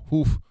 Oh,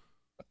 oof.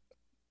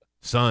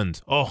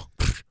 Suns. Oh,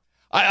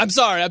 I'm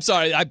sorry.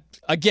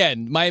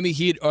 Again, Miami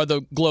Heat are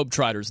the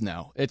Globetrotters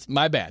now. It's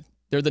my bad.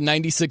 They're the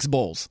 96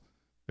 Bulls.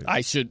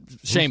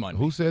 Shame on me.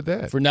 Who said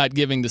that? For not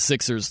giving the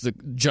Sixers the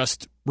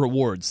just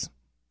rewards,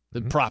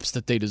 the props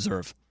that they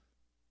deserve.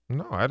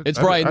 No, it's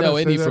Brian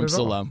Noe from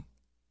Salam.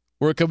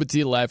 We're coming to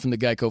you live from the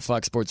Geico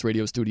Fox Sports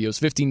Radio studios.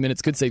 15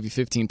 minutes could save you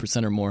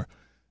 15% or more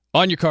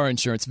on your car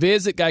insurance.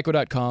 Visit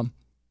geico.com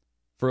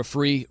for a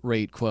free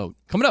rate quote.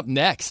 Coming up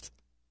next,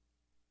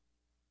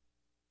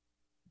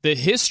 the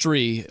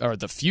history or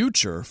the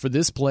future for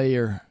this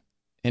player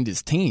and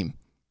his team.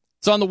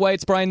 It's on the way.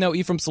 It's Brian Noe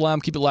from Salam.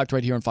 Keep it locked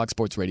right here on Fox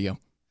Sports Radio.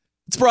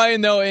 It's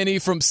Brian Noe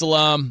from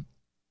Salam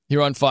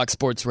here on Fox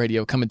Sports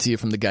Radio, coming to you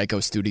from the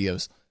Geico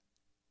studios.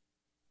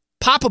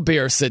 Papa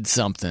Bear said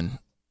something.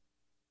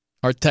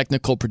 Our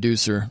technical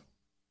producer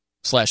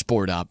 /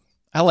 board op.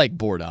 I like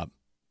board op,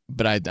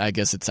 but I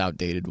guess it's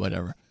outdated,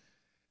 whatever.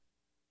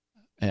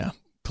 Yeah,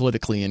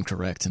 politically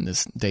incorrect in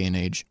this day and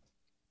age.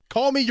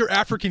 Call me your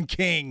African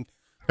king.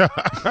 Man,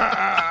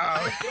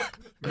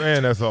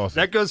 that's awesome.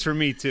 That goes for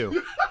me,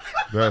 too.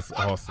 That's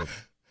awesome.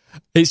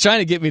 He's trying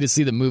to get me to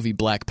see the movie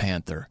Black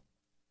Panther,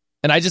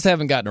 and I just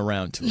haven't gotten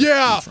around to it.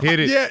 Yeah.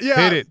 Hit it. Yeah.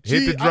 Hit it.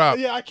 Hit the drop.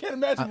 I can't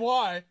imagine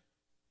why.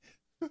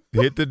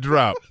 Hit the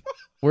drop.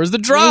 Where's the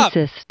drop?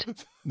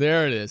 Racist.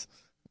 There it is.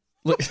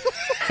 Look,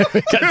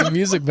 we got the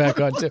music back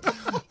on, too.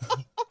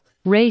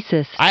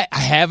 Racist. I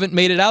haven't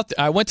made it out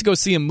there. I went to go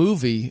see a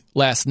movie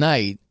last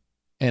night,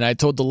 and I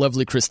told the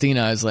lovely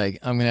Christina, I was like,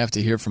 I'm going to have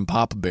to hear from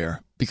Papa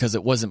Bear because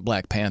it wasn't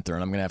Black Panther,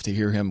 and I'm going to have to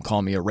hear him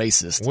call me a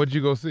racist. What'd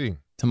you go see?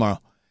 Tomorrow.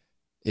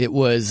 It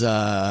was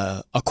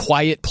A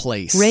Quiet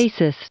Place.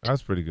 Racist.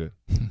 That's pretty good.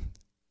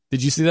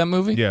 Did you see that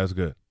movie? Yeah, it was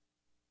good.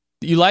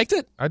 You liked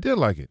it? I did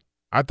like it.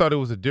 I thought it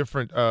was a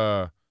different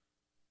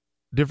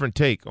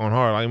take on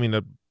horror. I mean,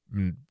 the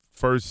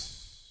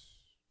first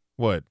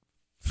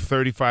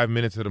 35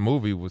 minutes of the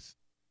movie was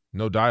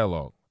no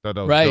dialogue. Thought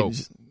that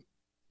was dope.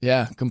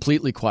 Yeah,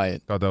 completely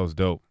quiet. Thought that was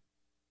dope.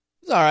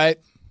 It's all right.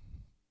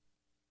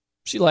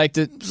 She liked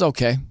it. It was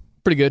okay.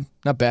 Pretty good.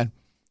 Not bad.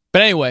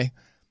 But anyway,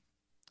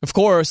 of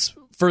course,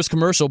 first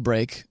commercial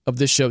break of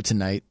this show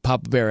tonight,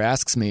 Papa Bear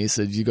asks me, he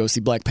said, did you go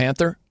see Black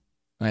Panther?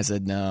 And I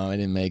said, no, I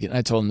didn't make it. And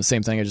I told him the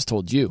same thing I just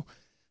told you.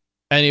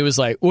 And he was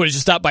like, what, did you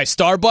stop by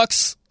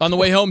Starbucks on the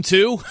way home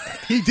too?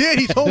 He did.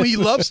 He told me he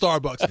loves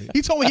Starbucks.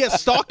 He told me he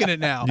has stock in it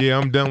now. Yeah,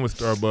 I'm done with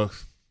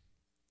Starbucks.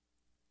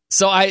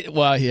 So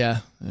yeah.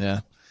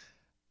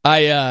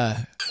 I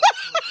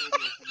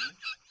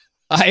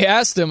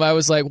asked him, I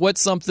was like,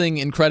 what's something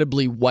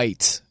incredibly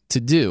white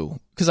to do?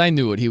 Because I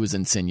knew what he was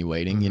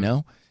insinuating, you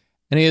know?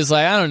 And he was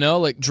like, I don't know,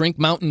 like drink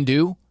Mountain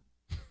Dew?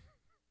 And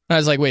I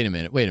was like, wait a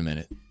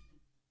minute.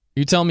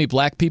 You telling me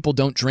black people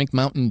don't drink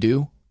Mountain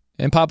Dew?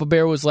 And Papa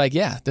Bear was like,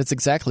 yeah, that's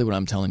exactly what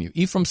I'm telling you.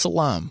 Ephraim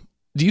Salam.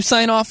 Do you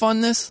sign off on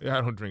this? Yeah,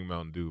 I don't drink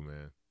Mountain Dew,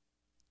 man.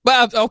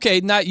 Well,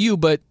 okay, not you,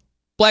 but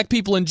black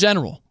people in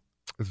general.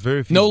 It's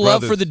very few no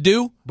brothers, love for the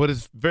Dew? But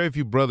it's very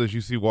few brothers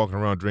you see walking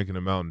around drinking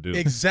a Mountain Dew.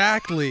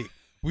 Exactly.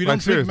 We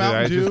like, don't drink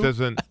Mountain Dew. It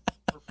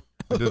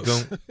just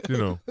don't, you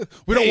know.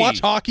 We don't watch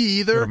hockey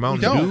either.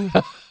 Mountain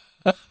Dew.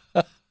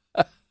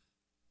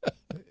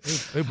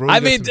 Hey, bro,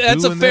 I mean,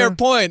 that's a fair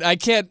point. I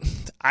can't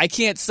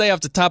say off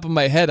the top of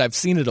my head I've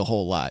seen it a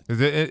whole lot. Is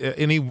there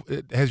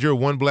has your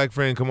one black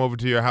friend come over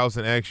to your house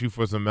and ask you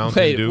for some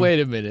Mountain Dew? Wait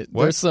a minute.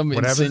 What? There's some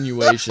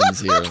insinuations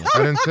here. I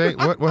didn't say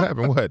what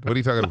happened. What are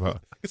you talking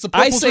about?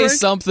 I say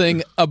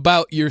something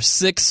about your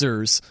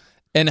Sixers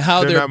and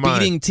how they're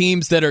beating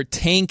teams that are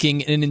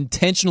tanking and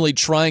intentionally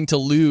trying to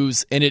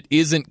lose, and it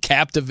isn't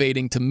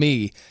captivating to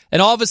me.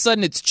 And all of a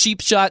sudden, it's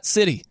cheap shot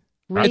city.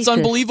 Racist. It's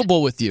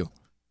unbelievable with you.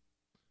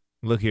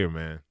 Look here,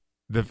 man.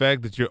 The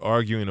fact that you're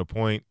arguing a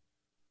point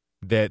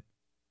that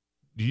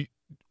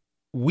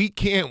we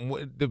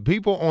can't – the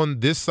people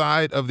on this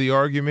side of the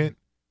argument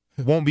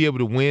won't be able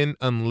to win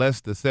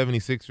unless the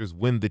 76ers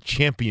win the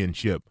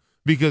championship.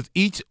 because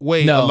each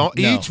round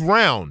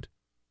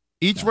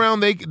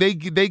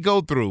they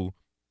go through,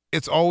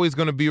 it's always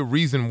going to be a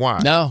reason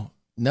why.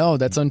 No,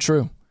 that's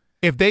untrue.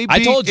 If they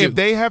I told you. if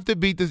they have to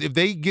beat this, if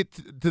they get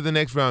to the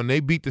next round,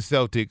 they beat the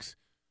Celtics,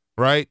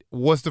 right?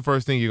 What's the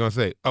first thing you're going to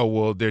say? Oh,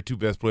 well, their two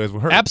best players were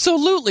hurt.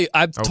 Absolutely.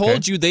 I've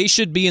told you they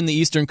should be in the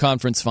Eastern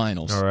Conference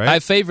Finals. All right. I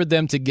favored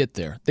them to get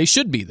there. They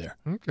should be there.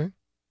 Okay.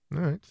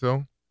 All right.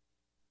 So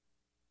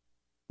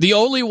the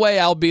only way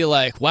I'll be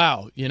like,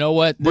 wow, you know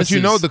what? But the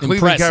Cleveland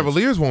impressive.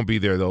 Cavaliers won't be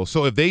there, though.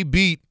 So if they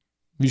beat.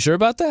 You sure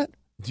about that?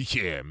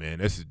 Yeah, man.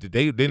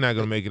 They're not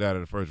going to make it out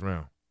of the first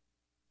round.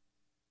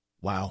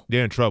 Wow.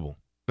 They're in trouble.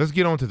 Let's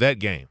get on to that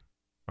game.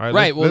 All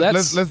right.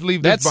 Let's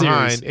leave this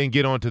behind series. and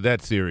get on to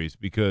that series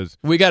because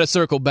we got to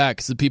circle back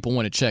because the people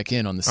want to check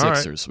in on the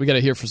Sixers. Right. We got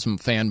to hear from some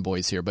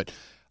fanboys here, but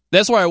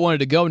that's where I wanted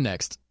to go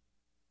next.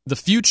 The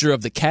future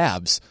of the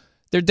Cavs.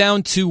 They're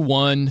down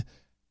 2-1.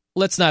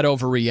 Let's not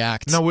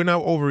overreact. No, we're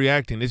not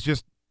overreacting. It's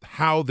just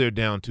how they're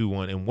down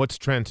 2-1 and what's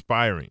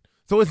transpiring.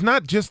 So it's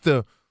not just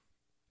the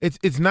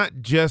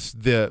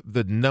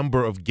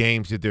number of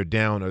games that they're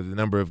down or the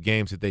number of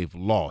games that they've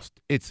lost.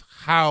 It's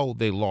how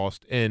they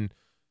lost, and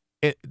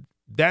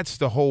that's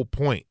the whole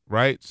point,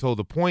 right? So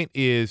the point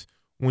is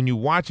when you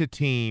watch a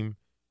team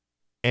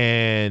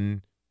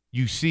and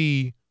you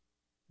see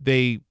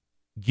they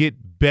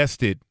get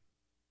bested,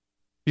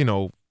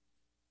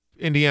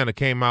 Indiana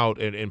came out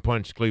and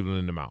punched Cleveland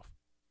in the mouth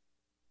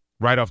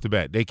right off the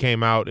bat. They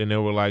came out and they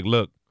were like,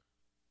 look,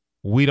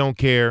 we don't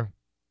care.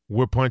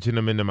 We're punching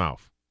them in the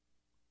mouth.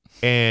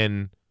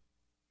 And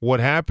what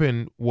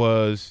happened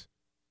was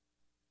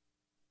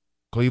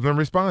Cleveland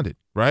responded,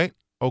 right?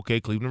 Okay,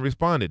 Cleveland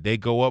responded. They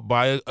go up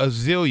by a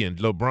zillion.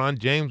 LeBron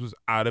James was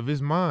out of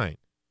his mind.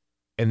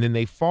 And then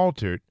they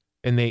faltered,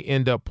 and they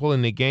end up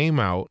pulling the game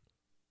out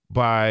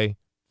by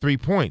 3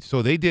 points.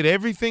 So they did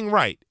everything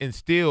right and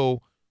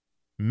still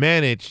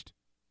managed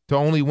to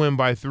only win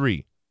by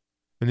 3.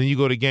 And then you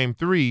go to game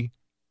 3,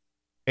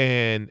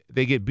 and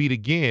they get beat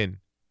again.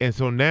 And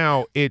so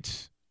now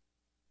it's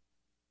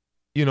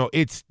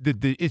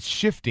it's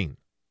shifting,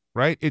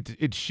 right?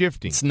 It's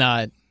shifting. It's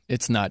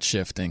not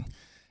shifting.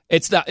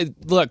 It's not.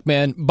 Look,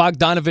 man,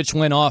 Bogdanovich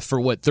went off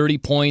for 30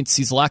 points.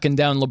 He's locking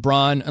down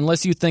LeBron.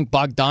 Unless you think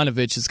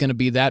Bogdanovich is going to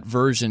be that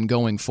version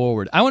going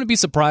forward, I wouldn't be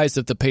surprised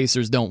if the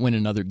Pacers don't win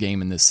another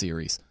game in this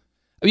series.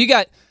 You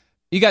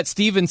got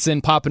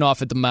Stevenson popping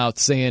off at the mouth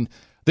saying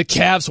the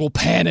Cavs will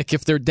panic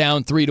if they're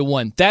down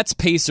 3-1. That's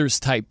Pacers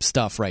type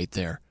stuff right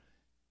there.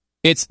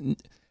 It's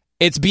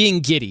being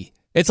giddy.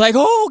 It's like,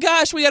 oh,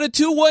 gosh, we got a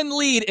 2-1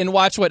 lead, and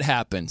watch what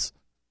happens.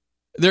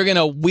 They're going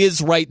to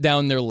whiz right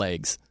down their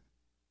legs.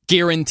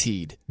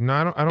 Guaranteed. No,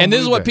 I don't. And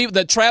this is what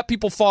the trap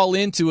people fall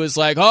into is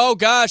like, oh,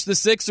 gosh, the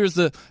Sixers,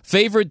 the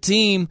favorite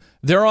team,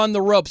 they're on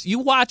the ropes. You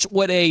watch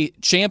what a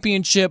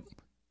championship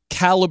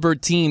caliber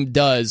team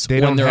does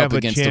when they're up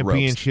against the ropes. They don't have a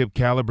championship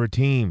caliber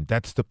team.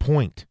 That's the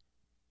point.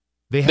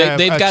 They've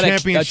got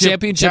a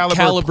championship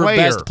caliber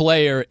best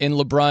player in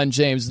LeBron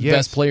James, the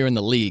best player in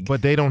the league.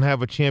 But they don't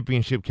have a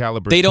championship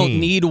caliber team. They don't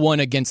need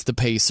one against the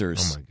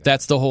Pacers. Oh my God.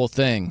 That's the whole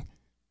thing.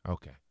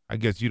 Okay. I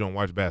guess you don't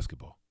watch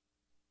basketball.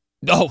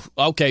 Oh,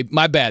 okay.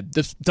 My bad.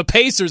 The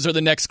Pacers are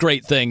the next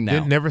great thing now.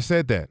 They never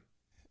said that.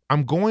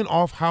 I'm going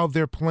off how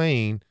they're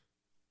playing.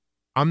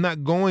 I'm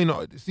not going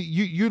 – see,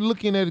 you're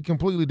looking at it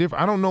completely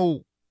different. I don't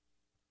know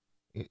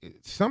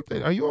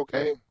something. Are you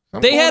okay?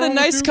 They had a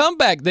nice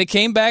comeback. They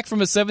came back from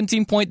a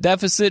 17-point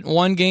deficit and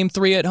won Game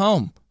 3 at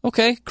home.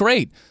 Okay,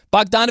 great.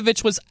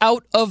 Bogdanovich was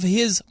out of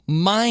his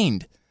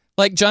mind,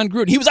 like John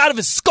Gruden. He was out of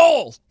his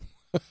skull.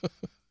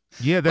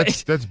 Yeah,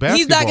 that's basketball.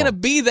 He's not going to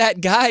be that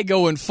guy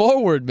going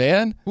forward,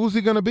 man. Who's he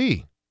going to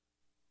be?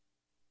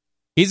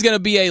 He's going to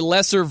be a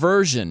lesser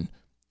version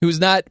who's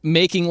not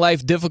making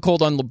life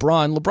difficult on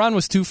LeBron. LeBron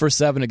was 2 for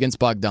 7 against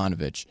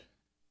Bogdanovich.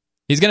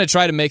 He's going to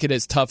try to make it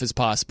as tough as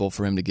possible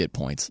for him to get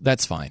points.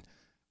 That's fine.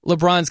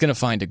 LeBron's going to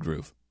find a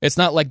groove. It's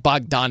not like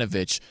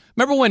Bogdanovich.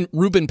 Remember when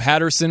Ruben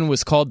Patterson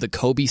was called the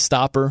Kobe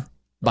stopper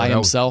by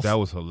himself? That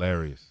was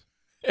hilarious.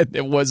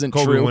 It wasn't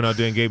Kobe true. Kobe went out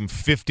there and gave him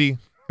 50.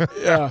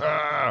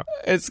 Yeah.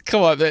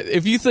 Come on.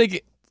 If you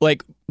think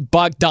like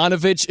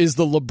Bogdanovich is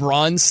the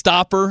LeBron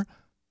stopper,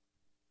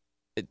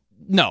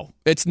 no,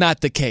 it's not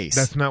the case.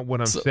 That's not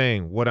what I'm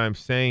saying. What I'm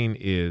saying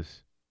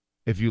is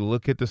if you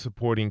look at the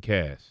supporting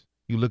cast,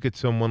 you look at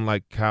someone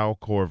like Kyle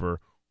Korver,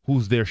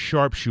 who's their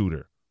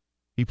sharpshooter.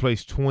 He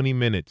plays 20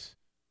 minutes.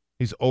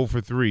 He's 0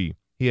 for 3.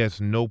 He has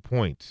no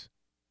points,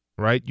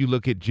 right? You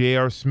look at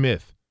J.R.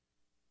 Smith.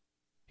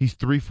 He's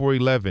 3 for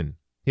 11.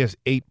 He has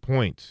 8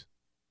 points,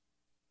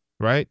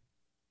 right?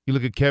 You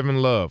look at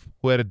Kevin Love,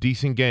 who had a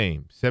decent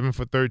game, 7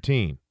 for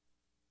 13.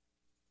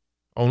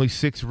 Only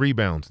 6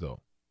 rebounds, though,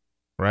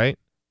 right?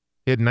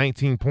 He had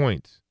 19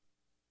 points.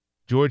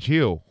 George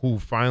Hill, who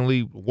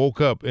finally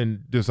woke up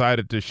and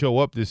decided to show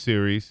up this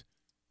series,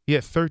 he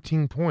had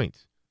 13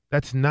 points.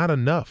 That's not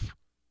enough.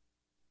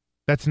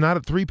 That's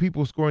not 3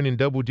 people scoring in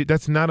double digits.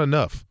 That's not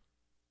enough.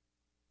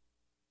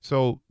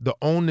 So the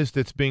onus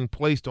that's being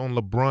placed on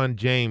LeBron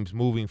James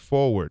moving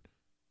forward,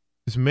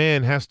 This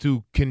man has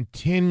to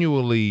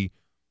continually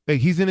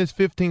he's in his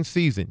 15th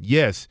season.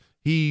 Yes,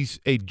 he's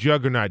a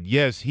juggernaut.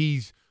 Yes,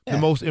 he's the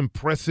most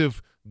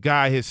impressive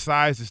guy. His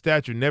size, his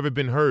stature, never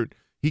been hurt.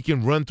 He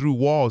can run through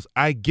walls.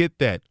 I get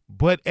that.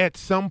 But at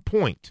some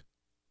point,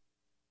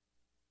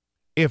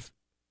 if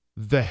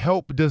the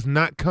help does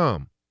not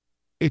come,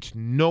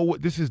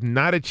 this is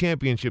not a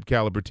championship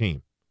caliber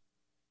team.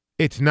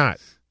 It's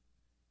not.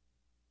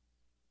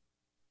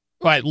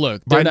 Right,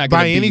 look, they're not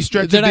by any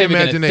stretch of the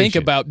imagination. Think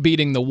about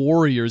beating the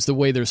Warriors the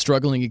way they're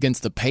struggling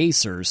against the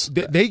Pacers.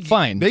 They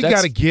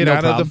got to get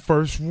out of the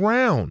first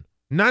round.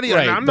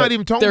 I'm not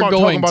even talking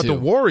about the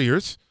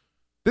Warriors.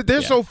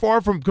 They're so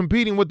far from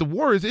competing with the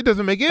Warriors, it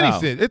doesn't make any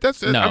sense.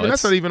 That's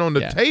not even on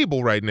the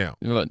table right now.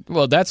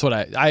 Well, that's what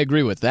I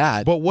agree with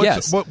that. But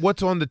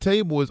what's on the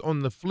table is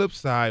on the flip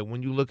side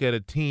when you look at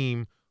a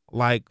team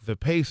like the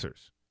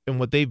Pacers and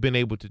what they've been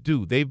able to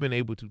do. They've been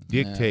able to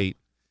dictate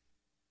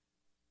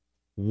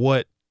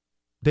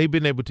they've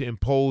been able to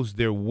impose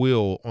their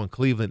will on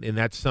Cleveland, and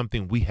that's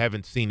something we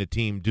haven't seen a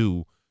team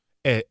do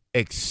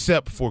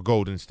except for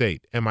Golden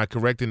State. Am I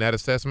correct in that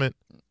assessment?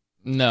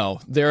 No,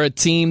 they're a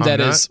team that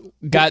has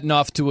gotten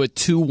off to a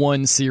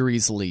 2-1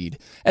 series lead.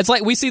 It's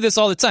like we see this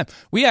all the time.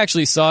 We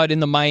actually saw it in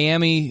the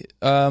Miami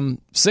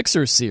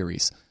Sixers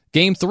series.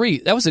 Game 3,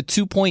 that was a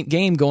 2-point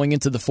game going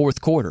into the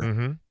fourth quarter.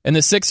 Mm-hmm. And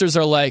the Sixers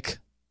are like,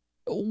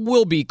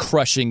 we'll be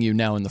crushing you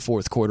now in the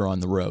fourth quarter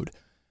on the road.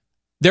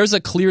 There's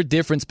a clear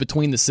difference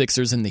between the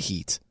Sixers and the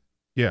Heat.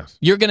 Yes.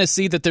 You're going to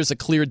see that there's a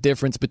clear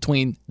difference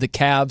between the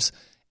Cavs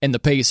and the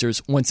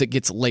Pacers once it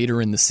gets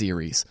later in the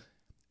series.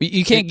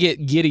 You can't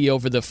get giddy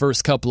over the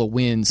first couple of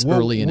wins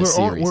early in a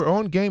series. We're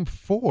on game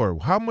 4.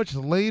 How much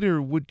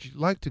later would you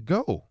like to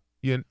go?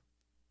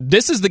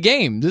 This is the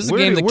game. This is a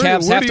game the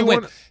Cavs have to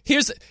win.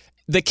 Here's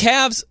the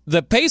Cavs.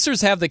 The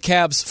Pacers have the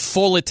Cavs'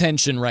 full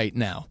attention right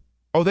now.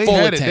 Oh, they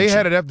had it. They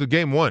had it after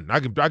game 1. I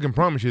can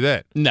promise you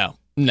that. No.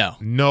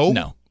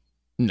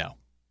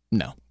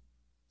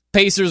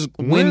 Pacers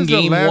win When's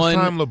game 1. When's the last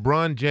time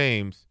LeBron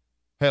James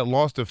had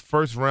lost a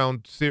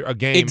first-round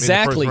game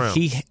exactly. in the first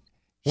round?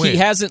 He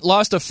hasn't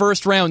lost a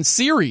first-round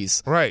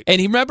series. Right.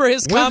 And he remember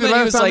his comment,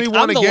 he was like,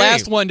 I'm the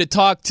last one to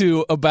talk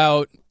to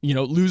about,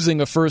 losing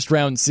a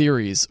first-round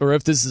series or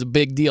if this is a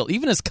big deal.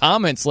 Even his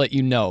comments let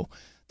you know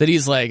that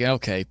he's like,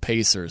 okay,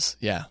 Pacers,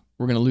 yeah,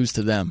 we're going to lose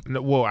to them.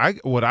 No, well,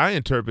 what I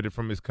interpreted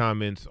from his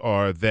comments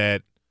are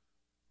that,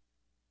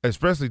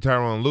 especially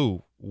Tyronn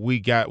Lue,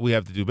 we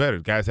have to do better.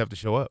 Guys have to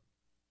show up.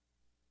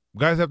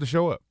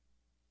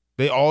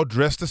 They all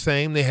dressed the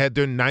same. They had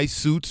their nice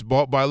suits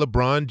bought by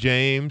LeBron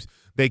James.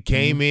 They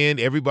came in.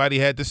 Everybody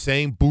had the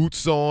same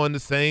boots on, the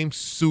same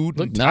suit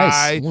and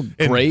tie and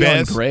gray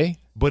vest, on gray.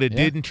 But it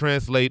didn't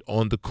translate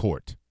on the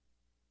court.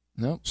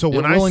 No. So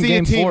when I see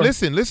a team,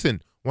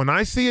 listen. When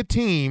I see a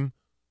team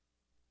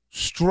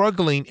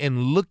struggling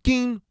and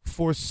looking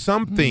for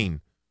something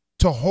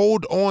to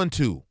hold on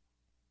to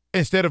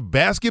instead of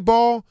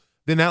basketball,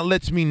 then that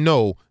lets me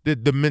know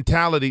that the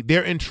mentality,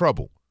 they're in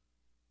trouble.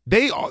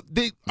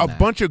 A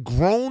bunch of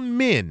grown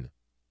men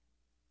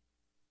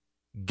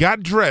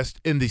got dressed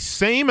in the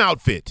same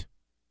outfit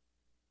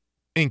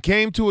and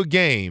came to a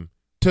game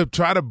to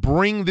try to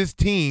bring this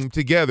team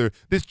together,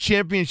 this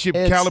championship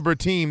caliber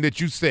team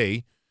that you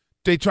say.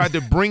 They tried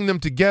to bring them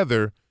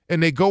together,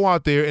 and they go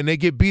out there and they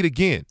get beat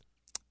again.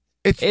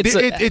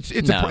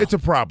 It's a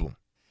problem.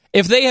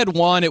 If they had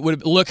won, it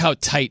would look how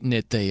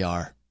tight-knit they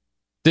are.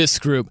 This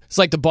group, it's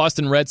like the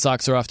Boston Red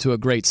Sox are off to a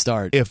great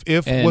start. If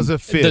was a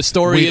fifth, the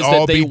story is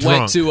that they went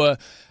drunk. to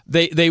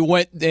they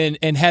went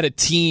and had a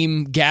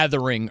team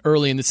gathering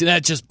early in the season.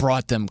 That just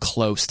brought them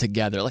close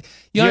together. Like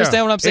you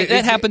understand what I'm saying?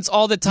 That happens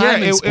all the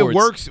time in sports. It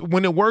works.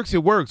 When it works,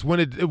 it works. When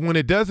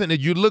it doesn't,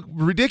 you look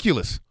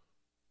ridiculous.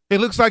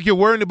 It looks like you're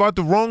worrying about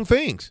the wrong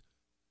things.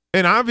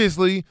 And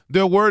obviously,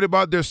 they're worried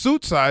about their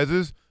suit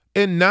sizes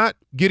and not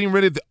getting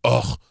rid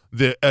of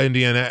the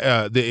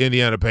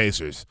Indiana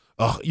Pacers.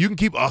 You can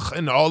keep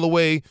and all the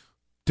way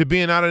to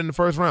being out in the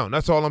first round.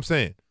 That's all I'm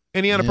saying.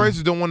 Indiana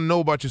Pacers don't want to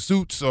know about your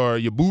suits or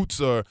your boots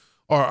or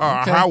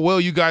how well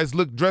you guys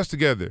look dressed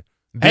together.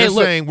 They're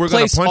saying we're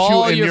going to punch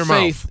you in your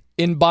mouth.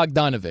 In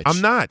Bogdanovich.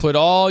 I'm not. Put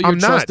all your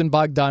trust in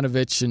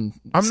Bogdanovich and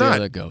see how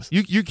that goes.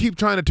 You keep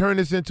trying to turn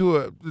this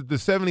into the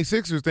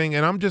 76ers thing,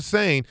 and I'm just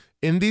saying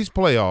in these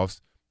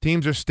playoffs,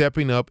 teams are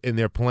stepping up and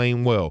they're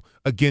playing well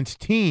against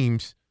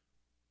teams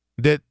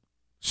that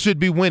should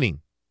be winning.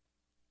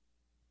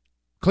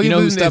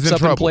 Cleveland who steps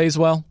up and plays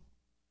well?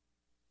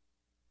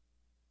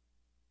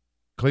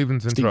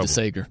 Cleveland's in trouble.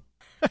 Steve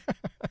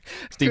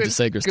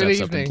DeSager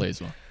steps up and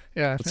plays well.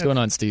 Yeah, what's going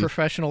on, Steve?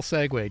 Professional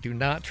segue. Do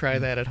not try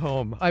that at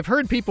home. I've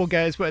heard people,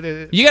 guys. But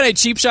you got any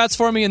cheap shots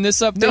for me in this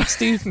update,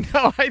 Steve?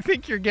 No, I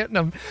think you're getting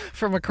them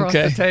from across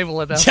the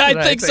table enough. Yeah,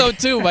 I think so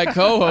too. My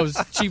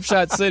co-host, Cheap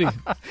Shot City.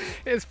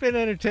 It's been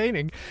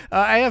entertaining.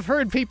 I have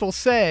heard people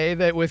say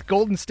that with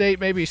Golden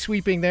State maybe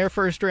sweeping their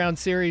first-round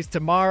series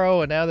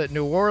tomorrow, and now that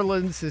New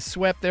Orleans has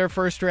swept their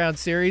first-round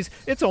series,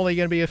 it's only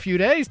going to be a few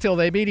days till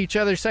they meet each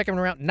other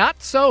second round.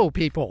 Not so,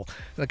 people.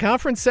 The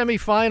conference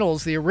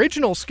semifinals, the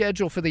original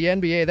schedule for the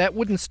NBA. that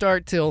wouldn't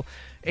start till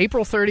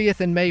April 30th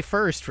and May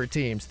 1st for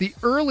teams. The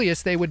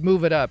earliest they would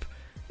move it up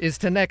is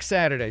to next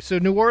Saturday. So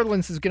New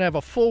Orleans is going to have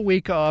a full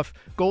week off.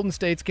 Golden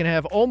State's going to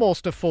have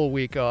almost a full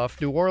week off.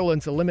 New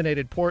Orleans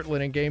eliminated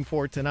Portland in Game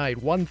 4 tonight,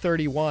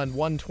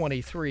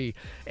 131-123.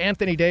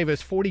 Anthony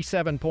Davis,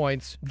 47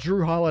 points.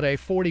 Drew Holiday,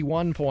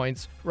 41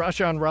 points.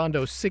 Rajon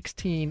Rondo,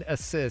 16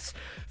 assists.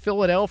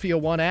 Philadelphia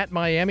won at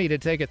Miami to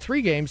take a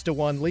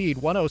 3-1 lead,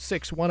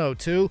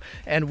 106-102.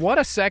 And what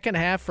a second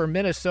half for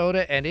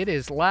Minnesota, and it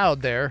is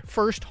loud there.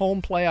 First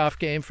home playoff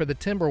game for the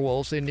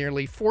Timberwolves in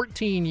nearly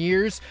 14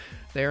 years.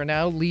 They are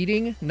now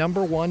leading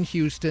number 1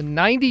 Houston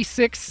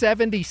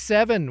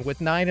 96-77 with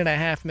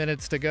 9.5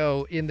 minutes to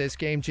go in this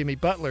game. Jimmy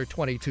Butler,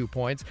 22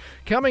 points.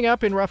 Coming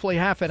up in roughly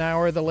half an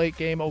hour, the late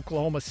game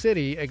Oklahoma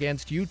City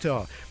against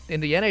Utah. In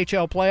the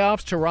NHL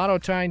playoffs, Toronto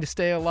trying to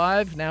stay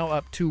alive, now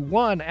up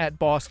 2-1 at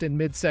Boston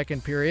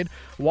mid-second period.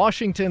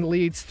 Washington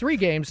leads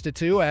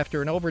 3-2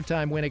 after an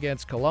overtime win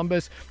against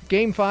Columbus.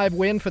 Game 5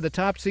 win for the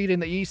top seed in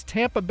the East.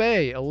 Tampa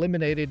Bay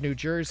eliminated New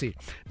Jersey.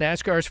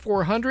 NASCAR's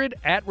 400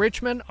 at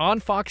Richmond on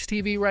Fox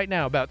TV right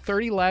now. About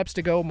 30 laps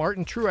to go.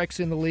 Martin Truex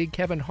in the lead.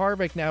 Kevin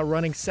Harvick now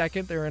running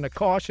second. They're in a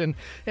caution.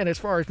 And as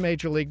far as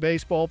Major League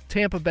Baseball,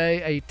 Tampa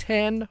Bay a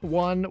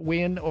 10-1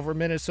 win over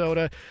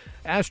Minnesota.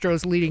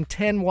 Astros leading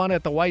 10-1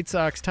 at the White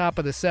Sox, top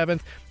of the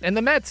 7th. And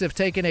the Mets have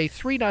taken a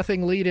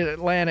 3-0 lead at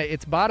Atlanta.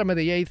 It's bottom of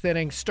the 8th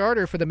inning.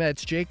 Starter for the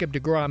Mets, Jacob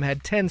deGrom,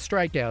 had 10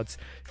 strikeouts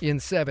in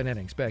 7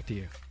 innings. Back to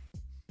you.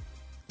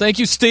 Thank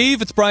you,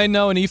 Steve. It's Brian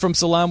Noe and Ephraim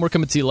Salam. We're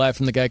coming to you live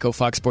from the Geico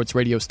Fox Sports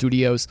Radio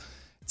studios.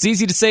 It's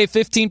easy to save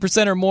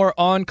 15% or more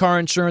on car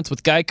insurance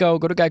with Geico.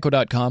 Go to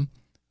geico.com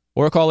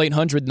or call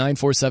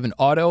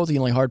 800-947-AUTO. The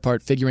only hard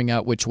part, figuring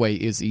out which way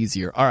is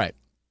easier. All right.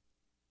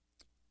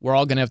 We're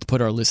all going to have to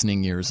put our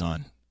listening ears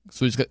on.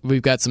 So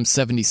we've got some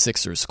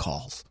 76ers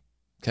calls.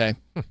 Okay?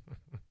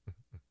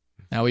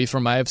 Now,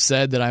 Ephraim, I have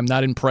said that I'm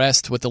not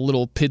impressed with the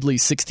little piddly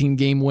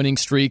 16-game winning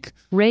streak.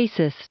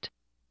 Racist.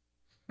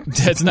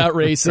 That's not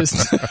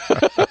racist.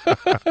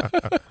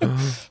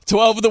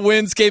 12 of the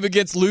wins came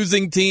against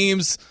losing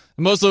teams.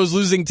 Most of those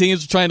losing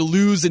teams were trying to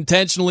lose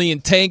intentionally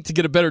and tank to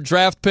get a better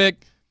draft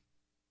pick.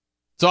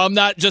 So I'm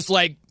not just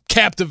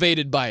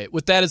captivated by it.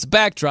 With that as a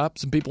backdrop,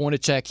 some people want to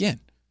check in.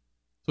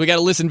 So we got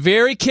to listen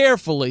very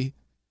carefully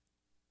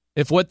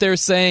if what they're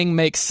saying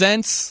makes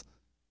sense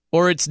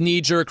or it's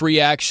knee-jerk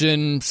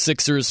reaction,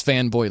 Sixers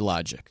fanboy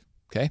logic.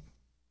 Okay?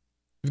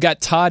 We've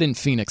got Todd in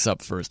Phoenix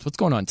up first. What's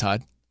going on,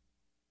 Todd?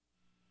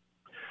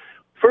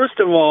 First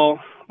of all,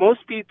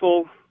 most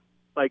people,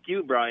 like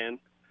you, Brian,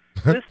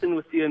 listen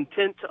with the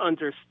intent to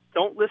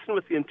don't listen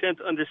with the intent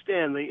to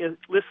understand. They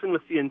listen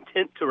with the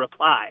intent to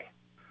reply.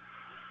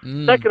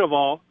 Second of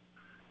all,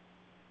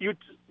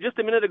 just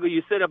a minute ago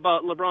you said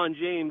about LeBron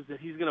James that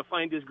he's going to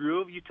find his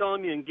groove. You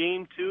telling me in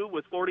Game 2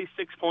 with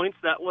 46 points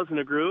that wasn't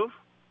a groove?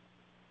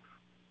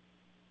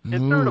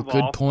 And third of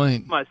all,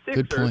 point.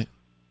 Good point.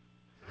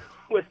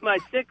 With my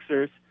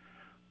Sixers,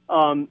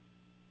 I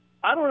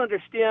don't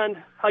understand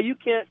how you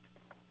can't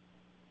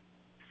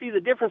see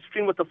the difference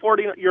between what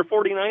your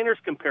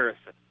 49ers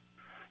comparison.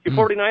 Your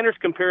 49ers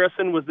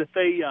comparison was that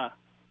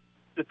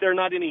they're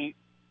not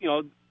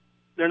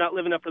they're not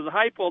living up to the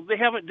hype. Well, they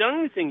haven't done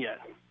anything yet.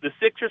 The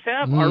Sixers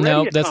have already.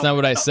 No, that's not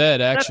what I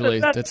said, actually.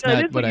 That's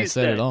not what I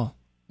said at all.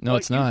 No,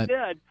 it's not.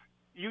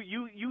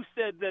 You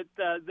said that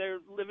they're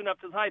living up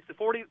to the hype.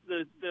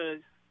 The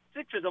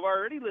Sixers have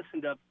already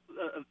listened up.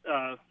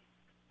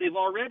 They've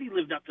already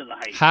lived up to the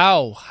hype.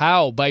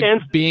 How? By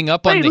being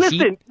up on the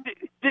Heat?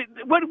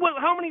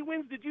 How many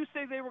wins did you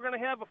say they were going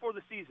to have before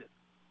the season?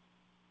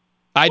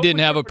 I didn't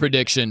have a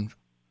prediction.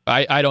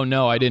 I don't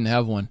know. I didn't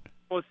have one.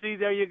 Well, see,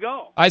 there you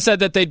go. I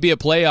said that they'd be a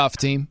playoff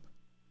team.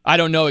 I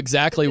don't know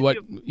exactly what,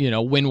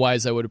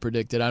 win-wise I would have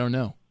predicted. I don't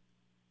know.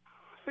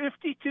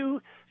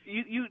 52.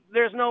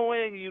 There's no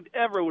way you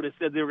ever would have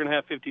said they were going to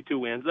have 52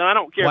 wins. And I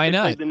don't care if they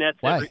played the Nets.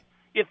 Why?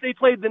 If they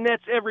played the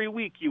Nets every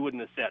week, you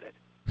wouldn't have said it.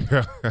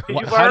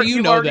 How do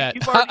you know that?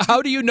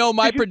 How do you know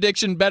my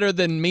prediction better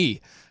than me?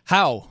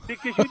 How?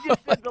 Because you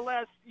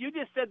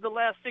just said the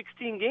last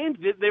 16 games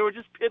they were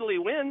just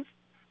piddly wins.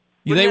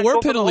 They were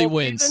piddly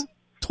wins. Season?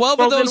 12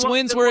 of those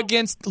wins were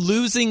against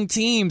losing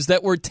teams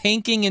that were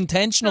tanking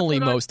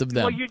intentionally, most of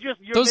them.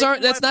 Well,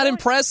 that's not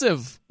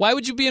impressive. Why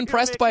would you be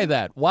impressed by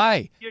that?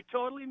 Why? You're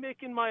totally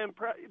making my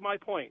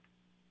point.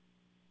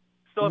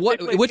 So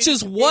which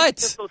is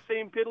what? Those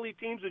same piddly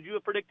teams, would you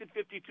have predicted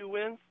 52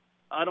 wins?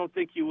 I don't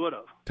think you would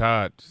have.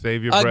 Todd,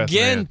 save your breath,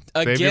 man.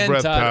 Save your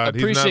breath, Todd.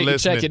 Appreciate you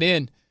checking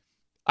in.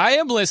 I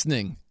am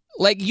listening.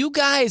 You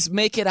guys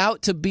make it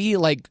out to be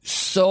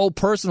so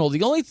personal.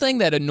 The only thing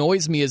that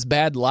annoys me is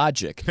bad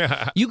logic.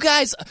 You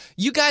guys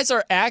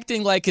are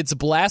acting like it's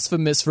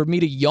blasphemous for me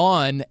to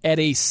yawn at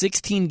a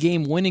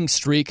 16-game winning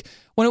streak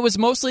when it was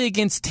mostly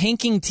against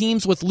tanking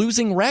teams with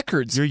losing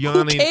records. You're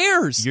yawning, who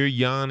cares? You're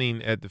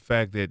yawning at the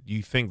fact that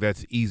you think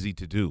that's easy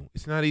to do.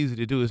 It's not easy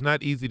to do. It's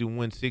not easy to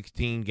win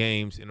 16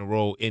 games in a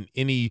row in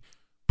any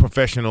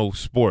professional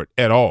sport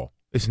at all.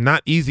 It's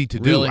not easy to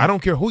do. Really? I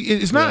don't care who.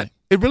 It's not.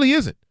 It really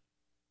isn't.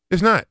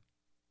 It's not.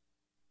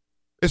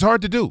 It's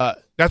hard to do.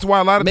 That's why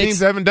a lot of teams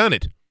haven't done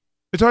it.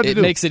 It's hard to do.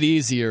 It makes it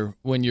easier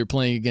when you're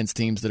playing against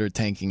teams that are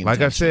tanking.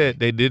 Like I said,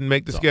 they didn't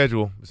make the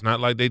schedule. It's not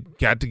like they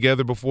got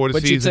together before the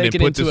season and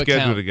put the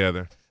schedule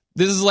together.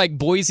 This is like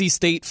Boise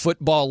State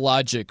football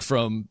logic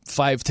from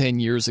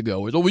 5-10 years ago.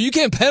 Well, you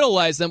can't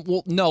penalize them.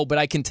 Well, no, but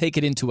I can take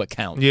it into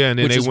account. Yeah, and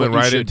then they went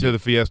right into the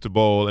Fiesta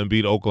Bowl and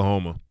beat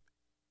Oklahoma.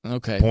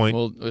 Okay.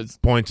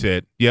 Point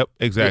set. Yep,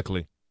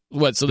 exactly.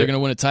 What, so they're going to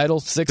win a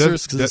title?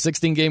 Sixers? Because of the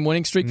 16-game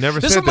winning streak?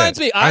 This reminds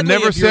me, I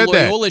never of your said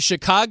that. Loyola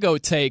Chicago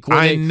take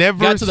where they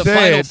got to the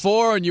Final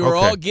Four and you were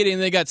all giddy and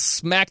they got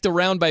smacked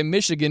around by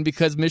Michigan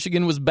because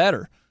Michigan was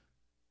better.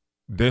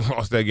 They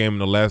lost that game in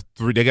the last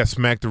 3. They got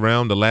smacked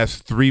around the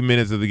last 3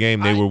 minutes of the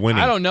game. They were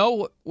winning. I don't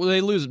know. Will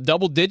they lose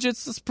double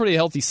digits? That's pretty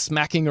healthy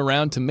smacking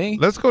around to me.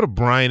 Let's go to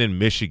Brian in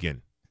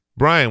Michigan.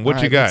 Brian,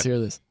 what you got? Let's hear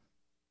this.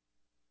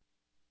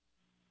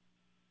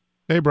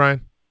 Hey, Brian.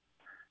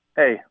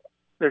 Hey,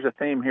 there's a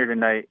theme here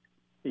tonight,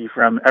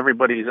 Ephraim.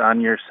 Everybody's on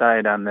your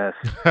side on this.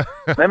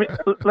 let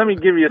me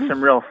give you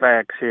some real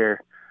facts here.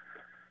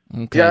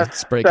 Okay, yes,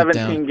 let's break it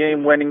down.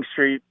 17-game winning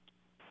streak.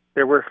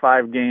 There were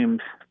 5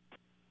 games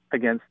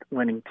against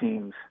winning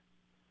teams.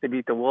 They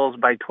beat the Wolves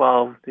by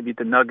 12. They beat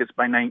the Nuggets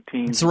by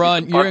 19. So,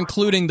 Ron, you're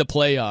including the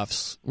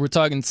playoffs. We're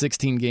talking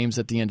 16 games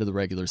at the end of the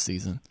regular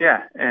season.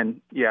 Yeah,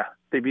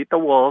 they beat the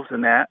Wolves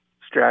in that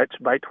stretch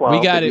by 12.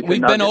 We got it.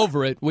 We've been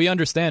over it. We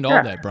understand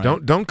all that,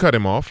 Brian. Don't cut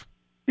him off.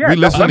 Yeah, we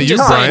listen to you,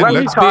 Brian.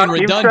 Let's being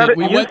redundant.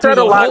 You said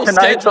a lot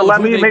tonight, so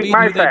let me make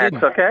my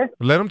facts, okay?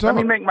 Let him talk.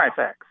 Let me make my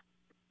facts.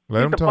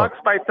 Let him talk. Beat the Bucks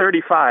by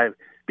 35.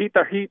 Beat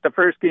the Heat the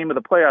first game of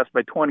the playoffs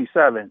by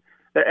 27.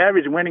 The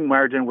average winning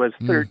margin was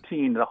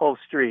 13 the whole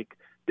streak.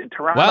 Did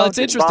Toronto, wow, that's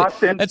interesting.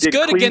 Boston, that's good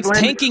Cleveland against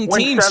tanking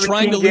teams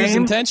trying to lose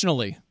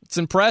intentionally. It's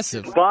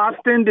impressive.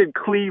 Boston, did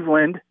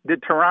Cleveland,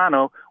 did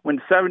Toronto win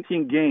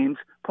 17 games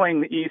playing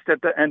the East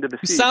at the end of the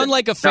season? You sound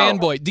like a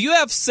fanboy. Do you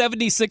have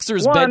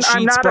 76ers bed sheets,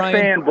 I'm not Brian? a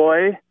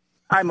fanboy.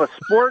 I'm a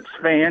sports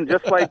fan,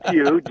 just like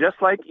you,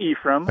 just like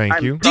Ephraim.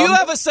 Thank you. Do you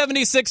have a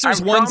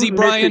 76ers onesie, from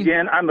Brian?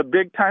 Michigan. I'm a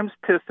big-time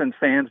Pistons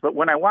fan, but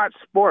when I watch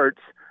sports,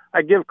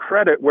 I give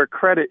credit where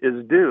credit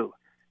is due.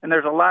 And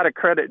there's a lot of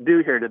credit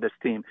due here to this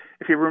team.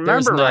 If you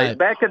remember right,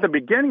 back at the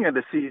beginning of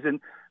the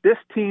season, this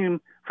team,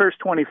 first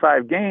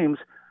 25 games,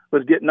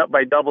 was getting up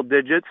by double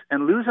digits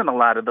and losing a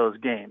lot of those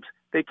games.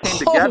 They came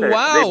together. Oh,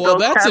 wow. They Well,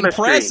 that's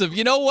chemistry. impressive.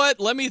 You know what?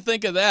 Let me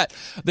think of that.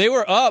 They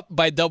were up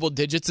by double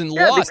digits and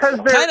lost. Kind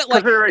of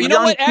like, you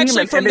know what?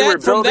 Actually, from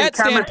that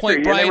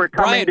standpoint, Brian,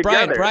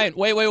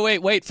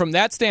 wait. From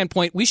that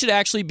standpoint, we should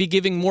actually be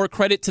giving more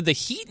credit to the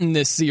Heat in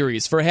this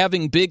series for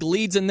having big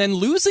leads and then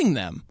losing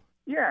them.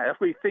 Yeah, if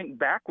we think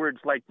backwards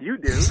like you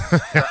do.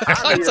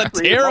 That's a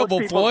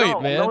terrible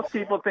point, man. Most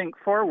people think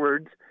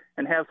forwards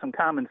and have some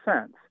common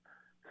sense.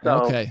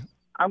 So okay.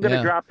 I'm going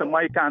to drop the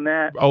mic on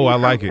that. Oh, I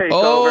like it.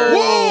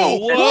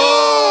 Whoa!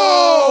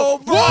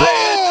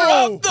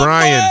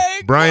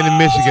 Brian in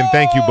Michigan,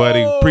 thank you,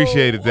 buddy.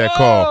 Appreciated that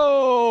call.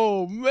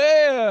 Oh,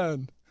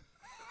 man.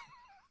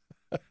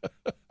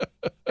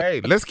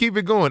 Hey, let's keep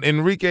it going.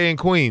 Enrique in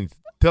Queens,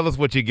 tell us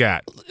what you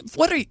got.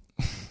 What are you...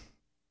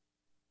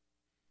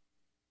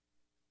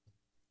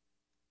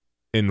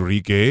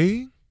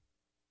 Enrique?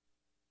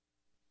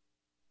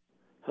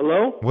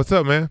 Hello? What's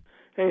up, man?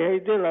 Hey, how you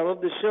doing? I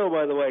love the show,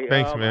 by the way.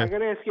 Thanks, man. I got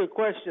to ask you a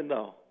question,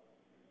 though.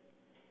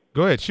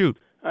 Go ahead, shoot.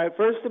 All right,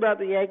 first about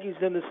the Yankees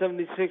and the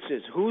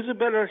 76ers. Who's a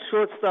better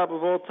shortstop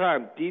of all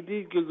time,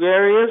 Didi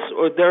Gregorius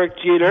or Derek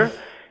Jeter?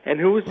 And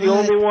who was the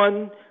only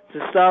one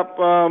to stop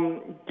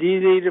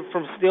Didi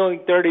from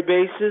stealing 30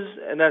 bases?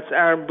 And that's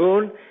Aaron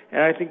Boone.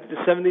 And I think the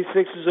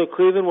 76ers of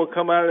Cleveland will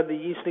come out of the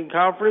Eastern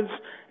Conference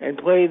and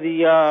play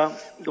the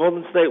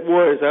Golden State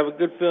Warriors. I have a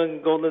good feeling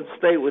in Golden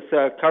State with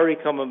Curry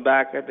coming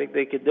back. I think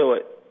they could do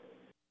it.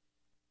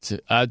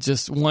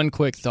 Just one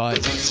quick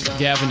thought.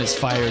 Gavin is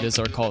fired as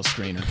our call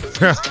screener.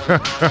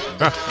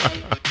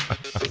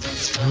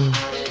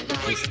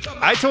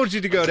 I told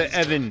you to go to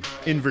Evan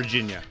in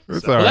Virginia.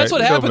 That's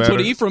what happens when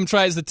Ephraim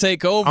tries to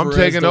take over. I'm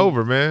taking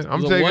over, man.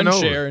 I'm taking over.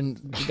 Share and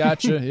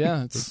gotcha.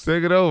 Yeah, let's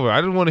take it over.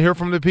 I just want to hear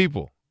from the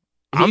people.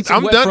 I'm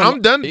done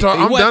arguing with you.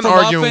 He went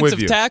from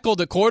offensive tackle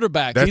to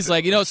quarterback. He's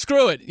like,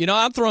 screw it.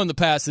 I'm throwing the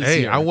passes here.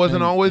 Hey, I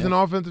wasn't always an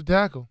offensive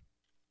tackle.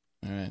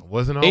 All right.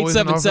 Wasn't always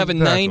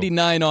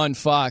 877-99 on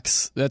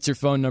Fox. That's your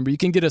phone number. You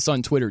can get us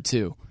on Twitter,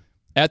 too.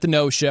 At The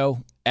No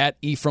Show, at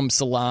Ephraim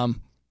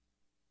Salam.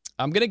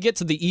 I'm going to get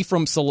to the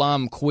Ephraim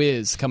Salam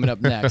quiz coming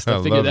up next.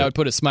 I figured that would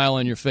put a smile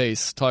on your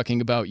face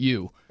talking about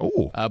you.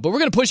 But we're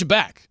going to push it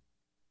back.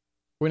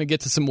 We're going to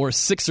get to some more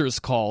Sixers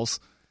calls.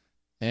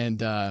 And,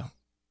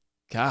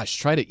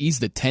 try to ease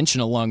the tension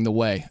along the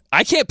way.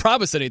 I can't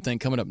promise anything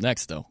coming up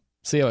next, though.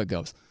 See how it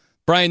goes.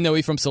 Brian Noe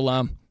from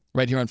Salam,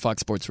 right here on Fox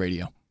Sports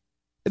Radio.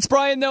 It's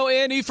Brian Noe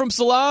and Ephraim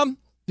Salam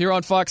here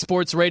on Fox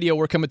Sports Radio.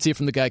 We're coming to you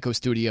from the Geico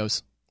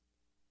Studios.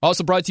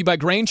 Also brought to you by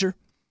Grainger.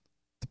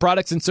 The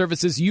products and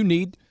services you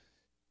need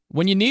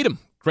when you need them.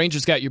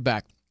 Grainger's got your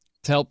back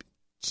to help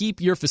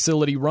keep your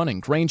facility running.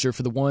 Grainger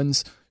for the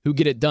ones who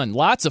get it done.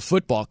 Lots of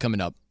football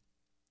coming up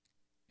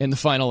in the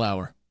final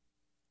hour.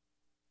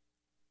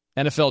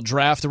 NFL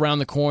draft around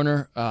the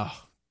corner. Oh,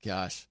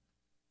 gosh.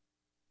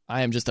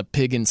 I am just a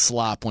pig in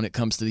slop when it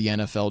comes to the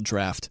NFL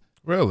draft.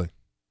 Really?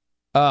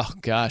 Oh,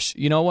 gosh.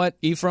 You know what,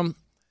 Ephraim?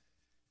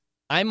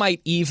 I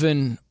might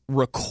even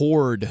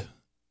record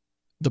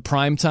the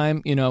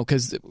primetime,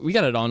 because we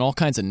got it on all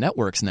kinds of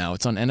networks now.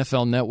 It's on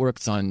NFL Network.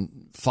 It's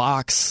on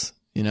Fox,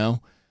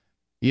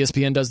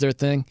 ESPN does their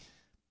thing.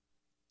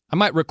 I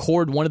might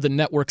record one of the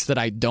networks that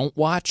I don't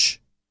watch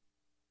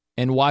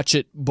and watch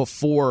it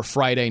before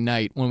Friday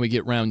night when we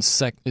get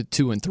rounds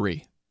 2 and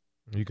 3.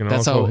 You can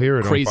That's also how hear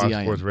it on crazy Fox I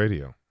am. Sports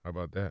Radio. How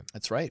about that?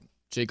 That's right.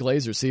 Jake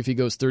Glazer, see if he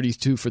goes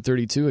 32 for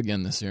 32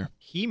 again this year.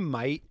 He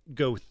might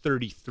go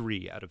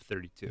 33 out of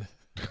 32.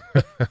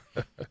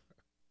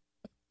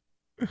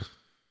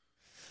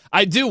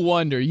 I do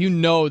wonder,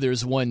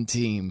 there's one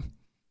team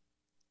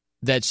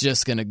that's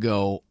just going to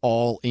go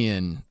all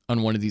in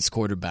on one of these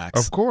quarterbacks.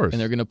 Of course.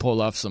 And they're going to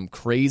pull off some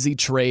crazy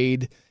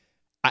trade.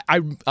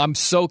 I'm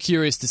so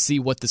curious to see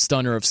what the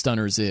stunner of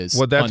stunners is.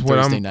 Well, that's on what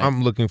Thursday night.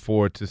 I'm looking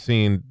forward to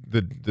seeing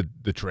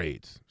the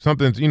trades.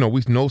 Something's, we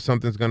know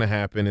something's going to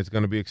happen. It's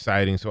going to be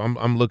exciting. So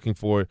I'm looking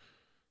forward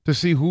to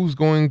see who's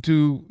going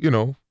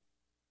to,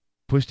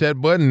 push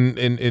that button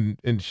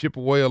and ship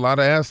away a lot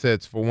of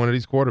assets for one of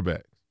these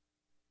quarterbacks.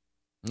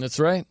 That's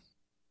right.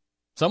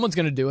 Someone's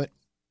going to do it.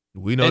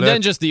 We know and that.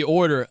 then just the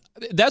order.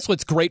 That's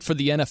what's great for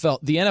the NFL.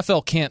 The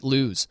NFL can't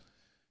lose.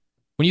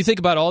 When you think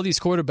about all these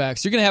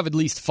quarterbacks, you're going to have at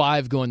least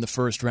 5 go in the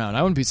first round.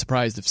 I wouldn't be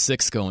surprised if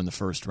 6 go in the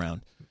first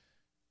round.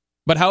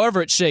 But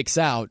however it shakes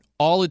out,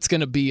 all it's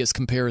going to be is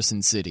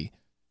comparison city.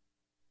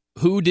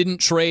 Who didn't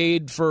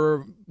trade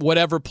for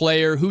whatever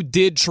player? Who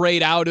did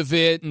trade out of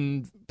it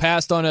and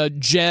passed on a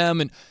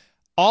gem? And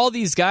all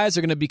these guys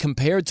are going to be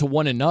compared to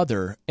one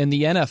another, and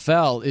the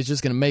NFL is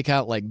just going to make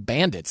out like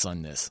bandits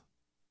on this.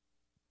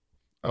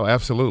 Oh,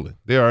 absolutely.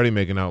 They're already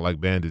making out like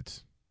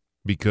bandits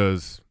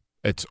because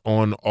it's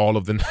on all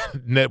of the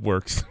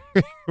networks.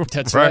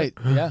 That's right.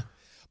 Yeah.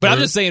 But I'm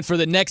just saying for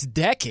the next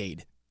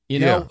decade,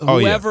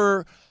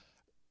 whoever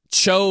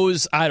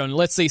chose, I don't know,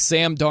 let's say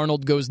Sam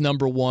Darnold goes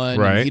number 1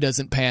 right. and he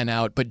doesn't pan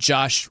out, but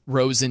Josh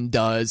Rosen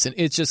does, and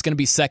it's just going to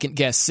be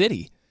second-guess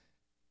city.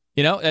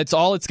 That's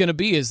all it's going to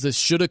be is the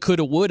shoulda,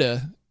 coulda,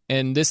 woulda,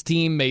 and this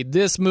team made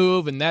this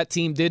move and that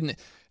team didn't.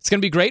 It's going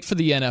to be great for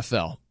the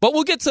NFL. But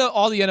we'll get to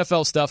all the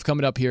NFL stuff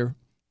coming up here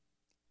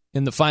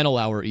in the final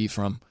hour,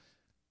 Ephraim.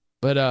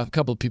 But a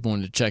couple of people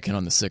wanted to check in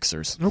on the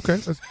Sixers. Okay,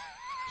 let's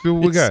see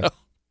what we got.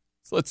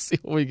 So let's see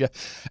what we got.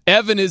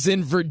 Evan is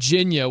in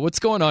Virginia. What's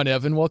going on,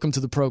 Evan? Welcome to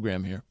the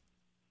program here.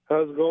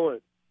 How's it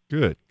going?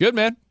 Good. Good,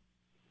 man.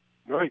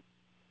 Great.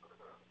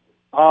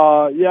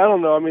 I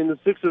don't know. I mean, the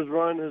Sixers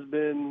run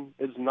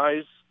it's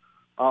nice.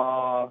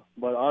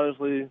 But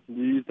honestly,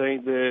 do you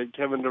think that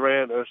Kevin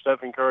Durant or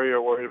Stephen Curry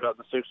are worried about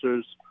the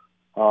Sixers?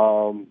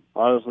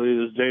 Honestly,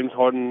 is James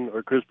Harden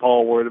or Chris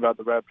Paul worried about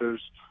the Raptors?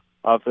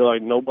 I feel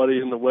like nobody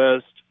in the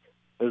West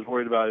is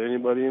worried about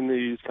anybody in the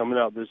East coming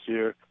out this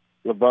year.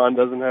 LeBron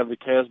doesn't have the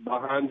cast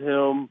behind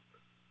him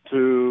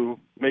to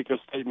make a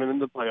statement in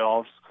the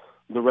playoffs.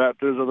 The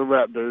Raptors are the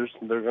Raptors.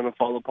 They're going to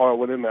fall apart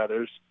when it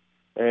matters.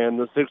 And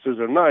the Sixers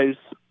are nice,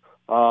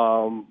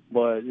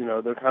 but,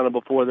 they're kind of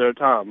before their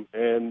time.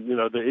 And,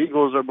 the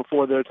Eagles are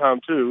before their time,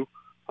 too,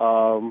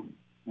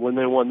 when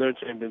they won their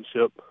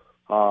championship.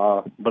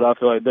 But I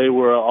feel like they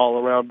were an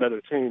all-around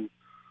better team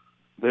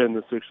than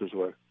the Sixers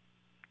were.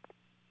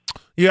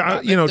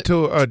 Yeah,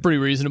 it's pretty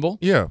reasonable.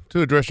 Yeah,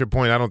 to address your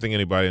point, I don't think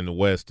anybody in the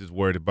West is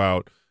worried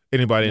about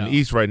anybody in the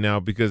East right now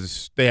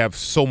because they have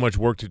so much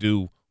work to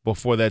do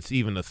before that's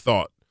even a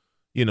thought.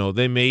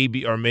 They may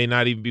be or may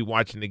not even be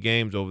watching the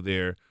games over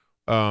there.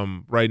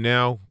 Right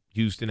now,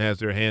 Houston has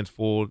their hands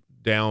full,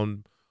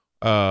 down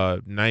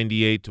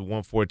 98 to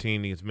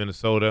 114 against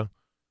Minnesota.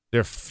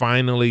 They're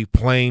finally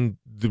playing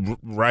the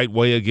right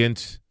way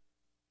against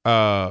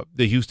the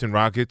Houston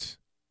Rockets,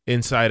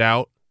 inside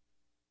out.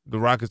 The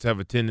Rockets have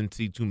a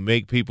tendency to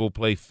make people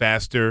play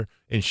faster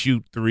and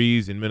shoot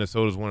threes, and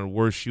Minnesota is one of the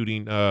worst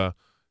shooting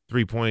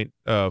three-point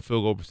field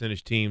goal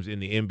percentage teams in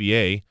the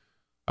NBA.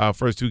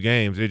 First 2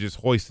 games, they're just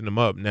hoisting them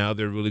up. Now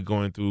they're really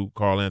going through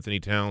Karl Anthony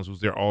Towns,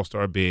 who's their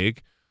all-star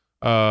big.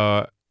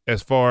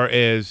 As far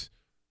as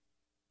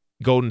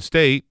Golden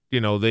State,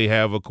 they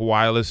have a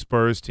Kawhi-less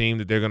Spurs team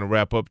that they're going to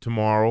wrap up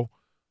tomorrow.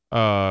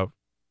 Let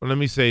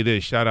me say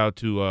this. Shout out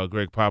to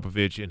Greg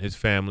Popovich and his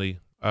family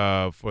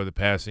for the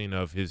passing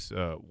of his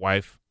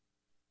wife.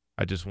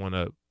 I just want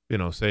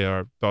to, say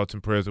our thoughts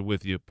and prayers are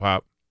with you,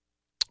 Pop.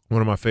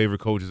 One of my favorite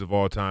coaches of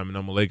all time, and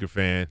I'm a Laker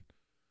fan.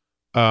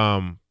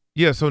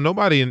 Yeah, so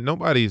nobody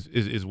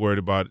is worried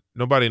about –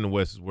 nobody in the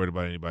West is worried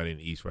about anybody in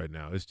the East right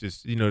now. It's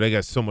just, they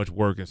got so much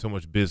work and so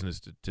much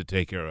business to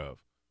take care of.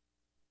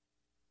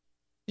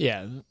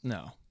 Yeah,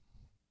 no.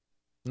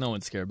 No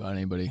one's scared about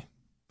anybody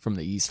from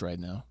the East right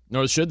now,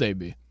 nor should they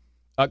be.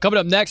 Coming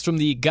up next from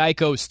the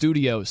Geico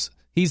Studios,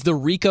 he's the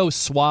Rico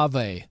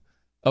Suave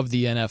of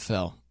the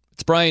NFL.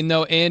 It's Brian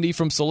Noe, Andy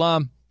from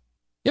Salam.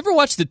 You ever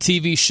watch the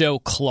TV show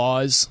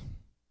Claws?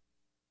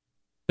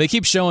 They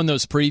keep showing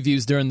those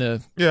previews during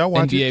the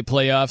NBA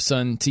playoffs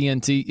on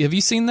TNT. Have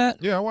you seen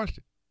that? Yeah, I watched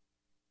it.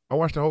 I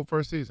watched the whole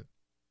first season.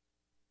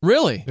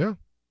 Really? Yeah.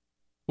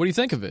 What do you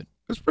think of it?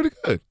 It's pretty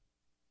good.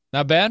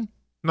 Not bad?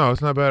 No,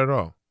 it's not bad at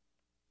all.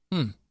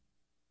 Because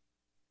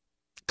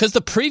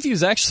the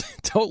previews actually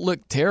don't look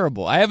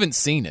terrible. I haven't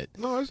seen it.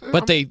 No,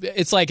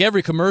 it's like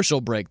every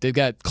commercial break, they've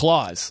got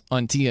claws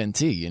on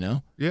TNT, you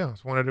know? Yeah,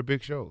 it's one of their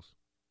big shows.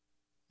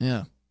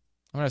 Yeah. I'm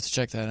going to have to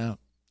check that out.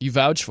 You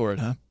vouch for it,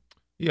 huh?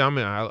 Yeah, I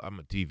mean, I'm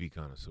a TV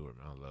connoisseur,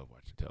 man. I love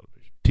watching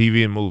television.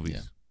 TV and movies.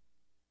 Yeah.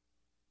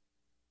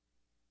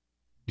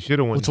 You should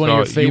have went What's one of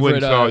your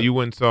favorite, you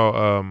went and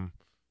saw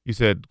you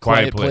said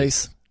Quiet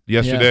Place.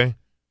 Yesterday?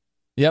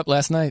 Yeah. Yep,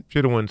 last night.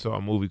 Should have went and saw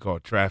a movie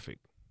called Traffic.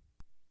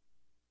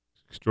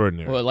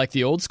 Extraordinary. What, like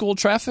the old school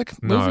Traffic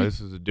movie? No,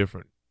 this is a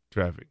different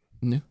Traffic.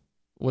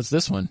 What's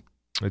this one?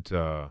 It's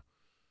about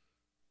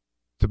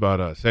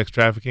sex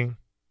trafficking.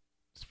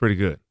 It's pretty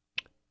good.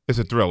 It's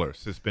a thriller,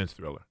 suspense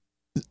thriller.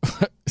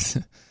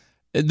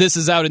 This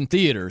is out in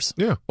theaters?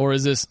 Yeah. Or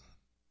is this...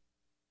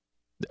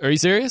 Are you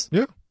serious?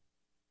 Yeah.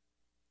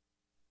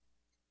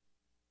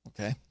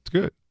 Okay. It's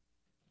good.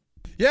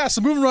 Yeah,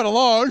 so moving right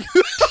along.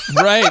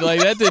 Right,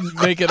 like that didn't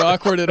make it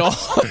awkward at all.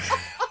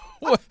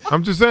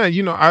 I'm just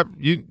saying,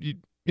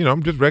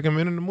 I'm just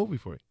recommending the movie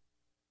for you.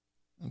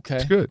 Okay.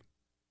 It's good.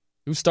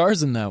 Who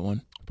stars in that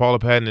one? Paula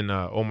Patton and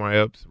Omar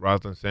Epps,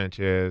 Rosalind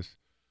Sanchez,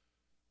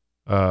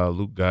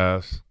 Luke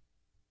Goss.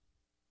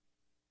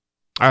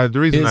 The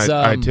reason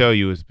I tell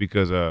you is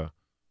because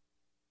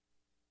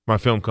my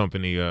film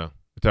company,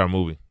 it's our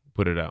movie,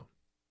 put it out.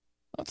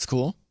 That's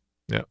cool.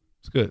 Yeah,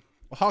 it's good.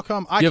 Well, how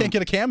come I can't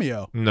get a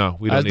cameo? No,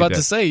 we don't need that. I was about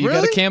to say, you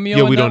got a cameo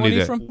Yeah, in we that don't one, need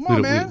that. Ephraim? Come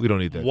on, man. We don't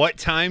need that. What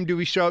time do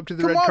we show up to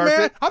the Come red on, carpet?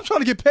 man. I'm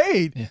trying to get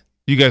paid. Yeah.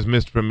 You guys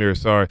missed premiere,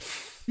 sorry.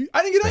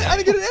 I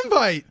didn't get an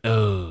invite.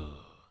 Oh.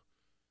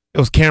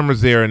 There was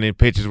cameras there and then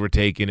pictures were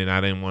taken and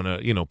I didn't want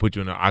to, put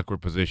you in an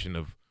awkward position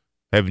of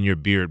having your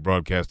beard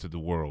broadcast to the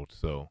world,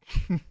 so.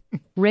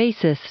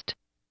 Racist.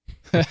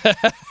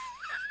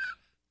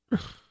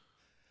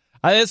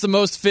 That's the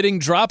most fitting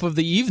drop of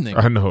the evening.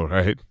 I know,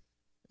 right?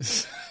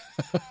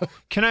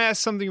 Can I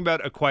ask something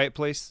about A Quiet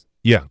Place?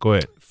 Yeah, go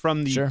ahead.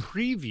 From the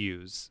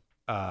previews,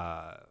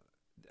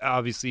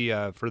 obviously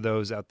for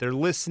those out there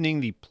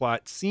listening, the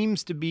plot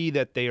seems to be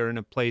that they are in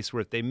a place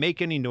where if they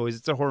make any noise,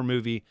 it's a horror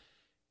movie,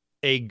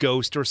 a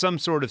ghost or some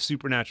sort of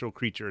supernatural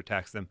creature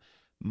attacks them.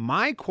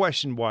 My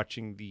question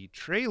watching the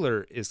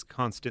trailer is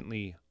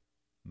constantly,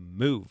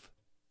 move.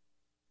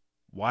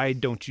 Why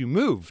don't you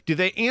move? Do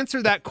they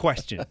answer that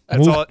question?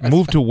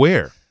 Move to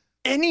where?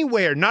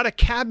 Anywhere, not a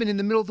cabin in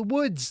the middle of the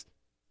woods.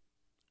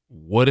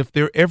 What if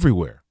they're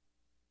everywhere?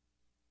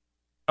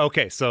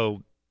 Okay,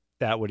 so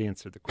that would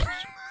answer the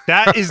question.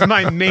 That is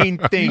my main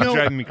thing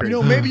driving me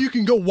crazy. Maybe you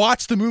can go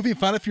watch the movie and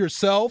find it for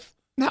yourself.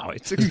 No,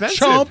 it's expensive.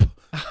 Chump.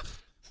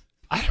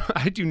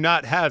 I do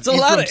not have. It's a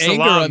lot of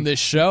anger on this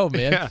show,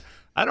 man. Yeah,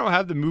 I don't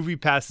have the movie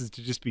passes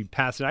to just be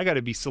passing. I got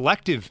to be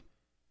selective.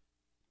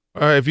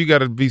 All right, if you got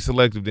to be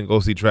selective, then go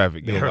see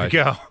Traffic. There we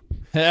go.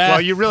 Well,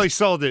 you really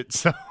sold it,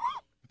 so.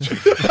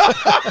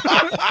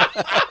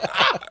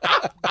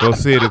 Go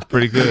see it. It's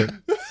pretty good.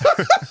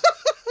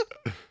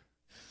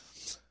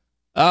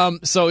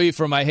 So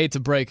Ephraim, I hate to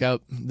break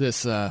out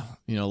this,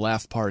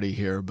 laugh party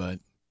here, but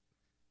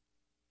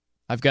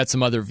I've got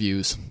some other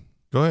views.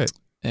 Go ahead.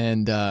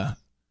 And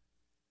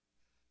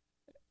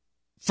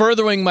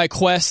furthering my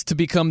quest to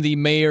become the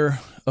mayor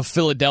of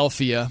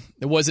Philadelphia,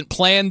 it wasn't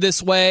planned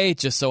this way. It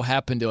just so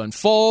happened to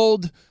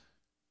unfold.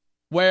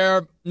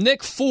 Where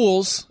Nick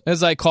Foles,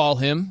 as I call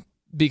him,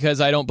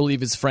 because I don't believe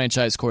he's a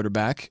franchise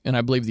quarterback, and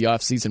I believe the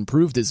offseason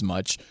proved as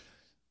much,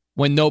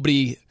 when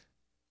nobody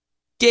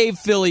gave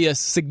Philly a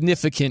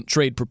significant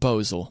trade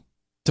proposal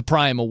to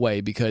pry him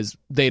away because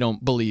they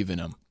don't believe in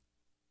him.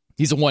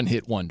 He's a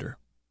one-hit wonder.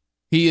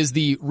 He is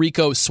the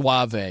Rico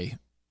Suave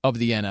of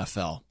the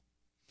NFL.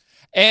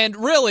 And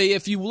really,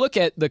 if you look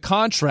at the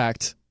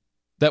contract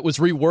that was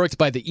reworked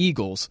by the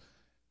Eagles,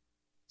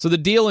 so the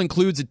deal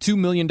includes a $2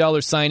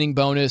 million signing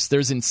bonus.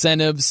 There's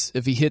incentives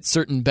if he hits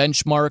certain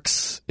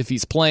benchmarks, if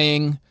he's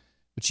playing,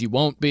 which he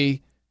won't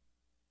be.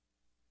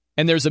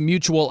 And there's a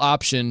mutual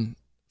option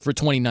for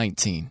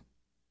 2019.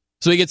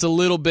 So he gets a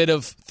little bit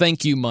of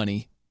thank you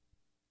money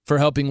for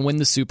helping win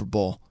the Super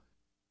Bowl.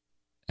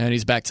 And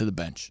he's back to the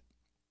bench.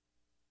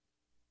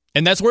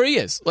 And that's where he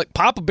is. Like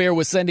Papa Bear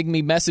was sending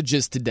me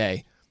messages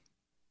today.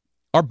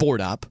 Our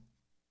board op,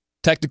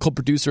 technical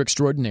producer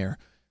extraordinaire.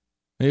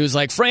 And he was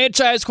like,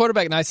 franchise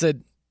quarterback. And I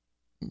said,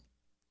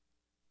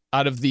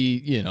 out of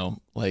the,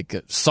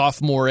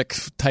 sophomoric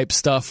type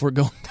stuff we're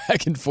going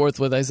back and forth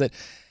with, I said,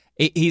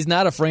 he's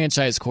not a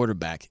franchise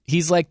quarterback.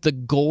 He's like the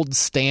gold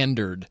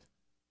standard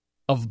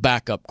of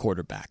backup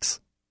quarterbacks.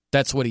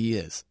 That's what he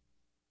is.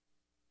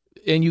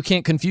 And you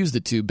can't confuse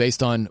the two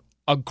based on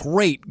a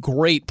great,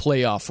 great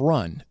playoff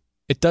run.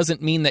 It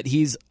doesn't mean that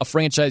he's a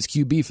franchise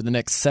QB for the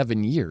next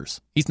 7 years.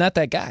 He's not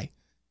that guy.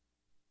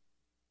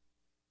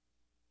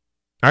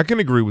 I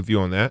can agree with you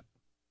on that.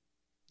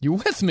 You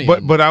with me?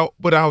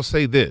 But I'll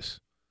say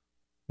this: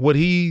 what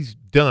he's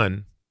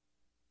done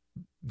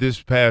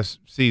this past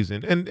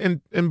season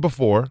and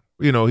before,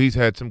 he's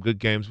had some good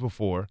games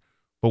before,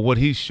 but what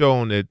he's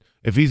shown that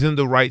if he's in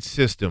the right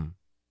system,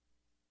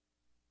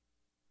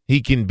 he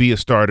can be a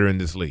starter in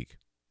this league,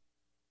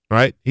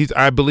 right?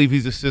 I believe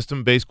he's a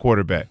system-based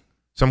quarterback.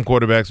 Some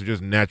quarterbacks are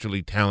just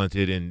naturally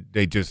talented and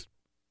they just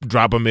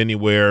drop him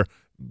anywhere.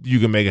 You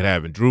can make it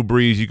happen. Drew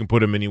Brees, you can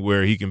put him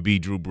anywhere. He can be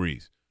Drew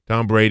Brees.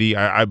 Tom Brady,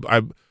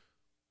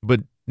 but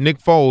Nick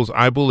Foles,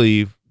 I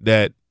believe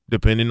that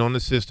depending on the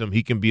system,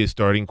 he can be a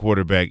starting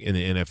quarterback in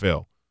the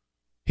NFL.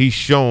 He's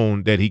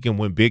shown that he can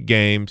win big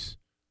games.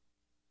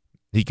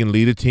 He can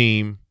lead a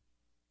team.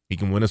 He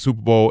can win a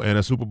Super Bowl and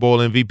a Super Bowl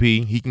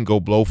MVP. He can go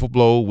blow for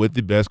blow with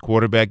the best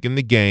quarterback in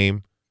the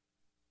game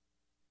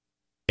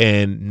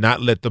and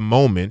not let the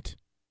moment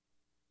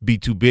be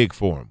too big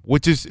for him,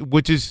 which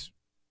is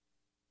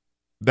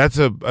that's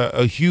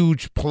a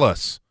huge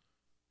plus,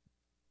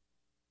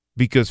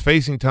 because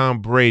facing Tom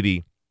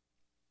Brady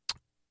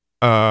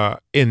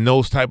in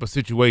those type of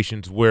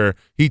situations where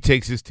he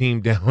takes his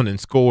team down and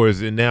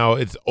scores and now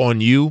it's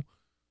on you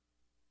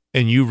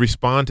and you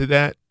respond to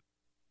that.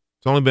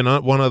 It's only been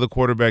one other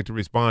quarterback to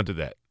respond to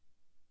that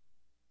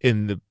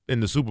in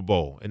the Super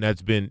Bowl, and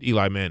that's been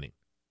Eli Manning.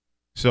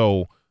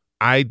 So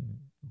I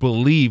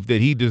believe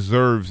that he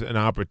deserves an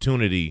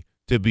opportunity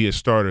to be a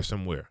starter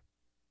somewhere.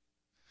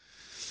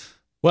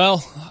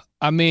 Well,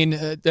 I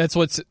mean, that's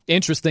what's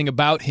interesting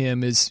about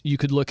him is you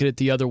could look at it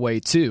the other way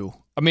too.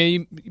 I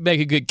mean, you make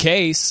a good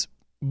case,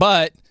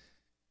 but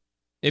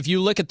if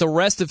you look at the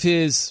rest of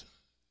his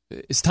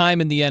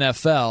time in the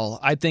NFL,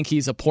 I think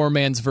he's a poor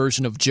man's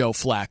version of Joe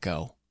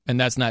Flacco. And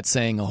that's not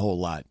saying a whole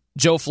lot.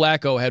 Joe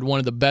Flacco had one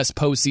of the best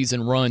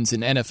postseason runs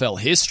in NFL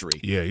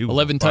history. Yeah, he was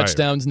 11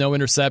 touchdowns, no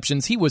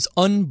interceptions. He was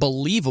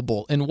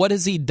unbelievable. And what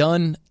has he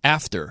done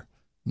after?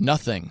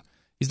 Nothing.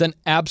 He's done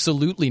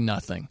absolutely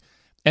nothing.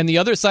 And the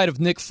other side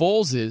of Nick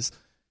Foles is,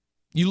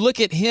 you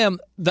look at him,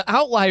 the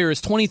outlier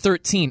is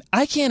 2013.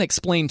 I can't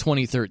explain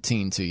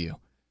 2013 to you.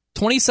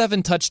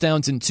 27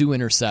 touchdowns and 2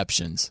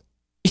 interceptions.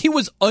 He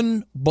was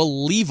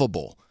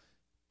unbelievable.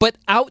 But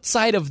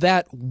outside of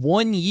that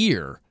 1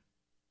 year,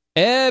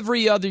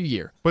 every other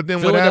year, but then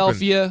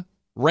Philadelphia,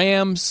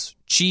 Rams,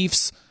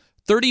 Chiefs,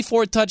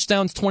 34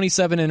 touchdowns,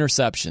 27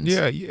 interceptions.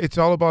 Yeah, it's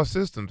all about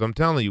systems. I'm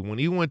telling you, when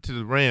he went to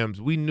the Rams,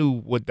 we knew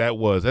what that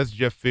was. That's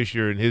Jeff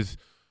Fisher and his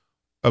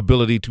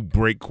ability to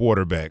break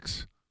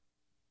quarterbacks.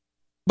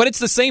 But it's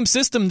the same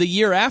system the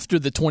year after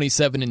the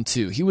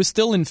 27-2. He was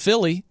still in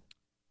Philly.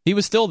 He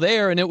was still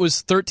there, and it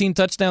was 13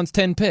 touchdowns,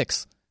 10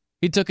 picks.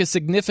 He took a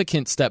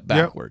significant step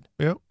backward.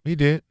 Yep, he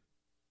did.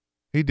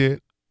 He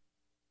did.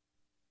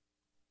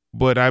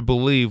 But I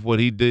believe what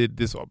he did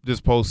this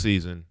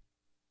postseason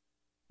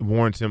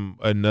warrants him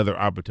another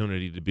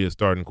opportunity to be a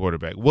starting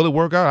quarterback. Will it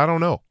work out? I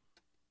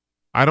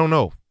don't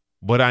know.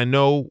 But I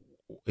know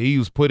he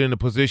was put in a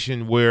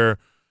position where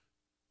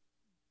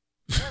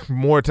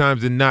more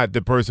times than not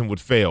the person would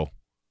fail.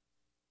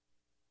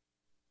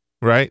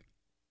 Right?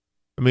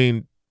 I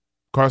mean,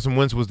 Carson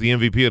Wentz was the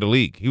MVP of the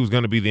league. He was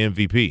going to be the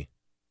MVP.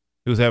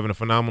 He was having a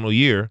phenomenal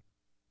year.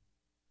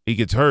 He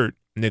gets hurt.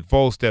 Nick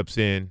Foles steps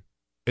in.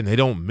 And they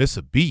don't miss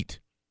a beat.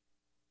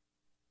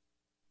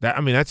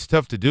 That's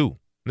tough to do.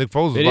 Nick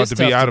Foles was about to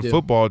be out of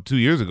football 2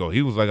 years ago.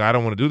 He was like, I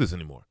don't want to do this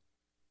anymore.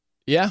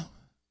 Yeah.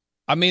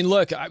 I mean,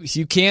 look,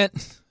 you can't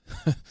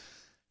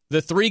 –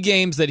 the 3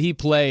 games that he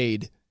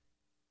played,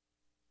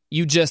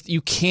 you can't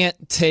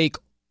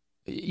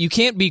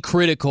be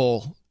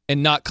critical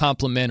and not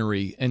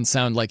complimentary and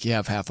sound like you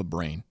have half a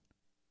brain.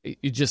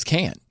 You just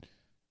can't.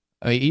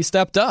 I mean, he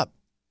stepped up.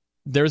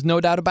 There's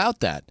no doubt about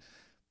that.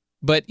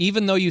 But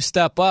even though you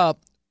step up,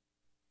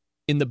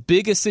 in the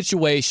biggest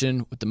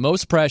situation with the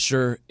most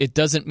pressure, it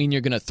doesn't mean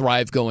you're going to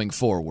thrive going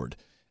forward.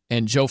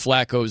 And Joe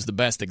Flacco is the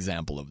best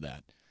example of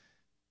that.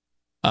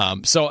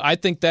 So I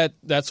think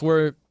that's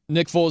where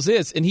Nick Foles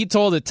is. And he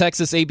told a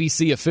Texas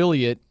ABC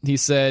affiliate, he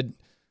said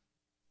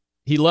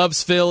he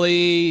loves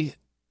Philly.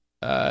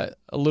 A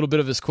little bit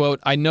of his quote,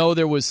 I know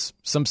there was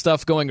some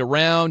stuff going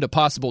around, a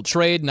possible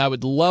trade, and I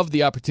would love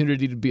the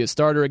opportunity to be a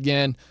starter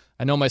again.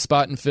 I know my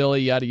spot in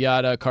Philly, yada,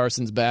 yada.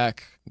 Carson's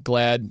back.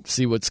 Glad,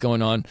 see what's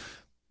going on.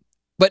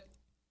 But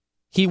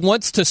he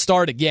wants to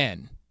start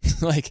again.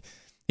 Like,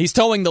 he's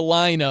towing the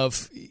line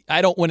of,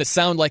 I don't want to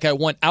sound like I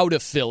want out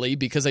of Philly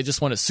because I just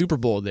want a Super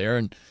Bowl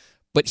there.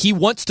 But he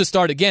wants to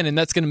start again, and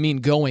that's going to mean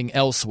going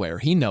elsewhere.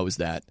 He knows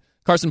that.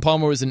 Carson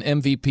Palmer was an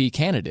MVP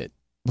candidate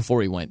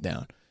before he went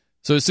down.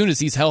 So as soon as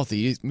he's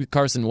healthy,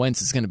 Carson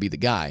Wentz is going to be the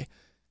guy.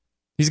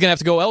 He's going to have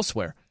to go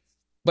elsewhere.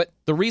 But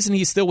the reason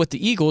he's still with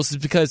the Eagles is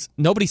because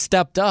nobody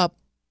stepped up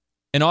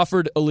and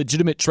offered a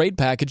legitimate trade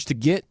package to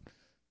get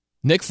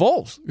Nick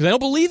Foles. They don't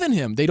believe in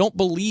him. They don't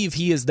believe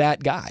he is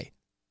that guy.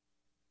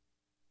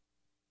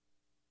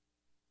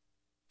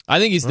 I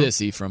think he's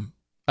this, Ephraim.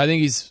 I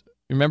think he's...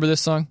 Remember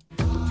this song?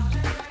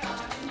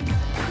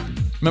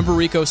 Remember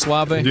Rico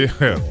Suave?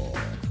 Yeah.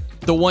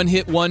 The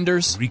one-hit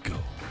wonders? Rico.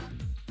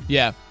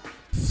 Yeah.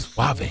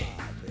 Suave.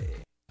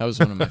 That was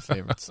one of my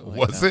favorites.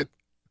 Was it?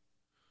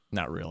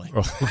 Not really.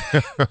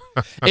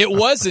 It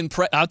was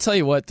impressive. I'll tell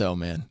you what, though,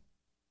 man.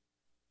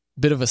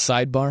 Bit of a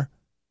sidebar.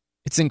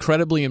 It's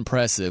incredibly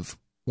impressive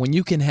when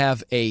you can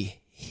have a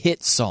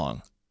hit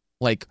song,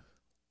 like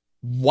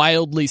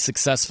wildly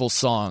successful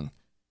song,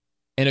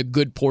 and a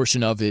good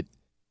portion of it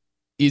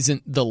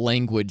isn't the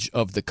language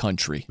of the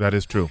country. That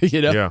is true.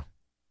 You know? Yeah.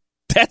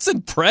 That's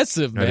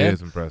impressive, man. That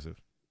is impressive.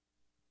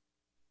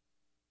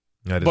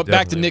 But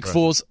back to Nick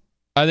Foles,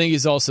 I think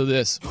he's also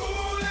this.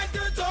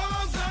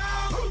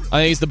 I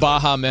think he's the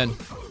Baja Man.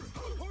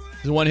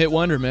 He's a one-hit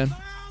wonder, man.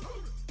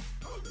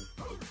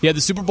 He had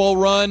the Super Bowl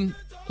run,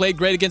 played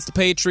great against the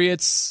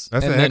Patriots.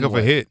 That's a heck of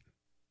a hit.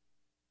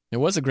 It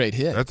was a great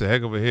hit. That's a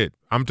heck of a hit.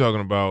 I'm talking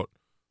about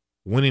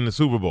winning the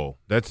Super Bowl.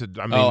 I thought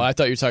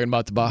you were talking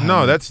about the Baja.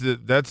 No, Man. that's the.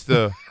 I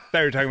thought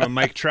you were talking about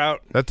Mike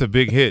Trout. That's a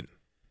big hit.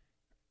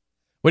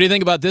 What do you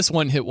think about this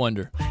one-hit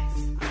wonder?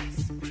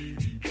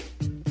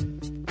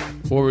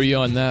 Where were you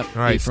on that?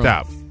 All right,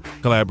 stop.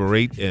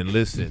 Collaborate and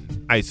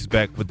listen. Ice is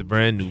back with the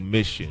brand new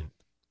mission.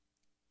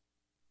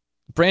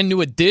 Brand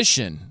new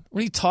edition. What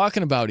are you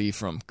talking about,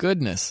 Ephraim?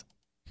 Goodness.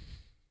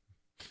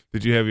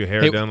 Did you have your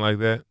hair done like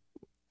that?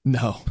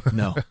 No.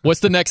 What's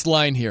the next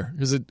line here?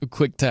 Here's a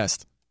quick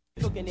test.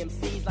 What's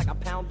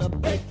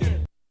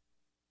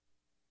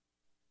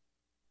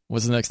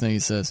the next thing he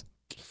says?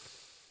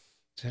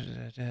 I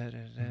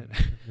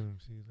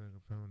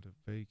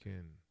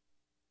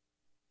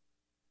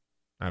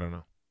don't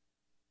know.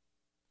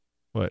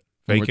 What?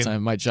 One more Bacon?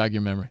 time, might jog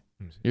your memory.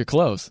 You're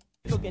close.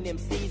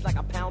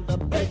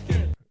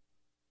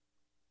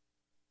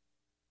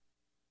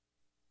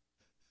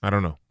 I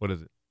don't know. What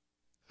is it?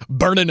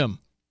 Burning them.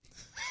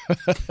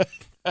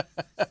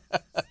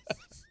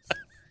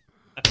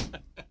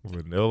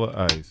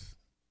 Vanilla Ice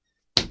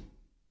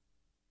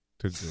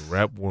took the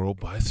rap world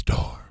by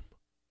storm.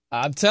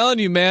 I'm telling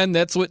you, man,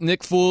 that's what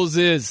Nick Foles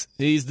is.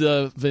 He's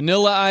the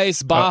Vanilla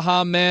Ice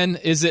Baja Man.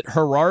 Is it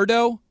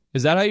Gerardo?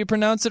 Is that how you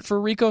pronounce it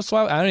for Rico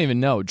Suave? I don't even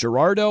know.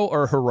 Gerardo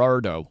or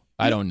Gerardo?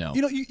 I don't know.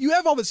 You know, you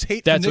have all this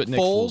hate That's for what Nick Nick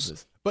Foles, Foles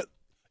is. but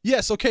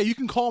yes, okay, you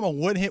can call him a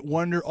one-hit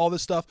wonder, all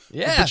this stuff.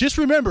 Yeah. But just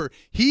remember,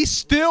 he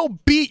still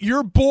beat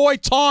your boy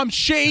Tom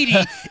Shady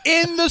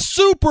in the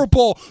Super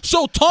Bowl.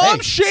 So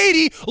Tom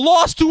Shady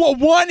lost to a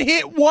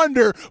one-hit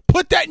wonder.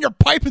 Put that in your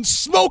pipe and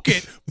smoke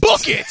it.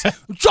 Book it.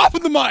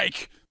 Dropping the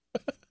mic.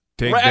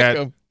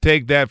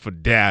 Take that for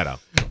data.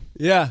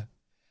 Yeah.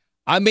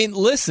 I mean,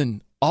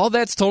 listen, all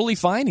that's totally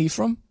fine,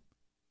 Ephraim.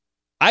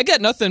 I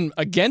got nothing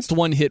against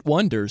one-hit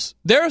wonders.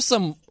 There are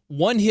some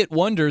one-hit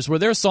wonders where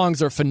their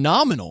songs are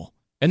phenomenal,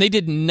 and they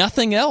did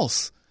nothing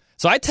else.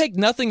 So I take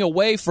nothing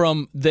away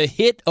from the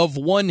hit of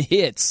one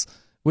hits,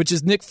 which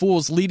is Nick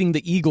Foles leading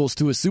the Eagles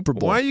to a Super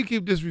Bowl. Why do you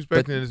keep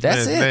disrespecting this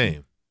man's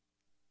name?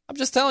 I'm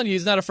just telling you,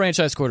 he's not a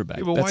franchise quarterback.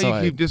 Yeah, but why do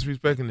you keep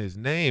disrespecting his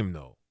name,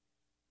 though?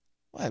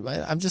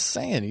 I'm just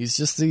saying, he's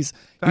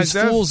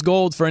fool's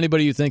gold for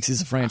anybody who thinks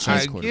he's a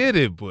franchise quarterback. I get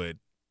it, but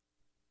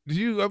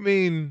there's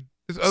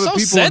other so people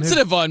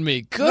sensitive on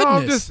me. Goodness. No,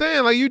 I'm just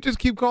saying, like, you just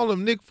keep calling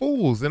him Nick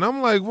Foles, and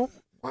I'm like, well,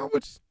 why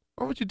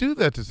would you do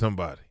that to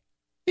somebody?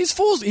 He's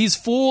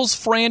Foles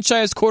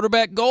franchise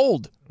quarterback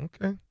gold.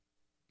 Okay.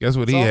 Guess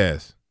what he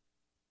has?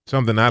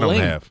 Something I don't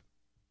have.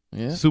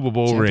 Yeah. Super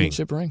Bowl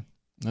Championship ring.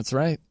 That's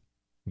right.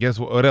 Guess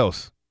what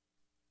else?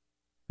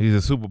 He's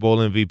a Super Bowl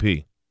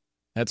MVP.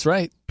 That's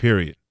right.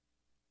 Period.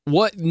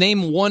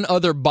 Name one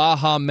other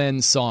Baja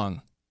Men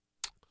song.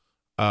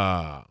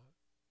 I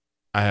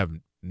have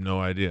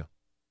no idea.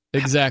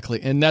 Exactly.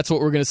 And that's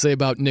what we're going to say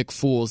about Nick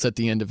Foles at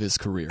the end of his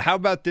career. How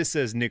about this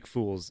as Nick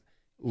Foles?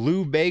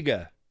 Lou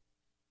Bega.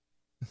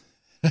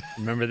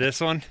 Remember this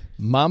one?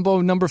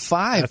 Mambo number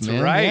 5, That's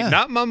man. right. Yeah.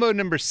 Not Mambo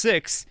number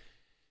 6.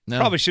 No.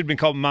 Probably should have been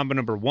called Mambo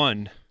number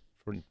 1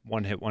 for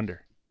one hit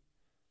wonder.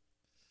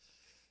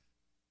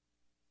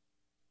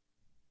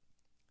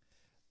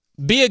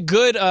 Be a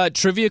good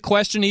trivia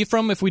question,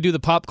 Ephraim, if we do the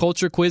pop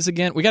culture quiz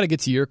again. We got to get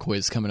to your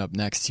quiz coming up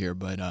next here,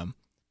 but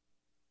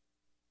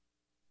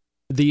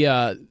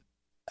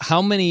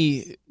how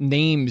many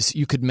names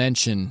you could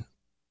mention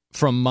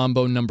from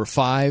Mambo number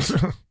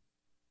 5?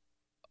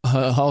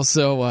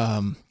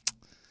 Also,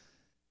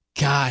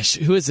 gosh,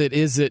 who is it?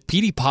 Is it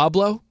Petey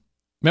Pablo?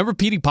 Remember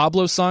Petey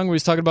Pablo's song where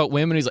he's talking about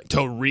women? He's like,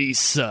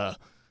 Teresa.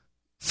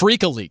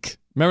 Freak-a-Leak.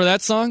 Remember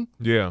that song?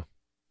 Yeah.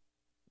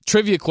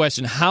 Trivia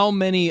question. How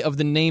many of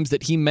the names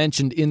that he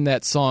mentioned in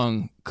that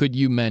song could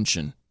you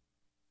mention?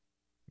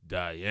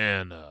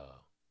 Diana.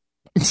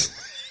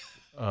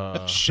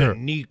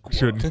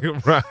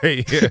 Shaniqua.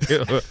 Right.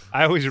 Yeah.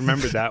 I always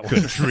remember that one.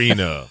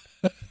 Katrina.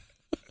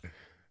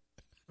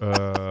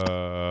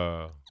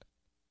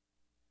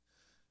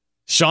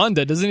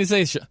 Shonda. Doesn't he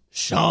say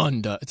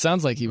Shonda? It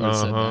sounds like he would have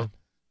said that.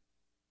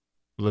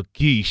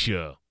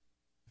 Lakeisha.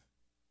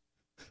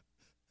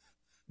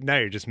 Now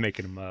you're just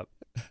making them up.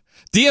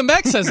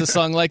 DMX has a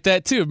song like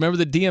that, too. Remember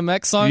the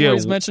DMX song where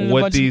he's mentioning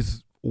what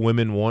these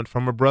women want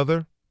from a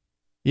brother?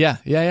 Yeah.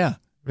 Yeah.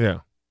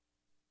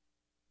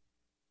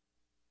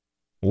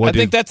 I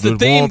think that's the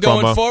theme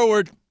going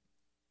forward.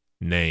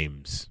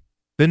 Names.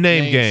 The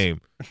name game.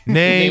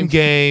 Name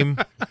game.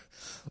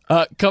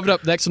 Coming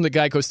up next from the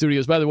Geico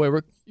Studios. By the way,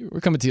 we're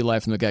coming to you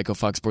live from the Geico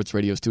Fox Sports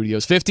Radio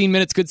Studios. 15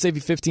 minutes could save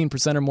you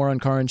 15% or more on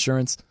car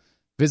insurance.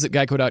 Visit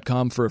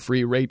geico.com for a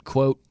free rate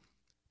quote.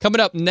 Coming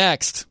up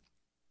next,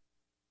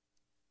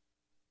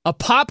 a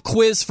pop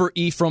quiz for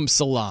Ephraim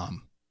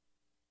Salaam.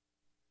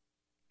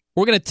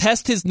 We're going to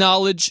test his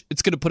knowledge.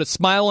 It's going to put a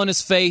smile on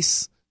his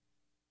face.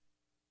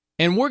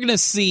 And we're going to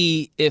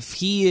see if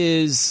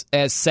he is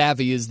as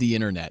savvy as the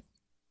internet.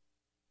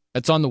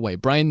 That's on the way.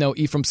 Brian Noe,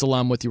 Ephraim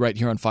Salaam with you right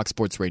here on Fox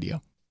Sports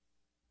Radio.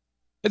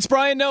 It's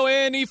Brian Noe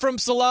and Ephraim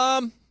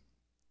Salaam.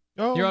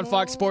 You're on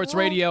Fox Sports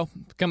Radio.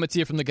 Coming to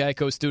you from the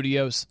Geico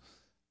Studios.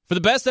 For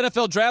the best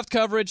NFL draft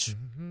coverage,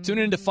 tune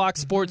into Fox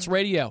Sports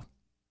Radio.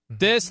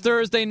 This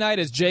Thursday night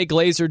is Jay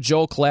Glazer,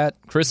 Joel Klatt,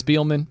 Chris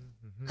Spielman,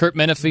 Kurt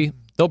Menefee.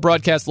 They'll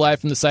broadcast live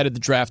from the site of the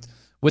draft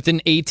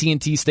within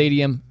AT&T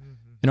Stadium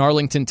in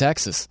Arlington,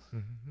 Texas.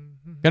 Going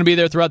to be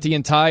there throughout the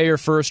entire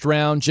first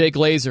round. Jay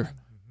Glazer.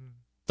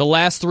 The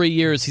last 3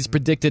 years, he's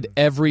predicted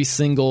every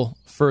single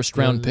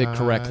first-round pick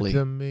correctly.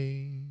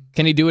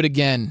 Can he do it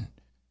again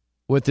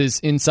with his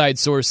inside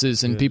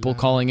sources and people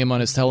calling him on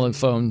his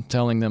telephone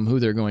telling them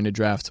who they're going to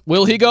draft?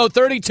 Will he go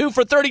 32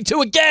 for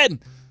 32 again?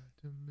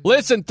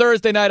 Listen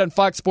Thursday night on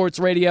Fox Sports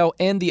Radio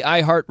and the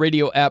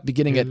iHeartRadio app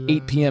beginning at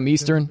 8 p.m.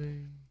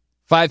 Eastern,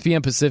 5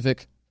 p.m.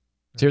 Pacific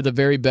to hear the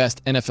very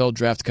best NFL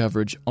draft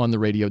coverage on the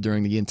radio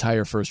during the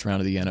entire first round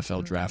of the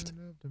NFL draft.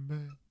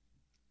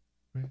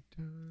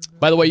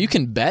 By the way, you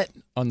can bet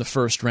on the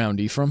first round,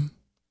 Ephraim.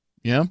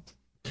 Yeah?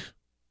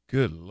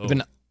 Good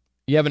Lord.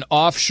 You have an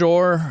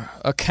offshore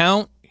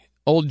account.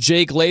 Old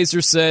Jay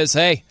Glazer says,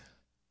 hey,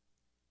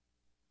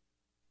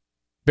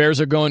 Bears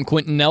are going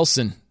Quentin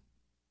Nelson.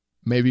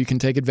 Maybe you can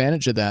take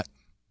advantage of that.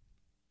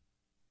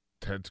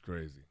 That's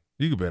crazy.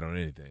 You can bet on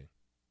anything.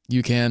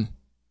 You can.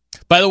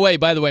 By the way,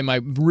 my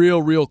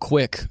real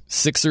quick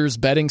Sixers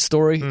betting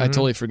story. I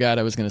totally forgot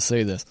I was going to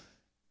say this.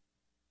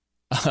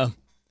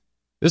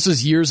 This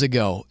was years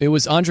ago. It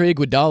was Andre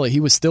Iguodala.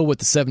 He was still with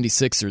the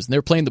 76ers, and they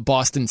were playing the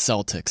Boston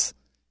Celtics.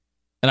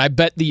 And I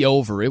bet the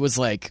over. It was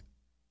like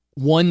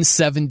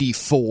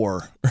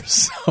 174 or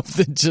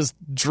something, just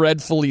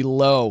dreadfully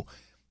low.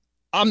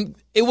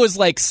 It was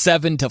like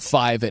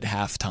 7-5 at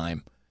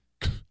halftime.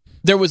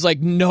 There was like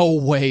no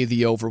way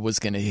the over was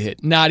going to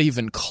hit, not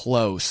even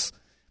close.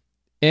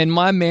 And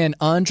my man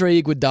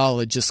Andre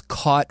Iguodala just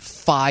caught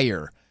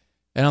fire.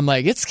 And I'm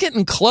like, it's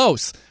getting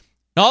close.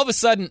 And all of a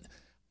sudden,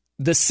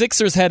 the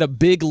Sixers had a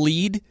big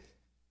lead,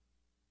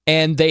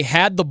 and they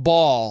had the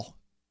ball,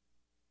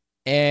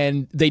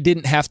 and they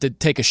didn't have to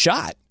take a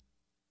shot.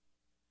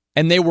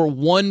 And they were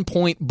 1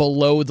 point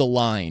below the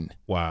line.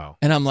 Wow.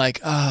 And I'm like,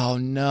 oh,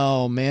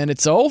 no, man,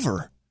 it's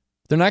over.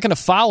 They're not going to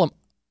foul him.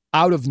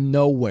 Out of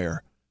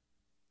nowhere,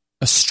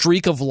 a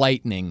streak of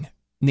lightning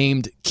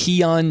named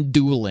Keon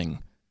Dooling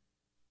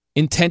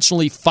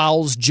intentionally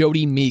fouls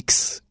Jody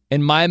Meeks,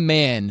 and my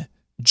man,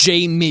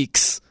 Jay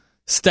Meeks,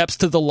 steps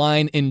to the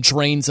line and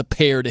drains a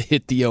pair to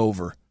hit the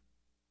over.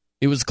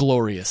 It was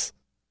glorious.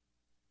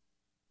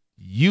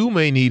 You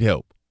may need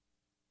help.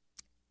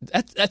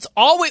 That's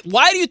always.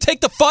 Why do you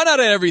take the fun out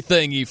of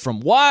everything,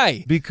 Ephraim?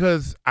 Why?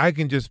 Because I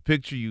can just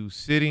picture you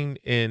sitting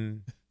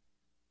in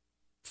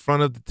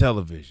front of the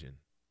television,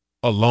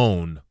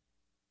 alone.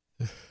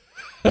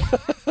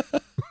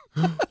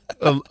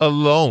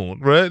 Alone,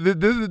 right?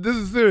 This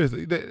is serious.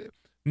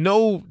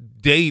 No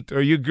date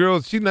or your girl.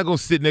 She's not gonna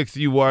sit next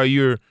to you while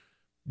you're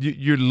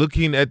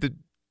looking at the.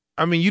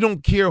 I mean, you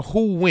don't care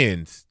who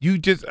wins. You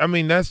just. I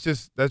mean, that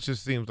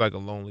just seems like a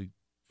lonely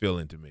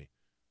feeling to me.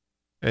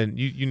 And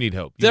you need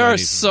help. There are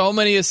so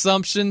many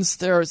assumptions.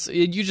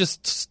 You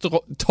just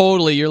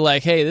totally. You're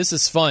like, hey, this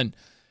is fun.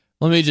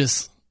 Let me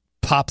just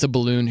pop the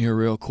balloon here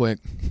real quick.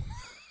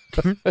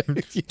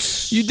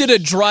 You did a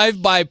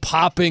drive-by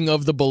popping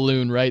of the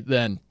balloon right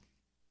then.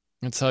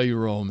 That's how you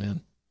roll,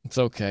 man. It's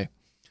okay.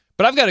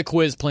 But I've got a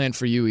quiz planned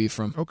for you,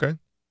 Ephraim. Okay.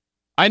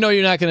 I know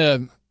you're not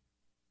going to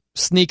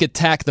sneak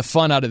attack the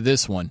fun out of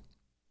this one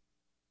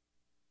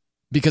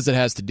because it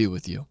has to do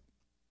with you.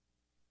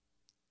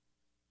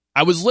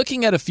 I was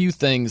looking at a few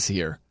things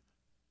here,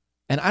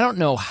 and I don't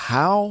know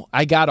how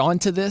I got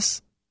onto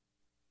this.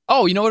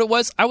 Oh, you know what it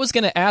was? I was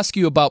going to ask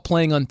you about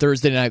playing on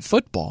Thursday Night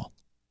Football.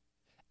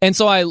 And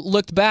so I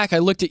looked back, I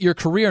looked at your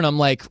career, and I'm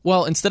like,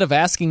 well, instead of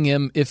asking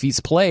him if he's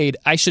played,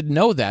 I should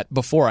know that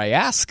before I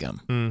ask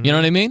him. Mm-hmm. You know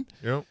what I mean?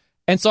 Yep.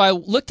 And so I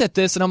looked at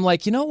this, and I'm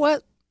like, you know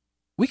what?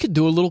 We could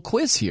do a little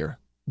quiz here.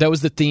 That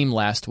was the theme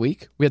last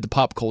week. We had the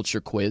pop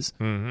culture quiz.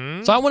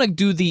 Mm-hmm. So I want to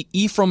do the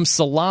Ephraim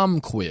Salaam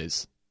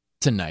quiz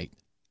tonight.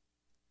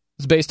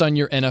 It's based on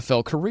your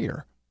NFL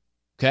career.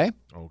 Okay?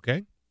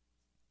 Okay.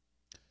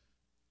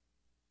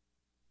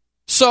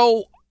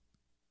 So,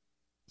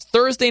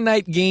 Thursday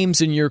night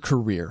games in your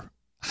career,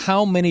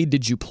 how many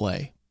did you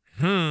play?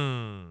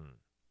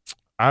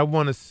 I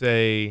want to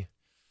say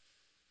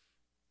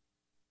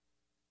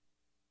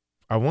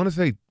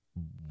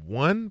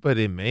one, but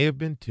it may have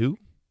been two.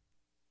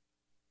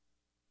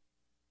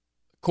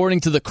 According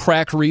to the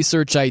crack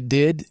research I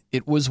did,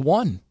 it was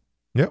one.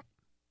 Yep.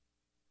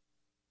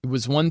 It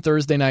was one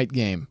Thursday night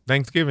game.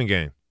 Thanksgiving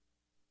game.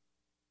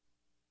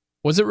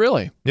 Was it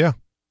really? Yeah.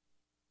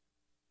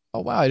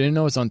 Oh, wow. I didn't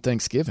know it was on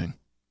Thanksgiving.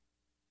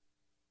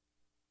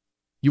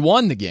 You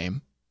won the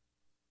game.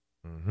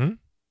 Mm-hmm.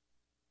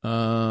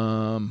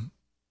 I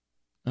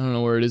don't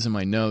know where it is in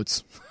my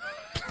notes.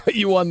 But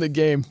you won the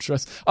game.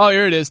 Oh,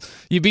 here it is.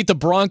 You beat the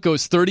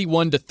Broncos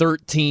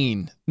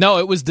 31-13. No,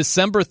 it was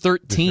December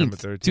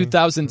 13th,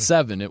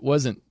 2007. It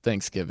wasn't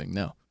Thanksgiving,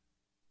 no.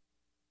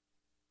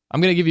 I'm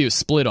going to give you a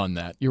split on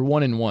that. You're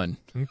 1-1.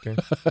 Okay.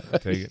 I'll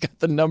take You it. got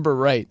the number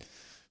right.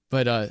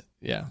 But,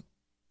 yeah,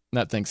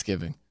 not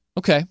Thanksgiving.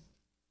 Okay.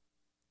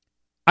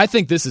 I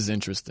think this is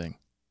interesting.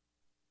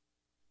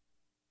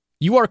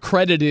 You are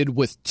credited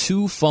with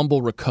 2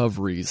 fumble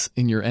recoveries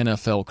in your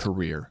NFL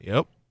career.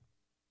 Yep.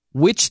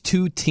 Which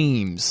 2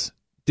 teams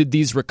did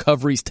these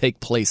recoveries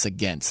take place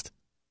against?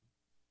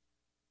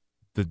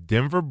 The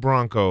Denver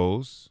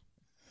Broncos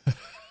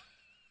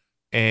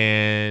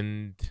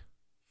and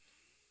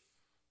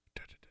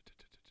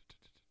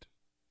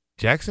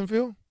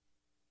Jacksonville,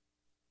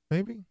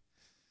 maybe?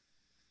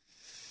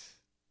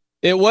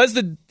 It was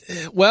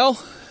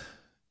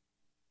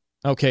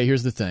okay,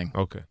 here's the thing.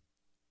 Okay.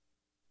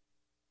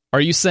 Are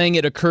you saying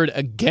it occurred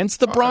against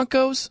the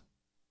Broncos?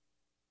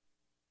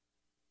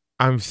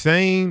 I'm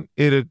saying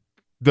the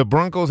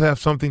Broncos have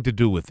something to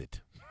do with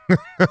it.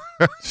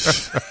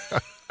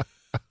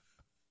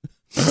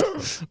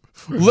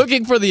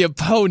 Looking for the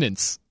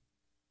opponents.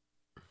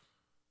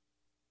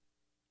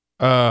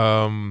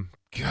 God,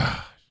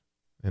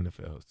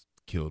 NFL's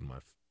killed my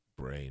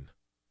brain.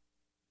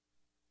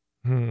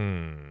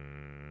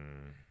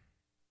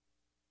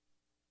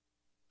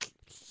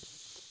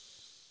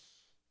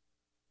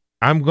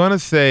 I'm going to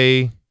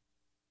say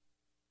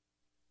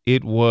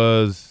it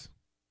was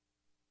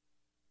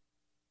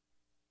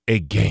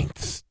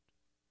against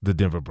the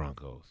Denver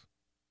Broncos.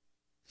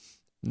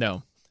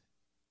 No.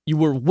 You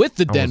were with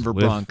the Denver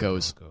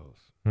Broncos.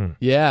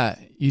 Yeah.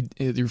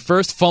 Your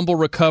first fumble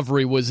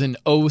recovery was in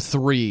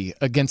 2003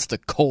 against the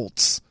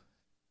Colts.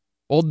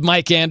 Old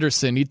Mike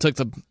Anderson, he took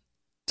the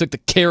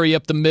carry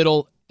up the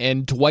middle,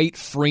 and Dwight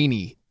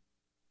Freeney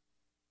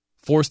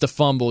forced a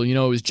fumble. You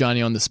know, it was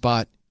Johnny on the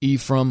spot.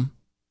 Ephraim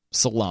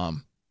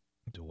Salam.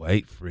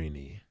 Dwight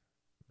Freeney.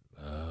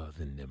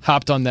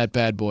 Hopped on that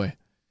bad boy.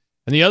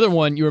 And the other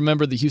one, you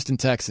remember the Houston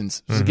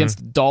Texans. It was against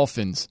the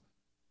Dolphins.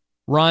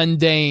 Ron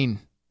Dane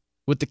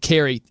with the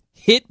carry.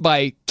 Hit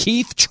by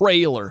Keith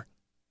Traylor.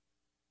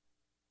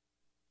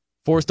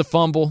 Forced a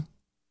fumble.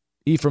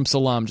 Ephraim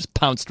Salam just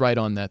pounced right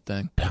on that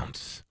thing.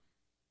 Pounced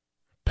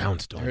on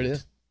There it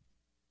is.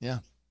 Yeah.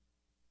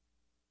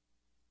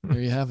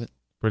 There you have it.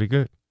 Pretty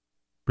good.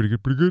 Pretty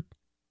good.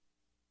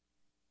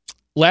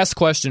 Last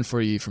question for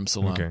you from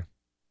Salam. Okay.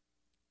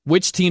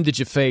 Which team did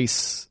you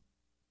face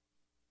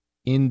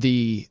in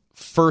the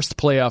first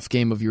playoff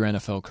game of your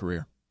NFL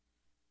career?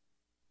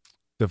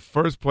 The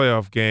first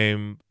playoff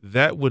game,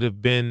 that would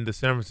have been the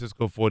San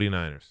Francisco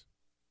 49ers.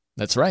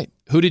 That's right.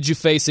 Who did you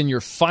face in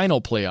your final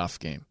playoff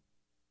game?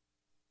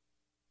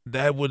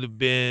 That would have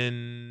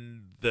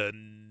been the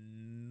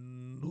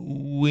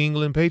New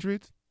England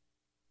Patriots?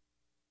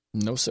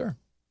 No, sir.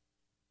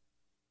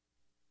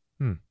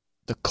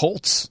 The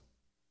Colts.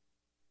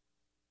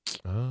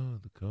 Oh,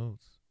 the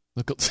Colts.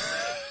 The Colts.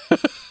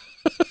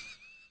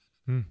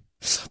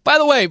 By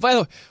the way,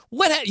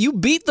 you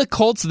beat the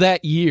Colts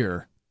that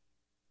year,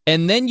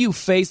 and then you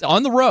faced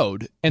on the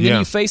road, and then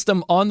you faced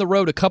them on the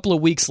road a couple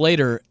of weeks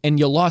later, and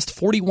you lost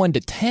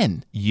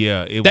 41-10.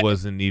 Yeah, it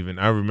wasn't even.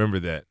 I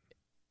remember that.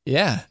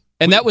 Yeah,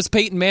 and that was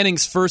Peyton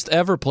Manning's first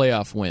ever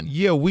playoff win.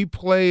 Yeah, we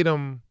played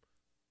them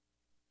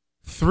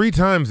 3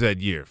 times that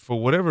year for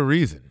whatever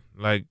reason.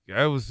 Like,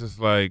 I was just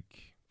like,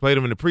 played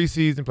them in the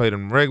preseason, played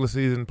them in the regular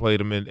season, played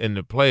them in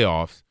the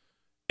playoffs,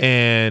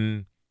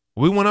 and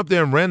we went up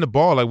there and ran the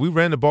ball. Like, we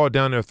ran the ball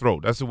down their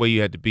throat. That's the way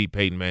you had to beat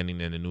Peyton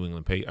Manning and the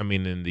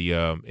in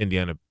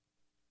the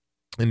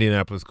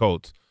Indianapolis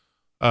Colts.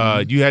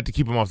 You had to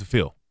keep them off the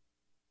field.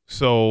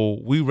 So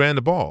we ran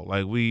the ball.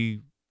 Like,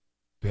 we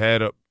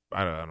had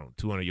I don't know,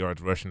 200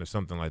 yards rushing or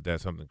something like that,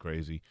 something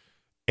crazy.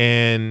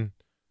 And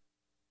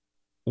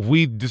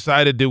we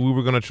decided that we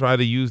were going to try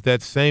to use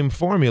that same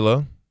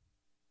formula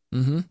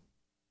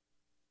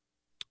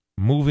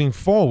moving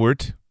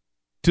forward.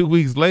 2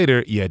 weeks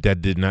later,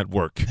 that did not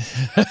work.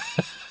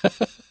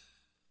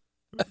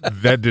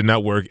 That did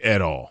not work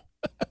at all.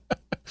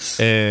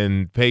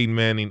 And Peyton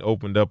Manning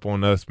opened up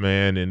on us,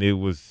 man, and it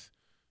was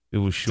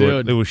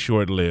short. Dude. It was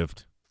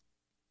short-lived.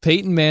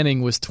 Peyton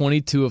Manning was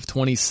 22 of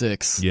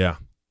 26. Yeah.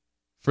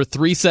 For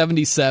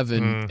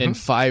 377 and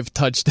 5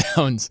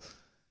 touchdowns.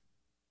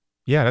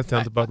 Yeah, that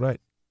sounds about right.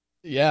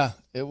 Yeah,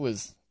 it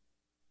was.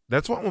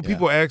 That's why when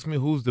people ask me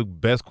who's the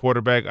best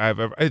quarterback I've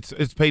ever,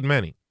 it's Peyton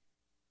Manning.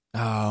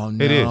 Oh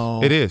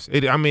no! It is.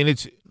 I mean,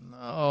 it's.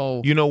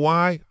 No. You know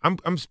why?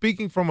 I'm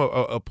speaking from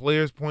a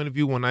player's point of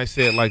view when I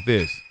say it like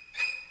this.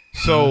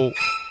 So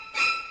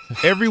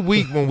every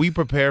week when we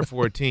prepare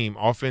for a team,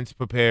 offense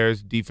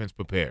prepares, defense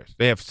prepares.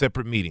 They have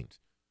separate meetings.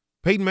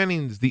 Peyton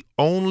Manning is the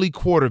only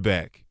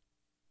quarterback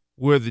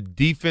where the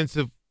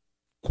defensive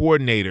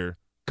coordinator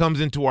comes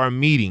into our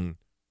meeting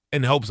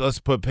and helps us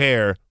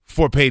prepare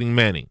for Peyton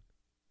Manning.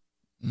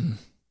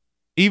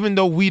 Even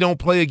though we don't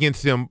play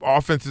against them,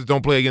 offenses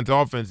don't play against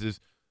offenses,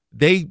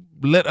 they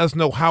let us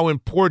know how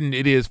important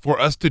it is for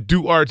us to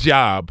do our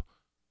job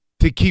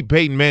to keep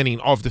Peyton Manning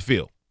off the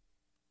field.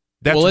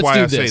 That's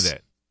why I say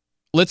that.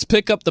 Let's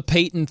pick up the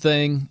Peyton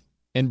thing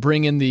and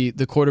bring in the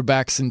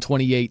quarterbacks in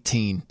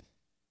 2018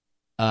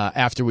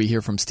 after we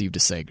hear from Steve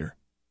DeSager.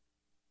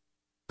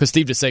 Because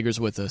Steve DeSager's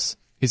with us.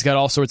 He's got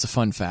all sorts of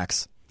fun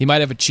facts. He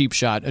might have a cheap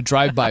shot, a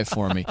drive-by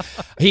for me.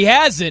 He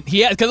hasn't.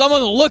 Because I'm on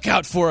the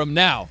lookout for him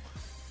now.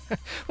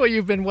 Well,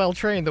 you've been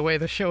well-trained the way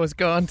the show has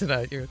gone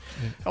tonight. You're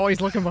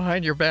always looking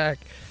behind your back.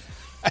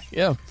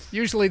 Yeah.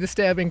 Usually the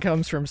stabbing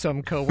comes from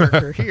some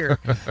coworker here.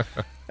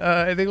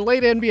 The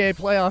late NBA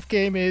playoff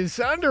game is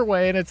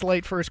underway in its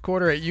late first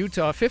quarter at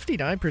Utah.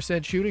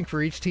 59% shooting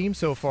for each team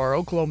so far.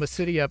 Oklahoma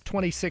City up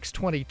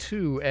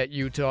 26-22 at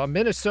Utah.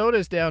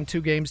 Minnesota's down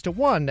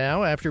 2-1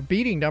 now after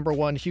beating number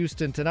 1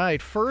 Houston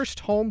tonight.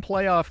 First home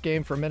playoff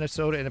game for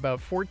Minnesota in about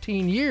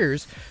 14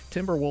 years.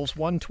 Timberwolves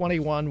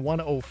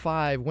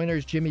 121-105.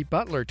 Winners Jimmy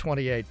Butler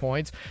 28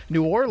 points.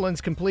 New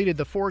Orleans completed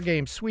the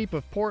 4-game sweep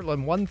of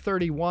Portland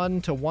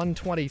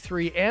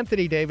 131-123.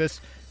 Anthony Davis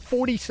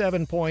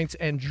 47 points,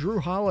 and Drew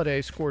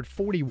Holiday scored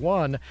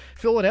 41.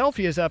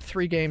 Philadelphia's up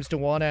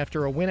 3-1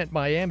 after a win at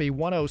Miami,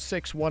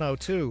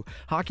 106-102.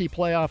 Hockey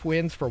playoff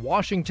wins for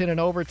Washington in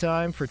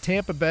overtime, for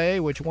Tampa Bay,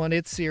 which won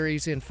its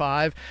series in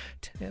 5.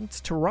 It's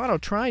Toronto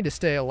trying to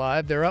stay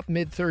alive. They're up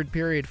mid-third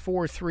period,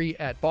 4-3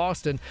 at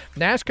Boston.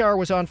 NASCAR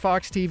was on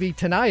Fox TV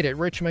tonight at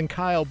Richmond.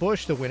 Kyle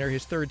Busch, the winner,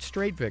 his 3rd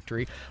straight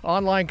victory.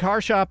 Online car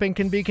shopping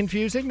can be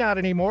confusing. Not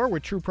anymore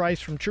with True Price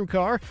from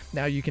TrueCar.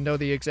 Now you can know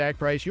the exact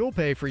price you'll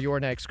pay for your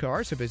next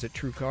car, so visit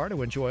TrueCar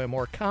to enjoy a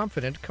more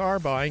confident car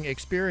buying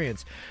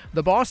experience.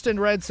 The Boston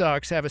Red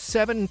Sox have a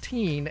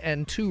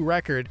 17-2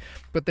 record,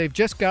 but they've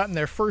just gotten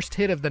their first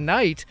hit of the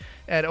night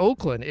at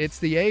Oakland. It's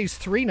the A's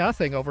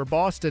 3-0 over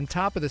Boston,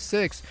 top of the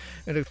 6th,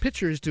 and a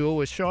pitcher's duel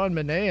with Sean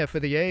Manaea for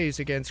the A's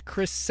against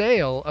Chris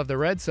Sale of the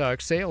Red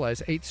Sox. Sale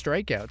has 8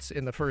 strikeouts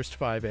in the first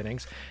 5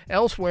 innings.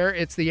 Elsewhere,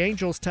 it's the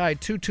Angels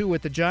tied 2-2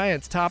 with the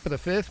Giants, top of the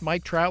 5th.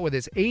 Mike Trout with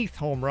his 8th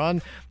home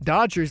run.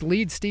 Dodgers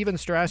lead Steven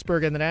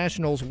Strasburg and the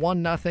Nationals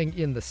 1-0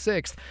 in the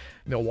 6th.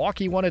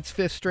 Milwaukee won its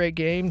 5th straight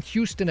game.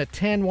 Houston a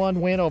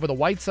 10-1 win over the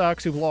White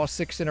Sox, who've lost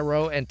 6 in a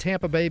row, and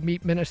Tampa Bay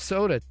beat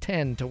Minnesota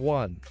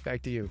 10-1.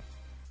 Back to you.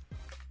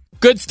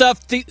 Good stuff,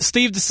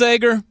 Steve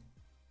DeSager.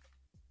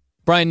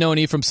 Brian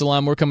Noney from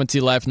Salam. We're coming to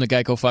you live from the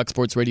Geico Fox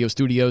Sports Radio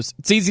studios.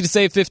 It's easy to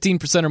save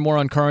 15% or more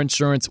on car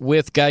insurance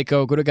with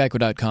Geico. Go to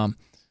geico.com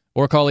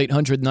or call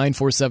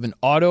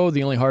 800-947-AUTO.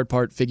 The only hard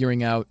part,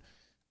 figuring out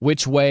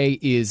which way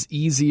is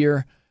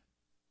easier.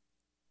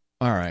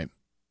 All right.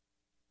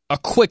 A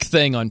quick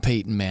thing on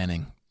Peyton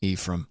Manning,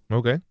 Ephraim.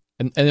 Okay.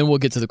 And then we'll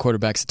get to the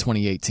quarterbacks of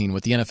 2018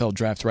 with the NFL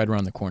draft right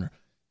around the corner.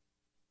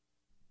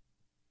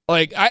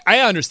 Like,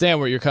 I understand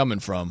where you're coming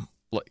from.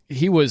 Like,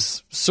 he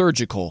was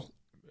surgical.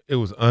 It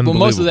was unbelievable. But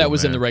most of that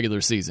was in the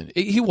regular season.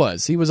 He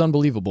was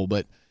unbelievable.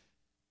 But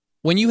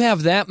when you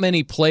have that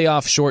many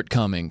playoff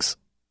shortcomings,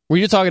 where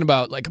you're talking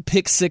about like a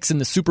pick 6 in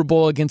the Super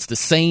Bowl against the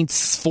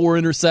Saints, 4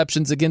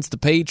 interceptions against the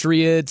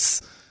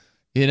Patriots,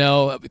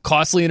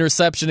 costly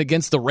interception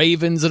against the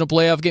Ravens in a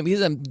playoff game.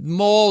 He's had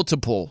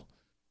multiple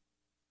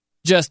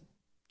just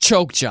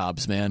choke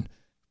jobs, man.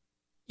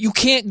 You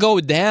can't go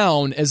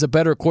down as a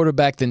better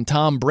quarterback than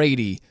Tom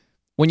Brady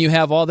when you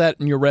have all that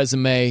in your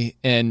resume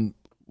and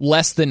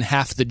less than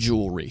half the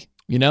jewelry,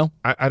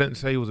 I didn't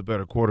say he was a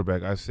better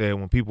quarterback. I said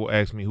when people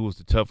asked me who was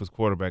the toughest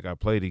quarterback I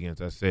played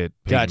against, I said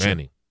Peyton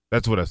Manning.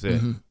 That's what I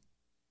said.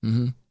 Mm-hmm.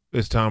 Mm-hmm.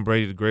 Is Tom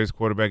Brady the greatest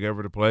quarterback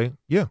ever to play?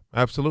 Yeah,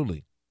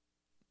 absolutely.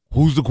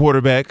 Who's the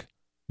quarterback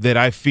that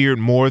I feared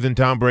more than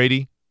Tom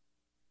Brady?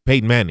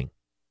 Peyton Manning.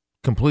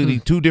 Completely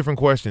 2 different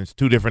questions,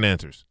 2 different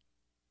answers.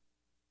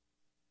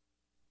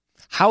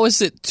 How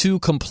is it 2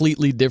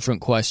 completely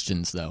different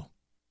questions, though?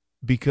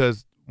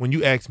 Because when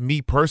you ask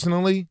me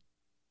personally,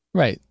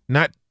 right,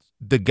 not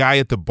the guy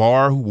at the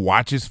bar who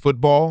watches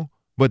football,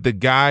 but the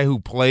guy who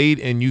played,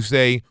 and you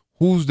say,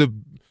 who's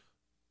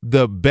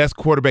the best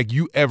quarterback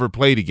you ever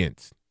played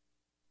against?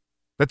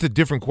 That's a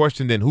different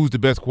question than who's the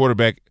best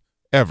quarterback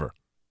ever.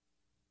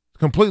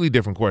 Completely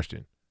different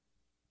question.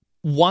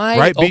 Why?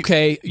 Right?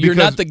 Okay, you're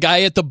not the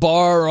guy at the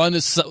bar or on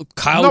the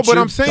couch. No, but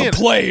I'm saying the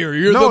player.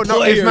 You're the player.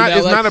 No, it's not. Now.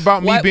 It's not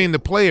about me being the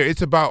player.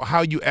 It's about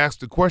how you ask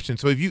the question.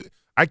 So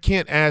I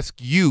can't ask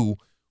you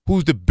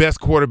who's the best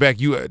quarterback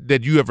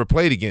that you ever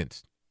played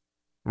against.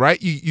 Right?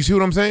 You see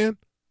what I'm saying?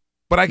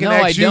 But I can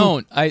ask you.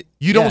 No, I don't.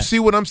 You don't see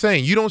what I'm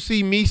saying. You don't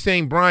see me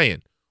saying,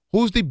 Brian,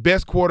 who's the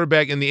best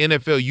quarterback in the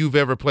NFL you've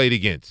ever played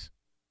against?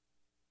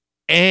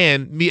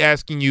 And me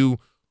asking you,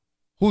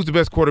 who's the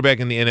best quarterback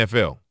in the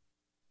NFL?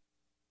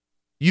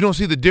 You don't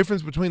see the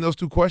difference between those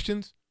 2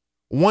 questions?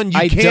 One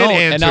you can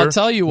answer, and I'll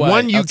tell you why.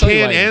 One you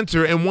can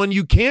answer, and one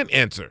you can't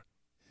answer.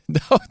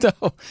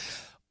 No.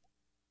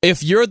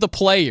 If you're the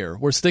player,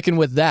 we're sticking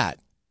with that.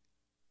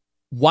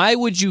 Why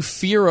would you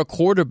fear a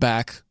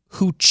quarterback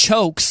who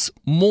chokes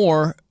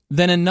more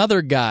than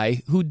another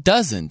guy who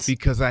doesn't.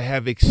 Because I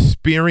have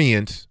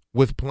experience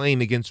with playing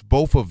against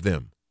both of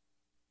them.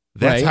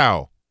 That's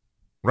how,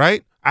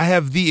 right? I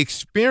have the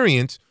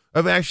experience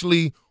of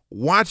actually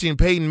watching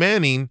Peyton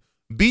Manning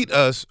beat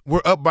us.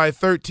 We're up by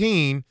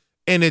 13,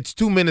 and it's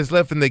 2 minutes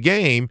left in the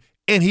game,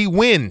 and he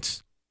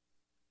wins.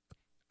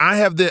 I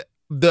have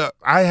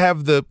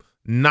the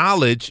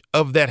knowledge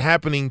of that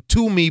happening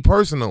to me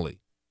personally.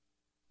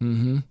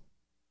 Mm-hmm.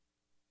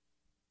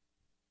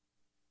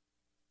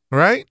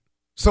 Right?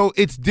 So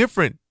it's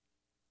different.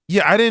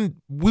 Yeah,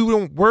 we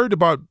weren't worried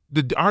about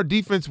our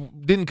defense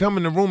didn't come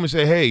in the room and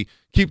say, hey,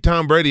 keep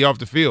Tom Brady off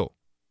the field.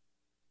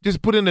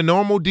 Just put in a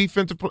normal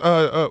defensive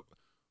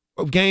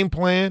game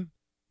plan,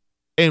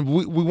 and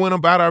we went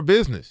about our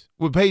business.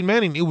 With Peyton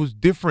Manning, it was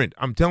different.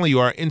 I'm telling you,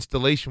 our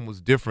installation was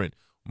different.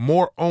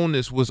 More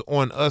onus was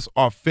on us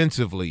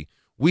offensively.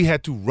 We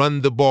had to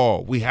run the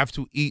ball. We have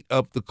to eat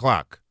up the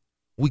clock.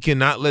 We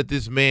cannot let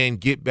this man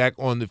get back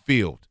on the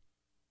field.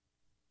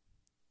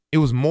 It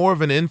was more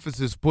of an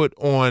emphasis put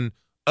on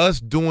us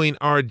doing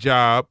our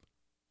job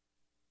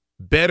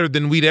better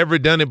than we'd ever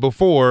done it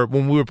before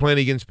when we were playing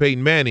against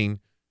Peyton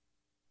Manning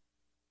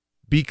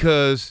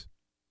because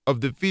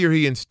of the fear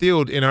he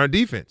instilled in our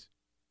defense.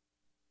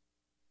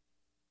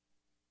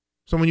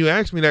 So when you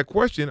ask me that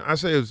question, I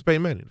say it was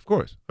Peyton Manning, of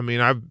course. I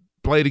mean, I've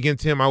played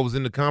against him. I was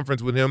in the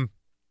conference with him,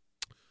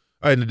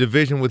 in the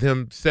division with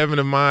him 7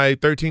 of my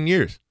 13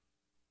 years.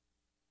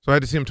 So I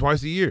had to see him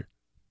twice a year.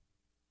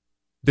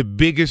 The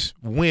biggest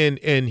win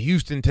in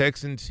Houston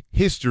Texans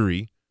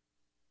history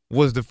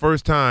was the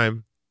first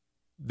time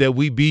that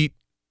we beat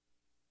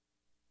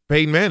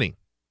Peyton Manning.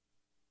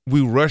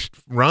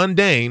 Ron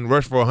Dane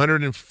rushed for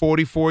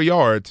 144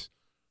 yards.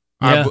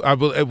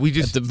 Yeah. We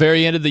just at the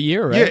very end of the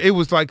year, right? Yeah, it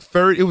was like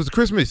it was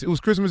Christmas. It was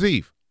Christmas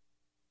Eve.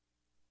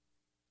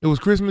 It was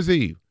Christmas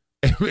Eve.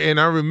 And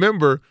I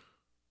remember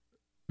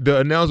the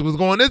announcer was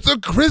going, "It's a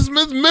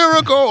Christmas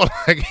miracle."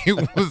 Like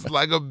it was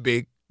like a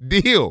big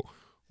deal.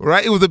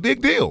 Right? It was a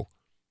big deal.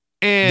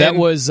 And that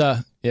was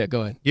yeah,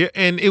 go ahead. Yeah,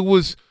 and it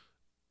was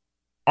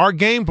our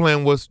game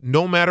plan was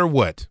no matter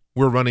what,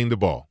 we're running the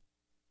ball.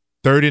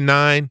 3rd and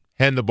 9,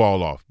 hand the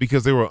ball off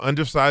because they were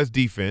undersized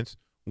defense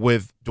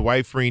with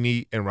Dwight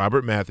Freeney and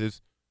Robert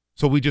Mathis.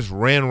 So we just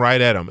ran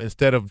right at them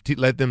instead of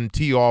let them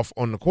tee off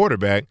on the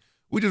quarterback.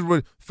 We just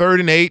were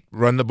 3rd and 8,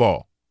 run the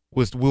ball.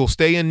 We'll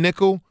stay in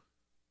nickel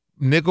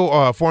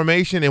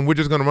formation, and we're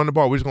just going to run the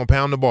ball. We're just going to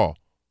pound the ball.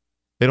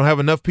 They don't have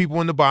enough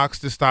people in the box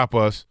to stop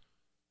us.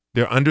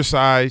 They're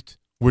undersized.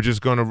 We're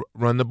just going to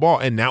run the ball.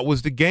 And that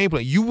was the game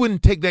plan. You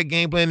wouldn't take that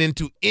game plan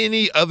into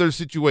any other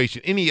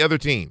situation, any other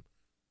team.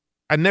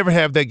 I never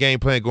have that game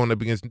plan going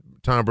up against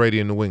Tom Brady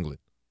in New England.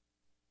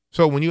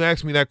 So when you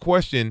ask me that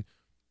question,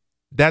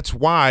 that's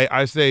why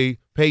I say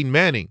Peyton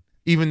Manning,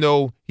 even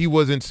though he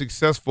wasn't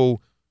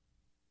successful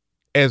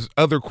as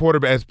other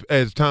quarterbacks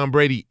as Tom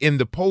Brady in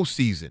the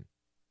postseason.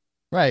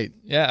 Right.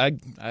 Yeah,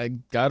 I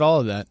got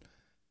all of that.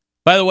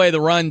 By the way, the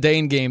Ron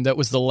Dane game, that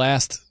was the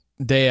last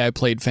day I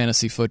played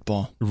fantasy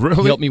football. Really?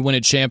 He helped me win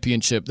a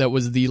championship. That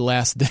was the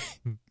last day.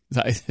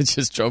 It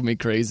just drove me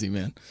crazy,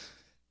 man.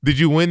 Did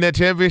you win that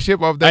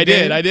championship off that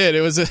game? I did.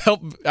 It was a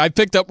help. I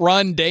picked up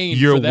Ron Dane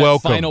for that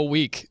welcome. Final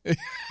week.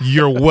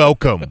 You're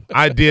welcome.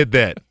 I did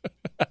that.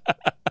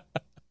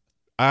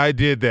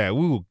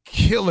 We were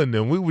killing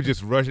them. We were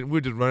just rushing. We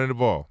were just running the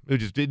ball.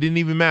 It didn't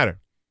even matter.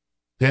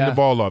 Hand the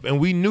ball off. And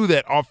we knew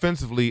that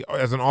offensively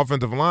as an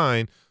offensive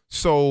line.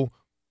 So,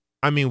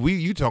 I mean,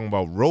 you talking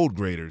about road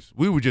graders.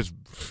 We were just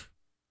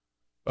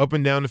up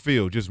and down the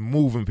field, just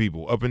moving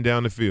people up and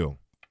down the field.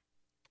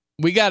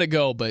 We got to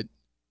go, but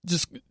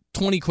just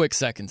 20 quick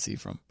seconds,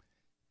 Ephraim.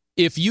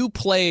 If you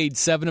played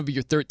 7 of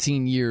your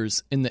 13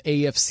 years in the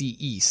AFC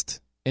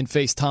East and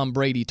faced Tom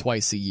Brady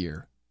twice a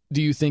year,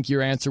 do you think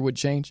your answer would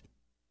change?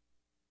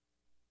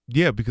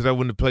 Yeah, because I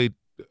wouldn't have played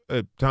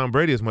Tom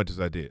Brady as much as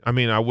I did. I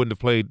mean, I wouldn't have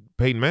played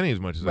Peyton Manning as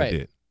much as I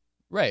did.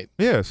 Right.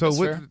 Yeah, so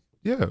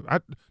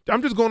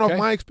I'm just going off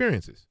my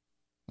experiences.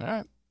 All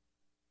right.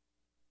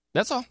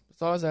 That's all.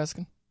 That's all I was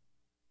asking.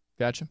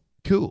 Gotcha.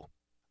 Cool.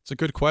 It's a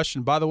good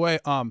question. By the way,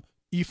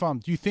 Ephraim,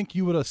 do you think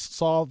you would have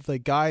saw the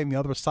guy on the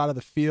other side of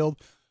the field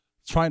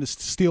trying to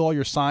steal all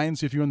your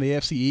signs if you're in the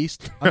AFC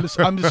East?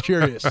 I'm just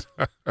curious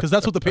because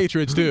that's what the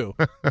Patriots do.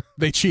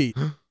 They cheat.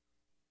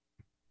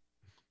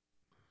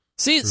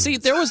 See,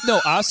 there was no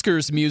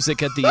Oscars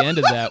music at the end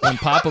of that when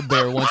Papa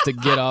Bear wants to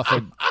get off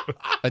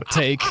a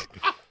take.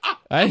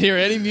 I didn't hear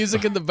any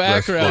music in the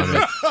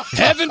background.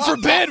 Heaven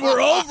forbid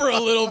we're over a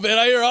little bit.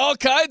 I hear all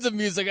kinds of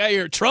music. I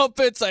hear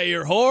trumpets. I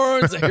hear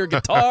horns. I hear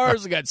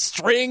guitars. We got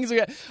strings. We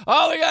got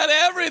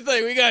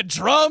everything. We got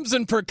drums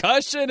and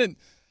percussion and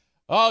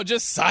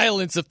just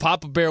silence if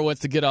Papa Bear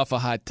wants to get off a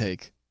hot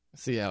take.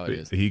 See how it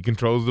is. He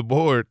controls the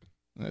board.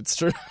 That's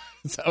true.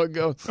 That's how it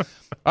goes. All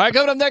right,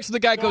 coming up next to the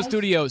Geico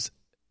Studios.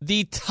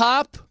 The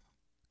top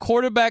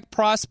quarterback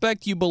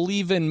prospect you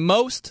believe in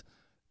most,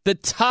 the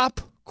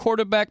top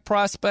quarterback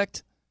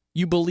prospect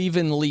you believe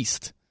in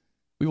least.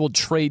 We will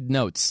trade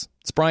notes.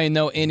 It's Brian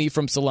Noe, Annie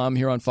from Salam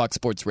here on Fox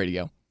Sports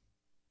Radio.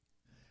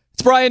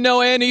 It's Brian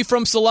Noah and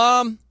Ephraim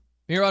Salam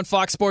here on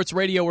Fox Sports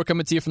Radio. We're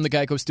coming to you from the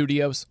Geico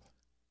Studios.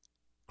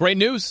 Great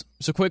news.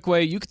 It's a quick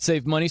way you could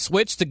save money.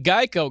 Switch to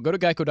Geico. Go to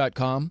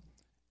geico.com.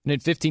 And in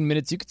 15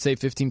 minutes, you could save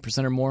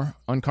 15% or more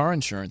on car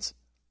insurance.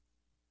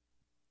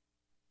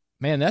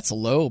 Man, that's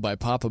low by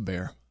Papa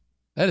Bear.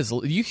 That is.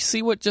 You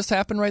see what just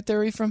happened right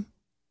there, Ephraim?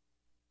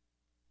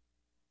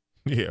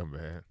 Yeah,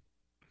 man.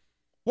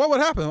 What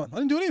happened? I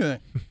didn't do anything.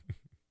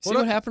 See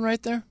what happened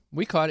right there?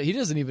 We caught it. He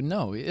doesn't even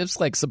know. It's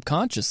like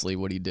subconsciously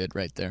what he did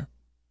right there.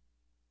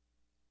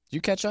 Did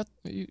you catch up?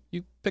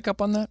 You pick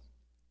up on that?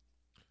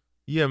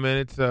 Yeah, man.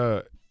 It's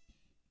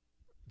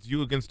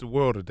you against the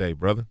world today,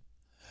 brother.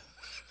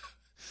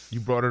 You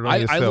brought it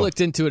on yourself. I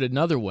looked into it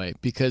another way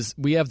because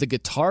we have the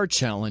guitar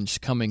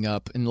challenge coming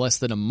up in less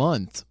than a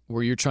month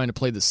where you're trying to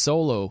play the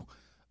solo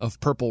of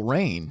Purple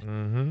Rain.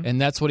 Mm-hmm.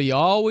 And that's what he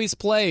always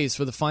plays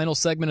for the final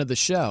segment of the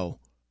show.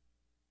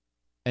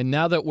 And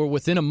now that we're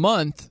within a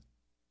month,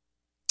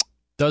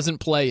 doesn't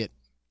play it.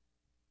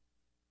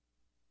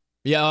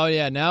 Yeah, oh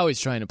yeah, now he's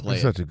trying to play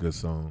It's it. such a good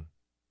song.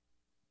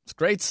 It's a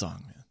great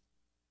song,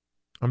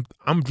 man.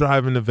 I'm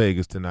driving to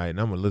Vegas tonight, and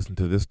I'm going to listen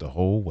to this the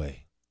whole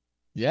way.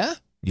 Yeah?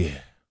 Yeah.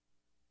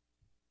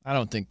 I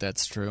don't think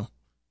that's true.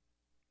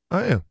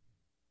 I am.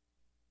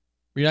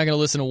 You're not going to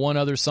listen to one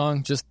other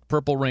song? Just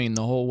Purple Rain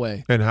the whole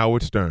way? And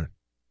Howard Stern.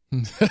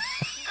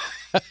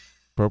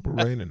 Purple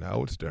Rain and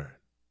Howard Stern.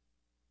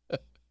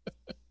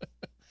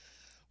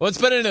 Well, it's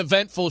been an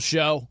eventful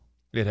show.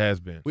 It has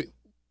been.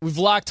 We've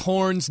locked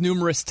horns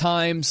numerous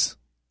times.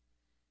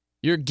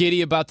 You're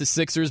giddy about the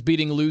Sixers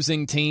beating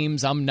losing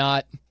teams. I'm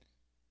not.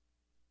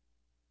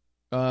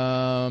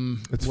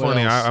 It's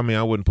funny. I mean,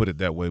 I wouldn't put it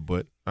that way,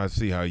 but I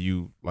see how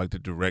you like to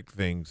direct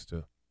things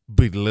to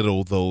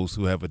belittle those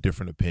who have a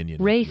different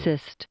opinion.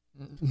 Racist.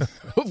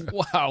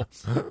 Wow.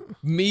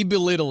 Me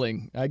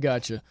belittling. I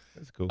gotcha.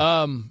 That's cool.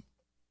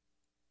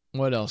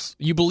 What else?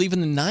 You believe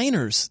in the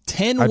Niners?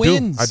 10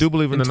 wins. I do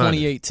believe in the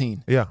 2018.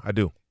 Niners. Yeah, I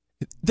do.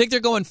 Think they're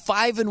going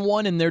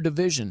 5-1 in their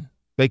division.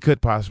 They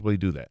could possibly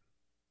do that.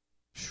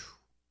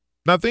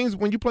 Now, things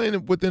when you're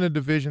playing within a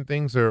division,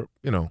 things are,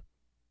 when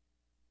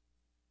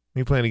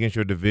you're playing against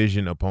your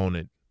division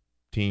opponent,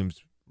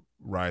 teams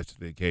rise to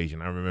the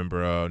occasion. I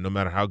remember no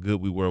matter how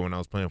good we were when I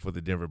was playing for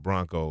the Denver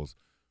Broncos,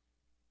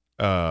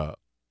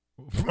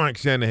 Mike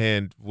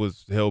Shanahan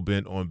was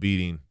hell-bent on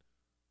beating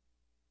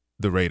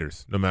the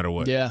Raiders, no matter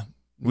what. Yeah.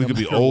 We could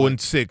be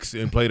 0-6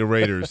 and play the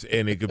Raiders,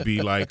 and it could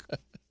be like,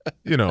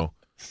 or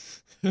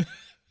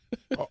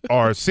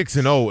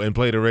 6-0 and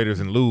play the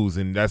Raiders and lose,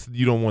 and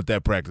you don't want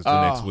that practice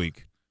for next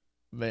week.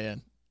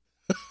 Man.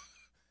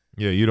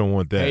 Yeah, you don't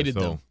want that. Hated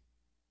them.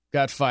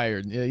 Got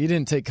fired. Yeah, you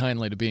didn't take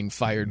kindly to being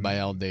fired by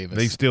Al Davis.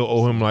 They still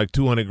owe him like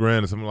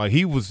 $200,000 or something. Like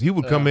he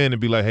would come in and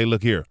be like, "Hey,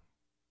 look here,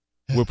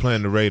 we're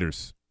playing the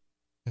Raiders.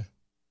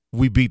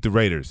 We beat the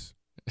Raiders.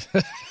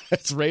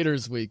 It's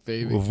Raiders week,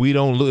 baby. If we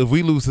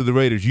lose to the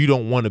Raiders, you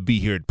don't want to be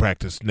here at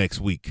practice next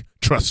week.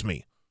 Trust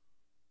me."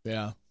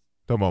 Yeah.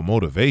 Talking about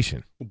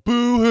motivation.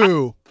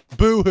 Boo-hoo.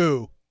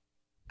 Boo-hoo.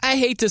 I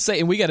hate to say,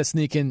 and we got to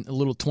sneak in a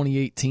little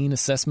 2018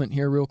 assessment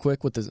here real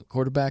quick with the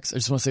quarterbacks. I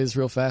just want to say this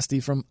real fast,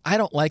 Ephraim. I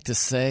don't like to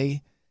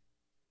say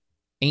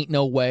ain't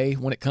no way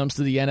when it comes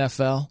to the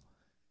NFL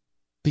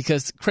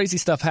because crazy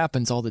stuff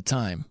happens all the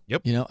time.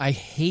 Yep. I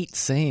hate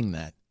saying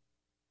that.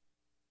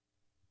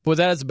 But with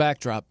that as a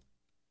backdrop,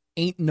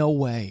 ain't no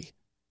way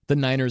the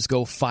Niners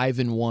go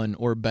 5-1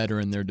 or better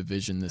in their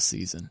division this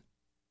season.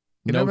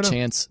 No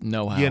chance,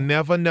 no how. You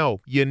never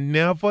know. You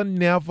never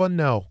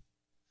know.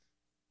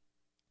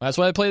 That's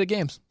why I play the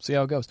games. See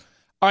how it goes.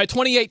 All right,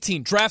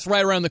 2018, draft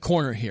right around the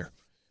corner here.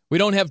 We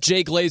don't have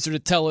Jay Glazer to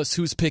tell us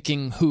who's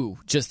picking who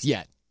just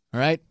yet, all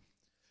right?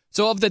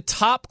 So of the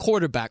top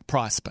quarterback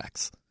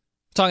prospects,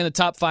 I'm talking the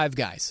top 5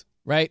 guys,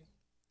 right?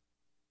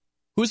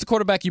 Who's the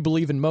quarterback you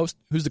believe in most?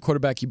 Who's the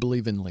quarterback you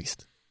believe in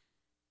least?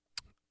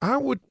 I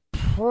would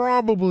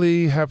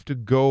probably have to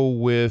go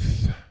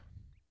with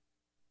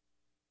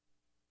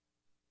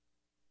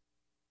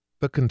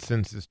the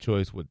consensus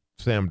choice with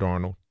Sam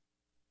Darnold.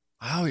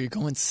 Wow, you're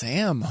going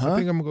Sam, huh? I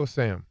think I'm going to go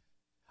Sam.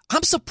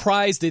 I'm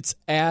surprised it's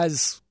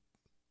as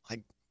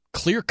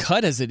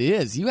clear-cut as it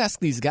is. You ask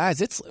these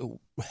guys, it's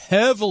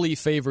heavily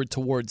favored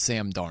towards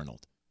Sam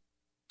Darnold.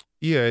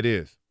 Yeah, it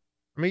is.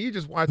 I mean, you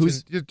just watching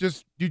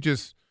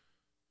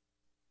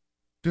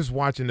just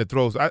watching the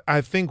throws.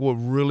 I think what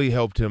really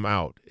helped him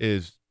out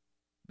is,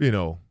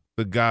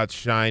 the gods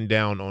shined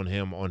down on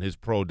him on his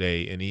pro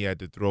day, and he had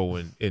to throw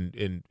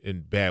in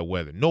bad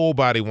weather.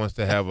 Nobody wants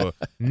to have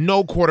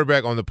no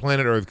quarterback on the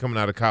planet Earth coming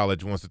out of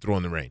college wants to throw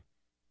in the rain.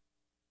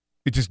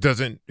 It just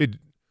doesn't.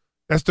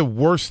 That's the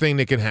worst thing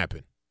that can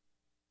happen.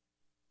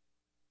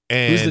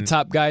 And who's the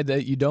top guy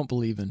that you don't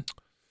believe in?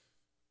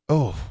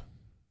 Oh,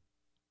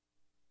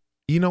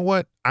 you know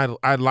what?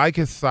 I like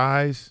his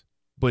size,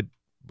 but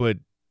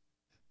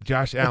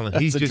Josh Allen,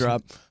 he's just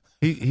drop.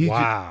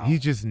 He's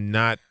just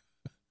not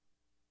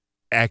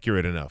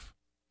accurate enough.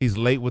 He's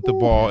late with the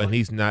ball, and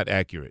he's not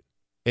accurate,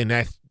 and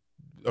that's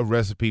a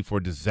recipe for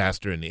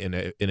disaster in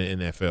the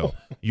NFL.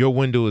 Your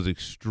window is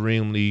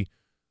extremely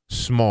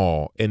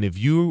small, and if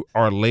you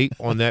are late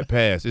on that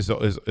pass, it's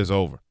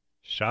over.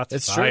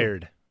 Shots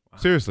fired. Wow.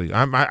 Seriously,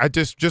 I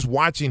just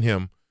watching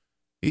him.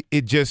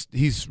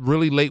 He's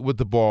really late with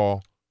the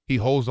ball. He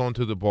holds on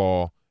to the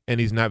ball, and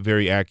he's not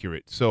very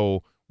accurate.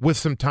 So with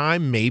some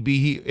time,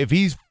 maybe if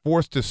he's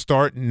forced to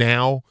start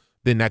now,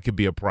 then that could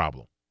be a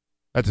problem.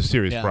 That's a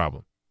serious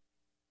problem.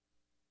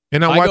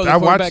 And I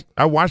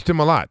watched him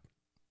a lot.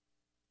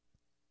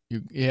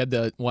 You had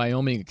the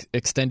Wyoming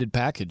extended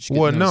package.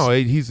 Well, no,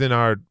 he's in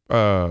our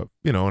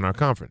in our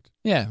conference.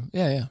 Yeah.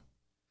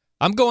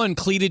 I'm going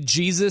cleated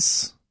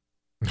Jesus,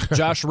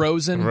 Josh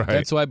Rosen. Right.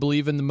 That's who I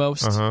believe in the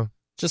most. Uh-huh.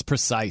 Just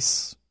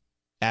precise,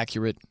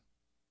 accurate,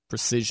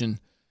 precision.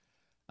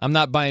 I'm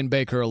not buying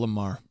Baker or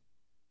Lamar.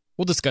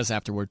 We'll discuss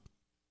afterward.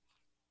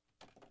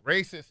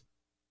 Racist.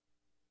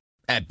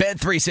 At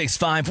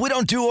Bet365, we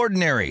don't do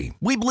ordinary.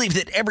 We believe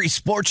that every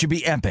sport should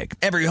be epic.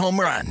 Every home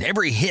run,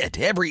 every hit,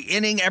 every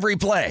inning, every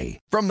play.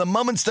 From the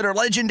moments that are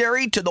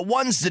legendary to the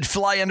ones that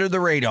fly under the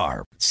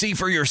radar. See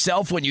for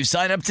yourself when you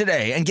sign up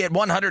today and get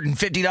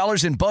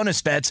 $150 in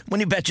bonus bets when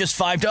you bet just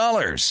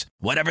 $5.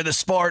 Whatever the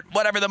sport,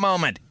 whatever the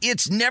moment,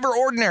 it's never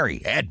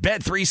ordinary at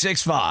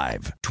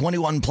Bet365.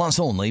 21 plus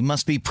only.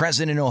 Must be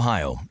present in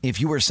Ohio.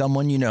 If you or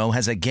someone you know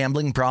has a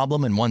gambling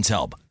problem and wants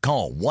help,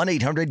 call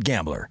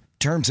 1-800-GAMBLER.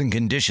 Terms and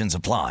conditions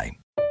apply.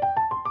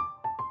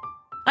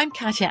 I'm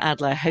Katya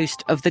Adler,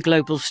 host of The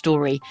Global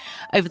Story.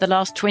 Over the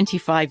last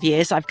 25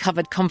 years, I've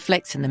covered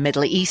conflicts in the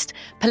Middle East,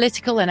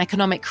 political and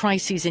economic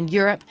crises in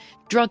Europe,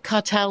 drug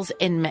cartels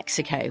in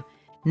Mexico.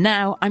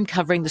 Now I'm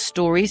covering the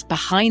stories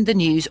behind the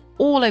news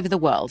all over the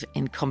world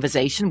in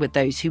conversation with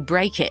those who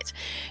break it.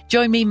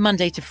 Join me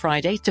Monday to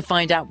Friday to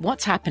find out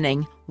what's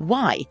happening,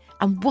 why,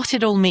 and what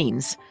it all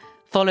means.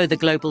 Follow The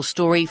Global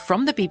Story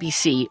from the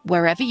BBC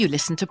wherever you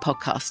listen to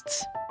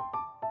podcasts.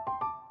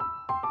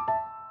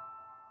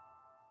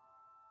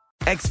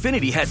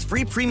 Xfinity has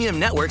free premium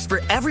networks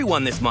for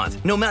everyone this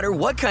month, no matter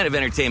what kind of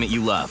entertainment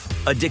you love.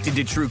 Addicted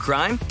to true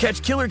crime?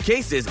 Catch killer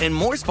cases and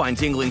more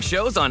spine-tingling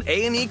shows on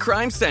A&E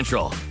Crime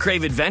Central.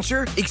 Crave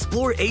adventure?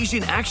 Explore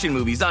Asian action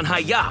movies on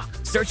Hi-Ya.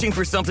 Searching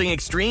for something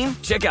extreme?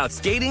 Check out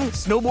skating,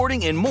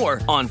 snowboarding, and more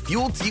on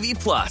Fuel TV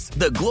Plus,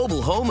 the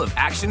global home of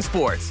action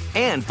sports.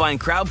 And find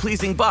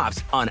crowd-pleasing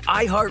bops on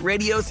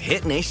iHeartRadio's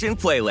Hit Nation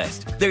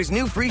playlist. There's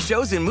new free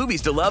shows and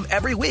movies to love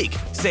every week.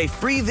 Say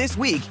free this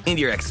week in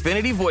your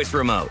Xfinity voice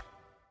remote.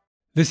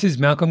 This is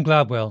Malcolm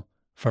Gladwell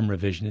from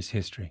Revisionist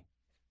History.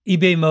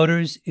 eBay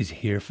Motors is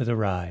here for the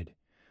ride.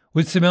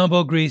 With some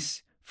elbow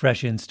grease,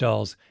 fresh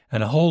installs,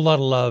 and a whole lot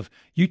of love,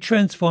 you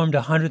transformed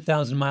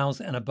 100,000 miles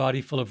and a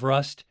body full of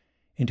rust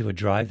into a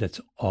drive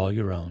that's all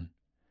your own.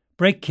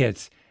 Brake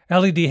kits,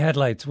 LED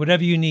headlights,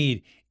 whatever you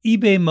need,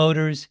 eBay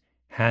Motors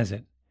has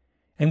it.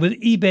 And with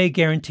eBay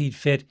Guaranteed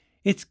Fit,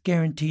 it's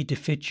guaranteed to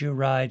fit your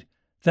ride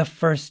the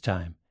first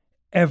time,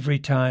 every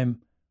time,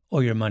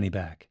 or your money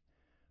back.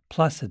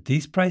 Plus, at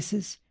these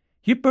prices,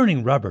 you're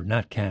burning rubber,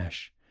 not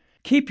cash.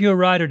 Keep your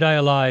ride or die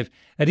alive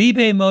at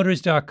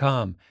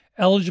ebaymotors.com.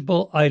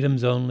 Eligible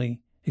items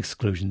only.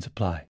 Exclusions apply.